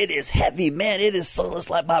 man. It is heavy, man. It is so, it's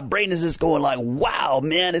like my brain is just going like, wow,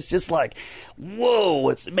 man. It's just like, whoa,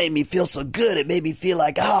 it made me feel so good. It made me feel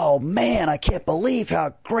like, oh, man, I can't believe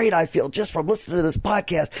how great I feel just from listening to this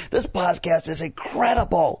podcast. This podcast is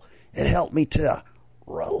incredible. It helped me to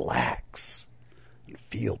relax and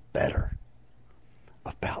feel better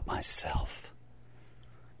about myself.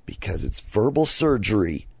 Because it's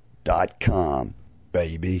verbalsurgery.com,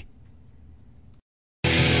 baby.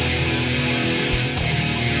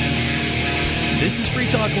 This is Free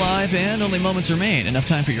Talk Live, and only moments remain. Enough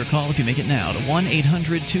time for your call if you make it now to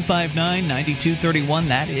 1-800-259-9231.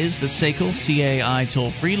 That is the SACL CAI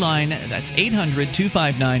toll-free line. That's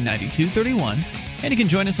 800-259-9231. And you can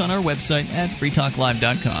join us on our website at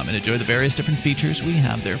freetalklive.com and enjoy the various different features we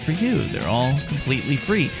have there for you. They're all completely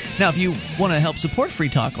free. Now, if you want to help support Free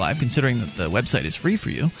Talk Live, considering that the website is free for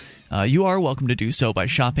you, you are welcome to do so by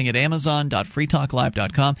shopping at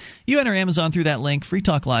amazon.freetalklive.com. You enter Amazon through that link. Free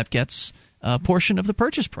Talk Live gets a portion of the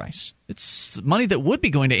purchase price. It's money that would be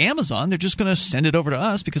going to Amazon. They're just going to send it over to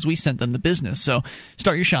us because we sent them the business. So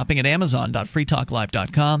start your shopping at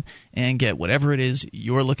amazon.freetalklive.com and get whatever it is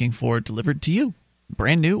you're looking for delivered to you.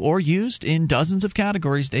 Brand new or used in dozens of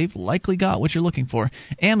categories. They've likely got what you're looking for.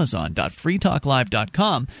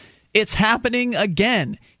 Amazon.freetalklive.com. It's happening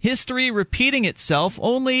again. History repeating itself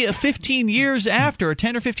only 15 years after,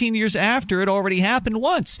 10 or 15 years after it already happened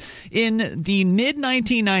once. In the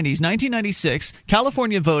mid-1990s, 1996,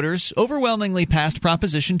 California voters overwhelmingly passed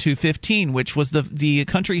Proposition 215, which was the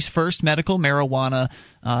country's first medical marijuana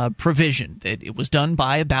provision. It was done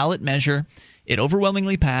by a ballot measure. It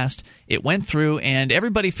overwhelmingly passed. It went through, and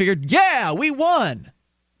everybody figured, yeah, we won.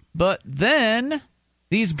 But then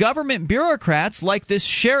these government bureaucrats, like this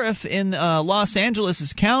sheriff in Los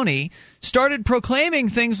Angeles County, started proclaiming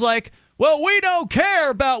things like, well, we don't care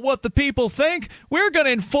about what the people think. We're going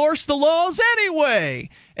to enforce the laws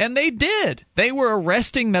anyway. And they did. They were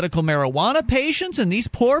arresting medical marijuana patients, and these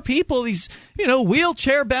poor people, these,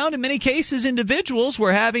 wheelchair-bound, in many cases, individuals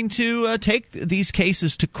were having to take these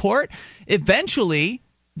cases to court. Eventually,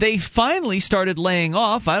 they finally started laying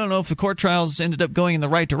off. I don't know if the court trials ended up going in the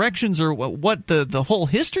right directions or what the whole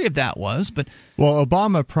history of that was. But well,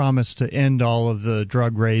 Obama promised to end all of the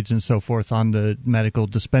drug raids and so forth on the medical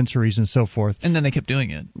dispensaries and so forth. And then they kept doing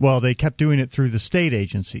it. Well, they kept doing it through the state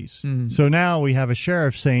agencies. Mm-hmm. So now we have a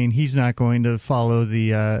sheriff saying he's not going to follow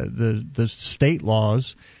the state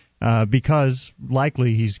laws. Because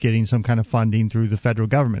likely he's getting some kind of funding through the federal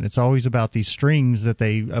government. It's always about these strings that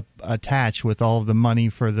they attach with all of the money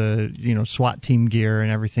for the SWAT team gear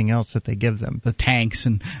and everything else that they give them. The tanks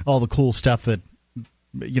and all the cool stuff that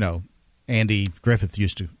Andy Griffith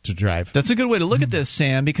used to drive. That's a good way to look at this,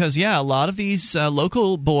 Sam, because, a lot of these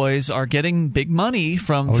local boys are getting big money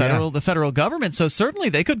from the federal government. So certainly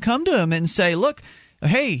they could come to him and say, look,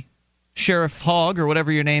 hey, Sheriff Hogg or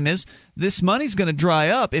whatever your name is, this money's going to dry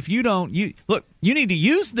up if you don't. You need to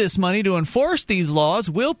use this money to enforce these laws.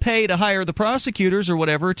 We'll pay to hire the prosecutors or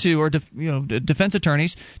whatever defense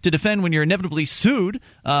attorneys to defend when you're inevitably sued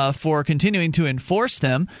for continuing to enforce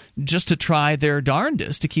them, just to try their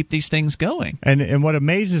darndest to keep these things going. And what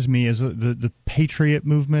amazes me is the patriot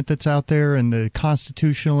movement that's out there and the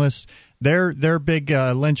constitutionalists. Their big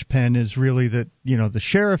linchpin is really that the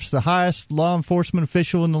sheriff's the highest law enforcement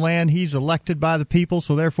official in the land. He's elected by the people,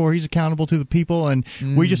 so therefore he's accountable to the people, and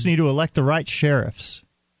we just need to elect the right sheriffs.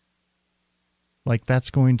 Like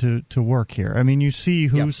that's going to work here. I mean, you see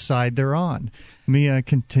whose side they're on. Let me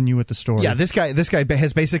continue with the story. Yeah, this guy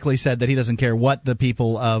has basically said that he doesn't care what the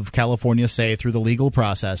people of California say through the legal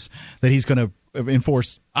process, that he's going to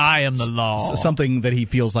enforce. I am the law. Something that he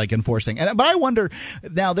feels like enforcing. But I wonder,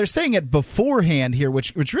 now they're saying it beforehand here,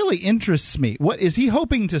 which really interests me. What is he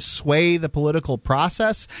hoping to sway the political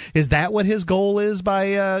process? Is that what his goal is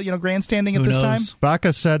by grandstanding at this time?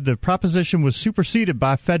 Baca said the proposition was superseded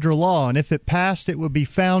by federal law, and if it passed, it would be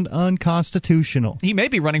found unconstitutional. He may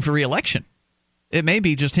be running for re-election. It may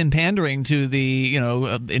be just him pandering to the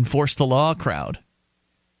enforce the law crowd.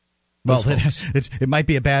 Well, it might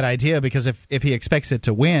be a bad idea, because if he expects it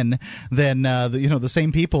to win, then the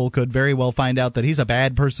same people could very well find out that he's a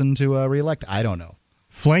bad person to reelect. I don't know.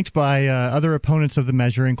 Flanked by other opponents of the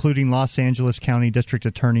measure, including Los Angeles County District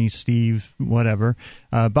Attorney Steve whatever,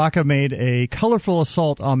 Baca made a colorful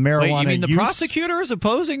assault on marijuana use. Wait, you mean the prosecutors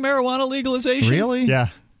opposing marijuana legalization? Really? Yeah.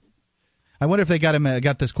 I wonder if they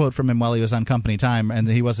got this quote from him while he was on company time and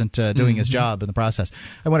he wasn't doing his job in the process.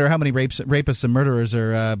 I wonder how many rapists and murderers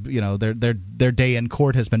are their day in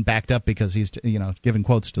court has been backed up because he's giving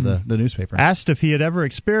quotes to the newspaper. Asked if he had ever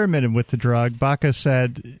experimented with the drug, Baca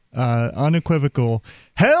said unequivocal,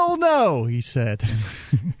 "Hell no," he said.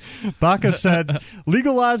 Baca said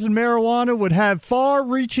legalizing marijuana would have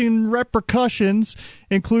far-reaching repercussions,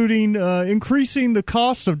 including increasing the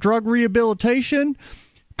cost of drug rehabilitation,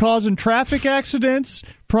 causing traffic accidents,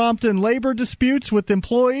 prompting labor disputes with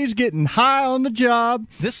employees getting high on the job.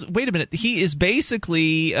 Wait a minute. He is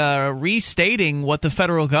basically restating what the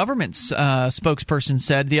federal government's spokesperson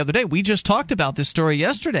said the other day. We just talked about this story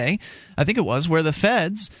yesterday, I think it was, where the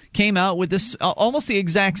feds came out with this almost the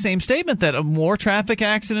exact same statement that more traffic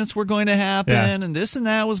accidents were going to happen and this and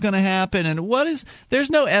that was going to happen. And there's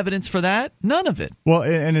no evidence for that. None of it. Well,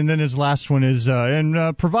 and then his last one is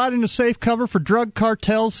providing a safe cover for drug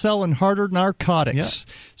cartels selling harder narcotics.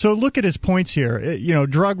 Yeah. So look at his points here.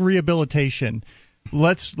 Drug rehabilitation.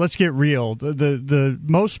 Let's get real. The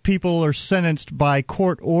most people are sentenced by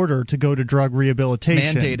court order to go to drug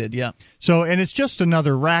rehabilitation. Mandated, yeah. So, and it's just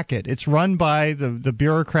another racket. It's run by the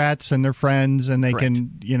bureaucrats and their friends, and they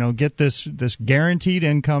can get this guaranteed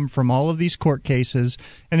income from all of these court cases,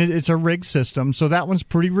 and it's a rigged system. So that one's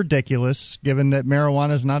pretty ridiculous, given that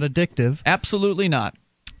marijuana is not addictive. Absolutely not.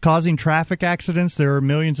 Causing traffic accidents. There are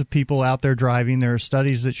millions of people out there driving. There are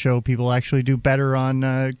studies that show people actually do better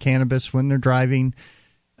on cannabis when they're driving.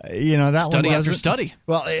 That study one after study.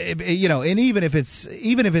 Well, and even if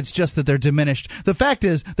it's just that they're diminished, the fact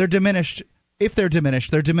is they're diminished. If they're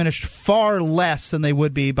diminished far less than they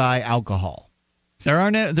would be by alcohol.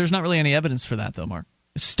 There's not really any evidence for that, though, Mark.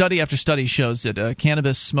 Study after study shows that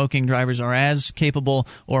cannabis smoking drivers are as capable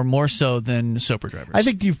or more so than sober drivers. I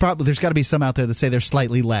think there's got to be some out there that say they're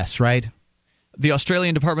slightly less, right? The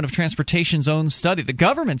Australian Department of Transportation's own study, the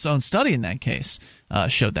government's own study in that case,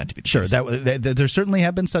 showed that to be the case. Sure, there certainly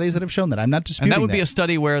have been studies that have shown that. I'm not disputing that. And that would be a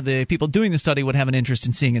study where the people doing the study would have an interest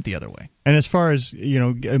in seeing it the other way. And as far as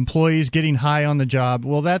employees getting high on the job,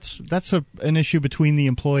 well, that's an issue between the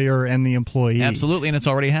employer and the employee. Absolutely, and it's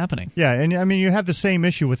already happening. Yeah, and I mean you have the same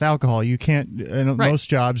issue with alcohol. You can't in most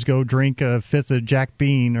jobs go drink a fifth of Jack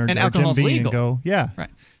Bean or alcohol's Jim Beam legal. And go right.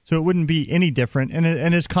 So it wouldn't be any different.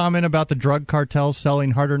 And his comment about the drug cartels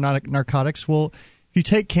selling harder narcotics, well, if you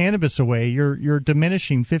take cannabis away, you're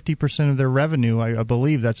diminishing 50% of their revenue. I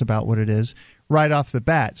believe that's about what it is, right off the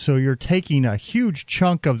bat. So you're taking a huge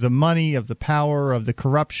chunk of the money, of the power, of the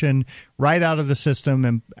corruption right out of the system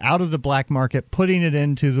and out of the black market, putting it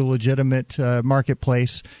into the legitimate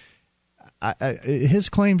marketplace. His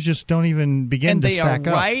claims just don't even begin to stack up. And they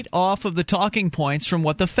are right off of the talking points from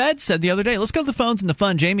what the Fed said the other day. Let's go to the phones and the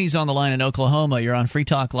fun. Jamie's on the line in Oklahoma. You're on Free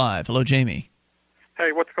Talk Live. Hello, Jamie.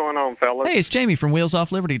 Hey, what's going on, fellas? Hey, it's Jamie from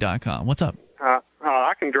WheelsOffLiberty.com. What's up?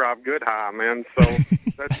 I can drive good high, man, so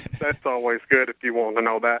that's always good if you want to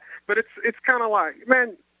know that. But it's kind of like,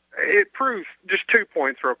 man, it proves, just 2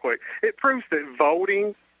 points real quick. It proves that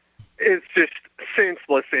voting is just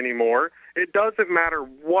senseless anymore. It doesn't matter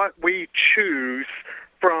what we choose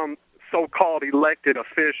from so-called elected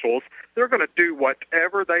officials. They're going to do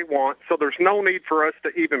whatever they want, so there's no need for us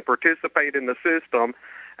to even participate in the system.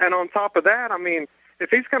 And on top of that, I mean, if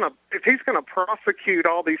he's going to prosecute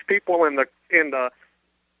all these people in the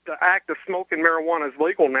act of smoking marijuana is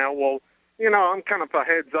legal now, well, I'm kind of a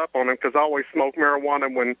heads up on him because I always smoked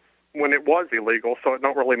marijuana when it was illegal, so it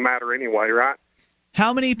don't really matter anyway, right?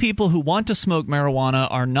 How many people who want to smoke marijuana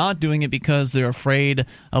are not doing it because they're afraid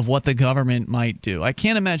of what the government might do? I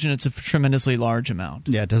can't imagine it's a tremendously large amount.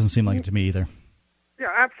 Yeah, it doesn't seem like it to me either.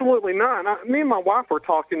 Yeah, absolutely not. Me and my wife were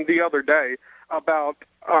talking the other day about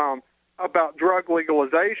drug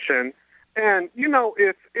legalization, and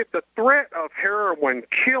if the threat of heroin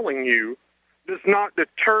killing you does not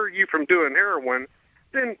deter you from doing heroin,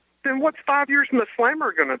 then what's 5 years in the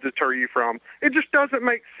slammer going to deter you from? It just doesn't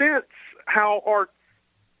make sense how our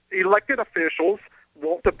elected officials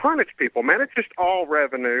want to punish people, man. It's just all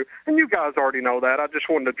revenue, and you guys already know that. I just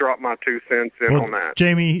wanted to drop my 2 cents in on that.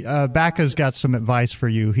 Jamie, Bacca's got some advice for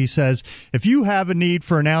you. He says, if you have a need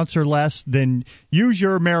for an ounce or less, then use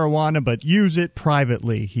your marijuana, but use it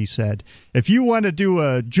privately, he said. If you want to do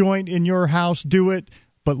a joint in your house, do it,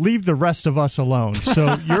 but leave the rest of us alone.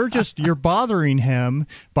 So you're bothering him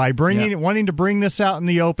by wanting to bring this out in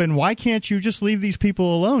the open. Why can't you just leave these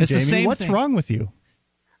people alone, it's Jamie? What's wrong with you?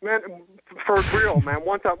 Man, for real, man.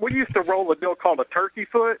 One time we used to roll a deal called a turkey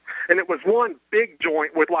foot, and it was one big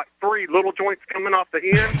joint with like 3 little joints coming off the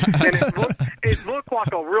end, and it looked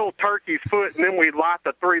like a real turkey's foot, and then we light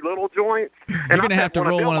the 3 little joints. You're gonna have to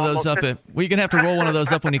roll one of those up. We're gonna have to roll one of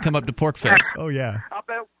those up when you come up to Pork Fest. Oh yeah.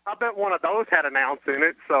 I bet one of those had an ounce in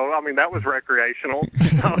it, so I mean that was recreational.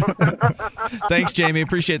 Thanks, Jamie.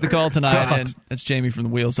 Appreciate the call tonight. And that's Jamie from the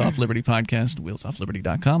Wheels Off Liberty podcast,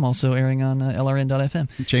 wheelsoffliberty.com, also airing on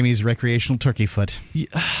LRN.FM. Jamie's recreational turkey foot. Yeah.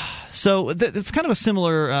 So it's kind of a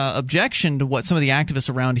similar objection to what some of the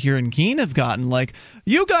activists around here in Keene have gotten. Like,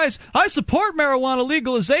 you guys, I support marijuana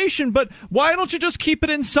legalization, but why don't you just keep it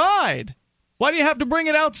inside? Why do you have to bring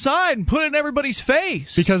it outside and put it in everybody's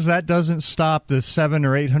face? Because that doesn't stop the 700,000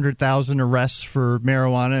 or 800,000 arrests for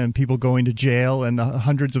marijuana and people going to jail, and the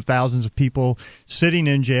hundreds of thousands of people sitting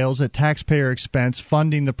in jails at taxpayer expense,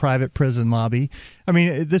 funding the private prison lobby. I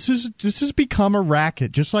mean, this has become a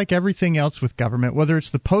racket, just like everything else with government. Whether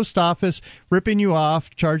it's the post office ripping you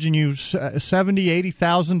off, charging you $70,000,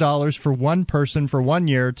 $80,000 for one person for 1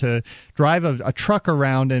 year to drive a truck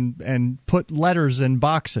around and put letters in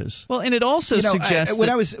boxes. Well, and it also suggests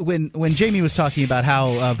when Jamie was talking about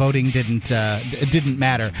how voting didn't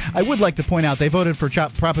matter, I would like to point out they voted for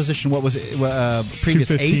Proposition, what was it,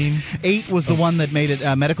 previous 8 was the one that made it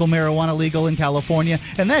medical marijuana legal in California,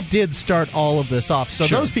 and that did start all of this off. So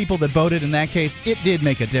those people that voted in that case, it did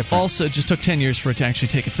make a difference. Also, it just took 10 years for it to actually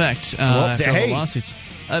take effect after all the lawsuits.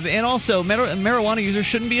 And also, marijuana users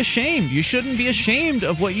shouldn't be ashamed. You shouldn't be ashamed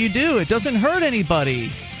of what you do. It doesn't hurt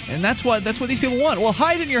anybody. And that's what these people want. Well,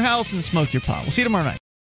 hide in your house and smoke your pot. We'll see you tomorrow night.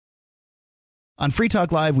 On Free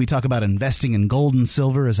Talk Live, we talk about investing in gold and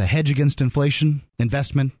silver as a hedge against inflation,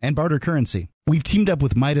 investment, and barter currency. We've teamed up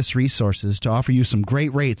with Midas Resources to offer you some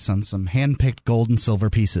great rates on some hand-picked gold and silver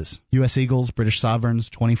pieces. U.S. Eagles, British Sovereigns,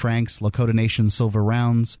 20 francs, Lakota Nation silver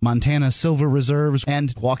rounds, Montana silver reserves,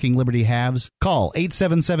 and Walking Liberty halves. Call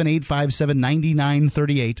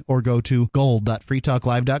 877-857-9938 or go to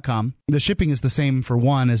gold.freetalklive.com. The shipping is the same for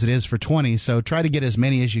 1 as it is for 20, so try to get as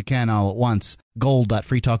many as you can all at once.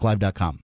 Gold.freetalklive.com.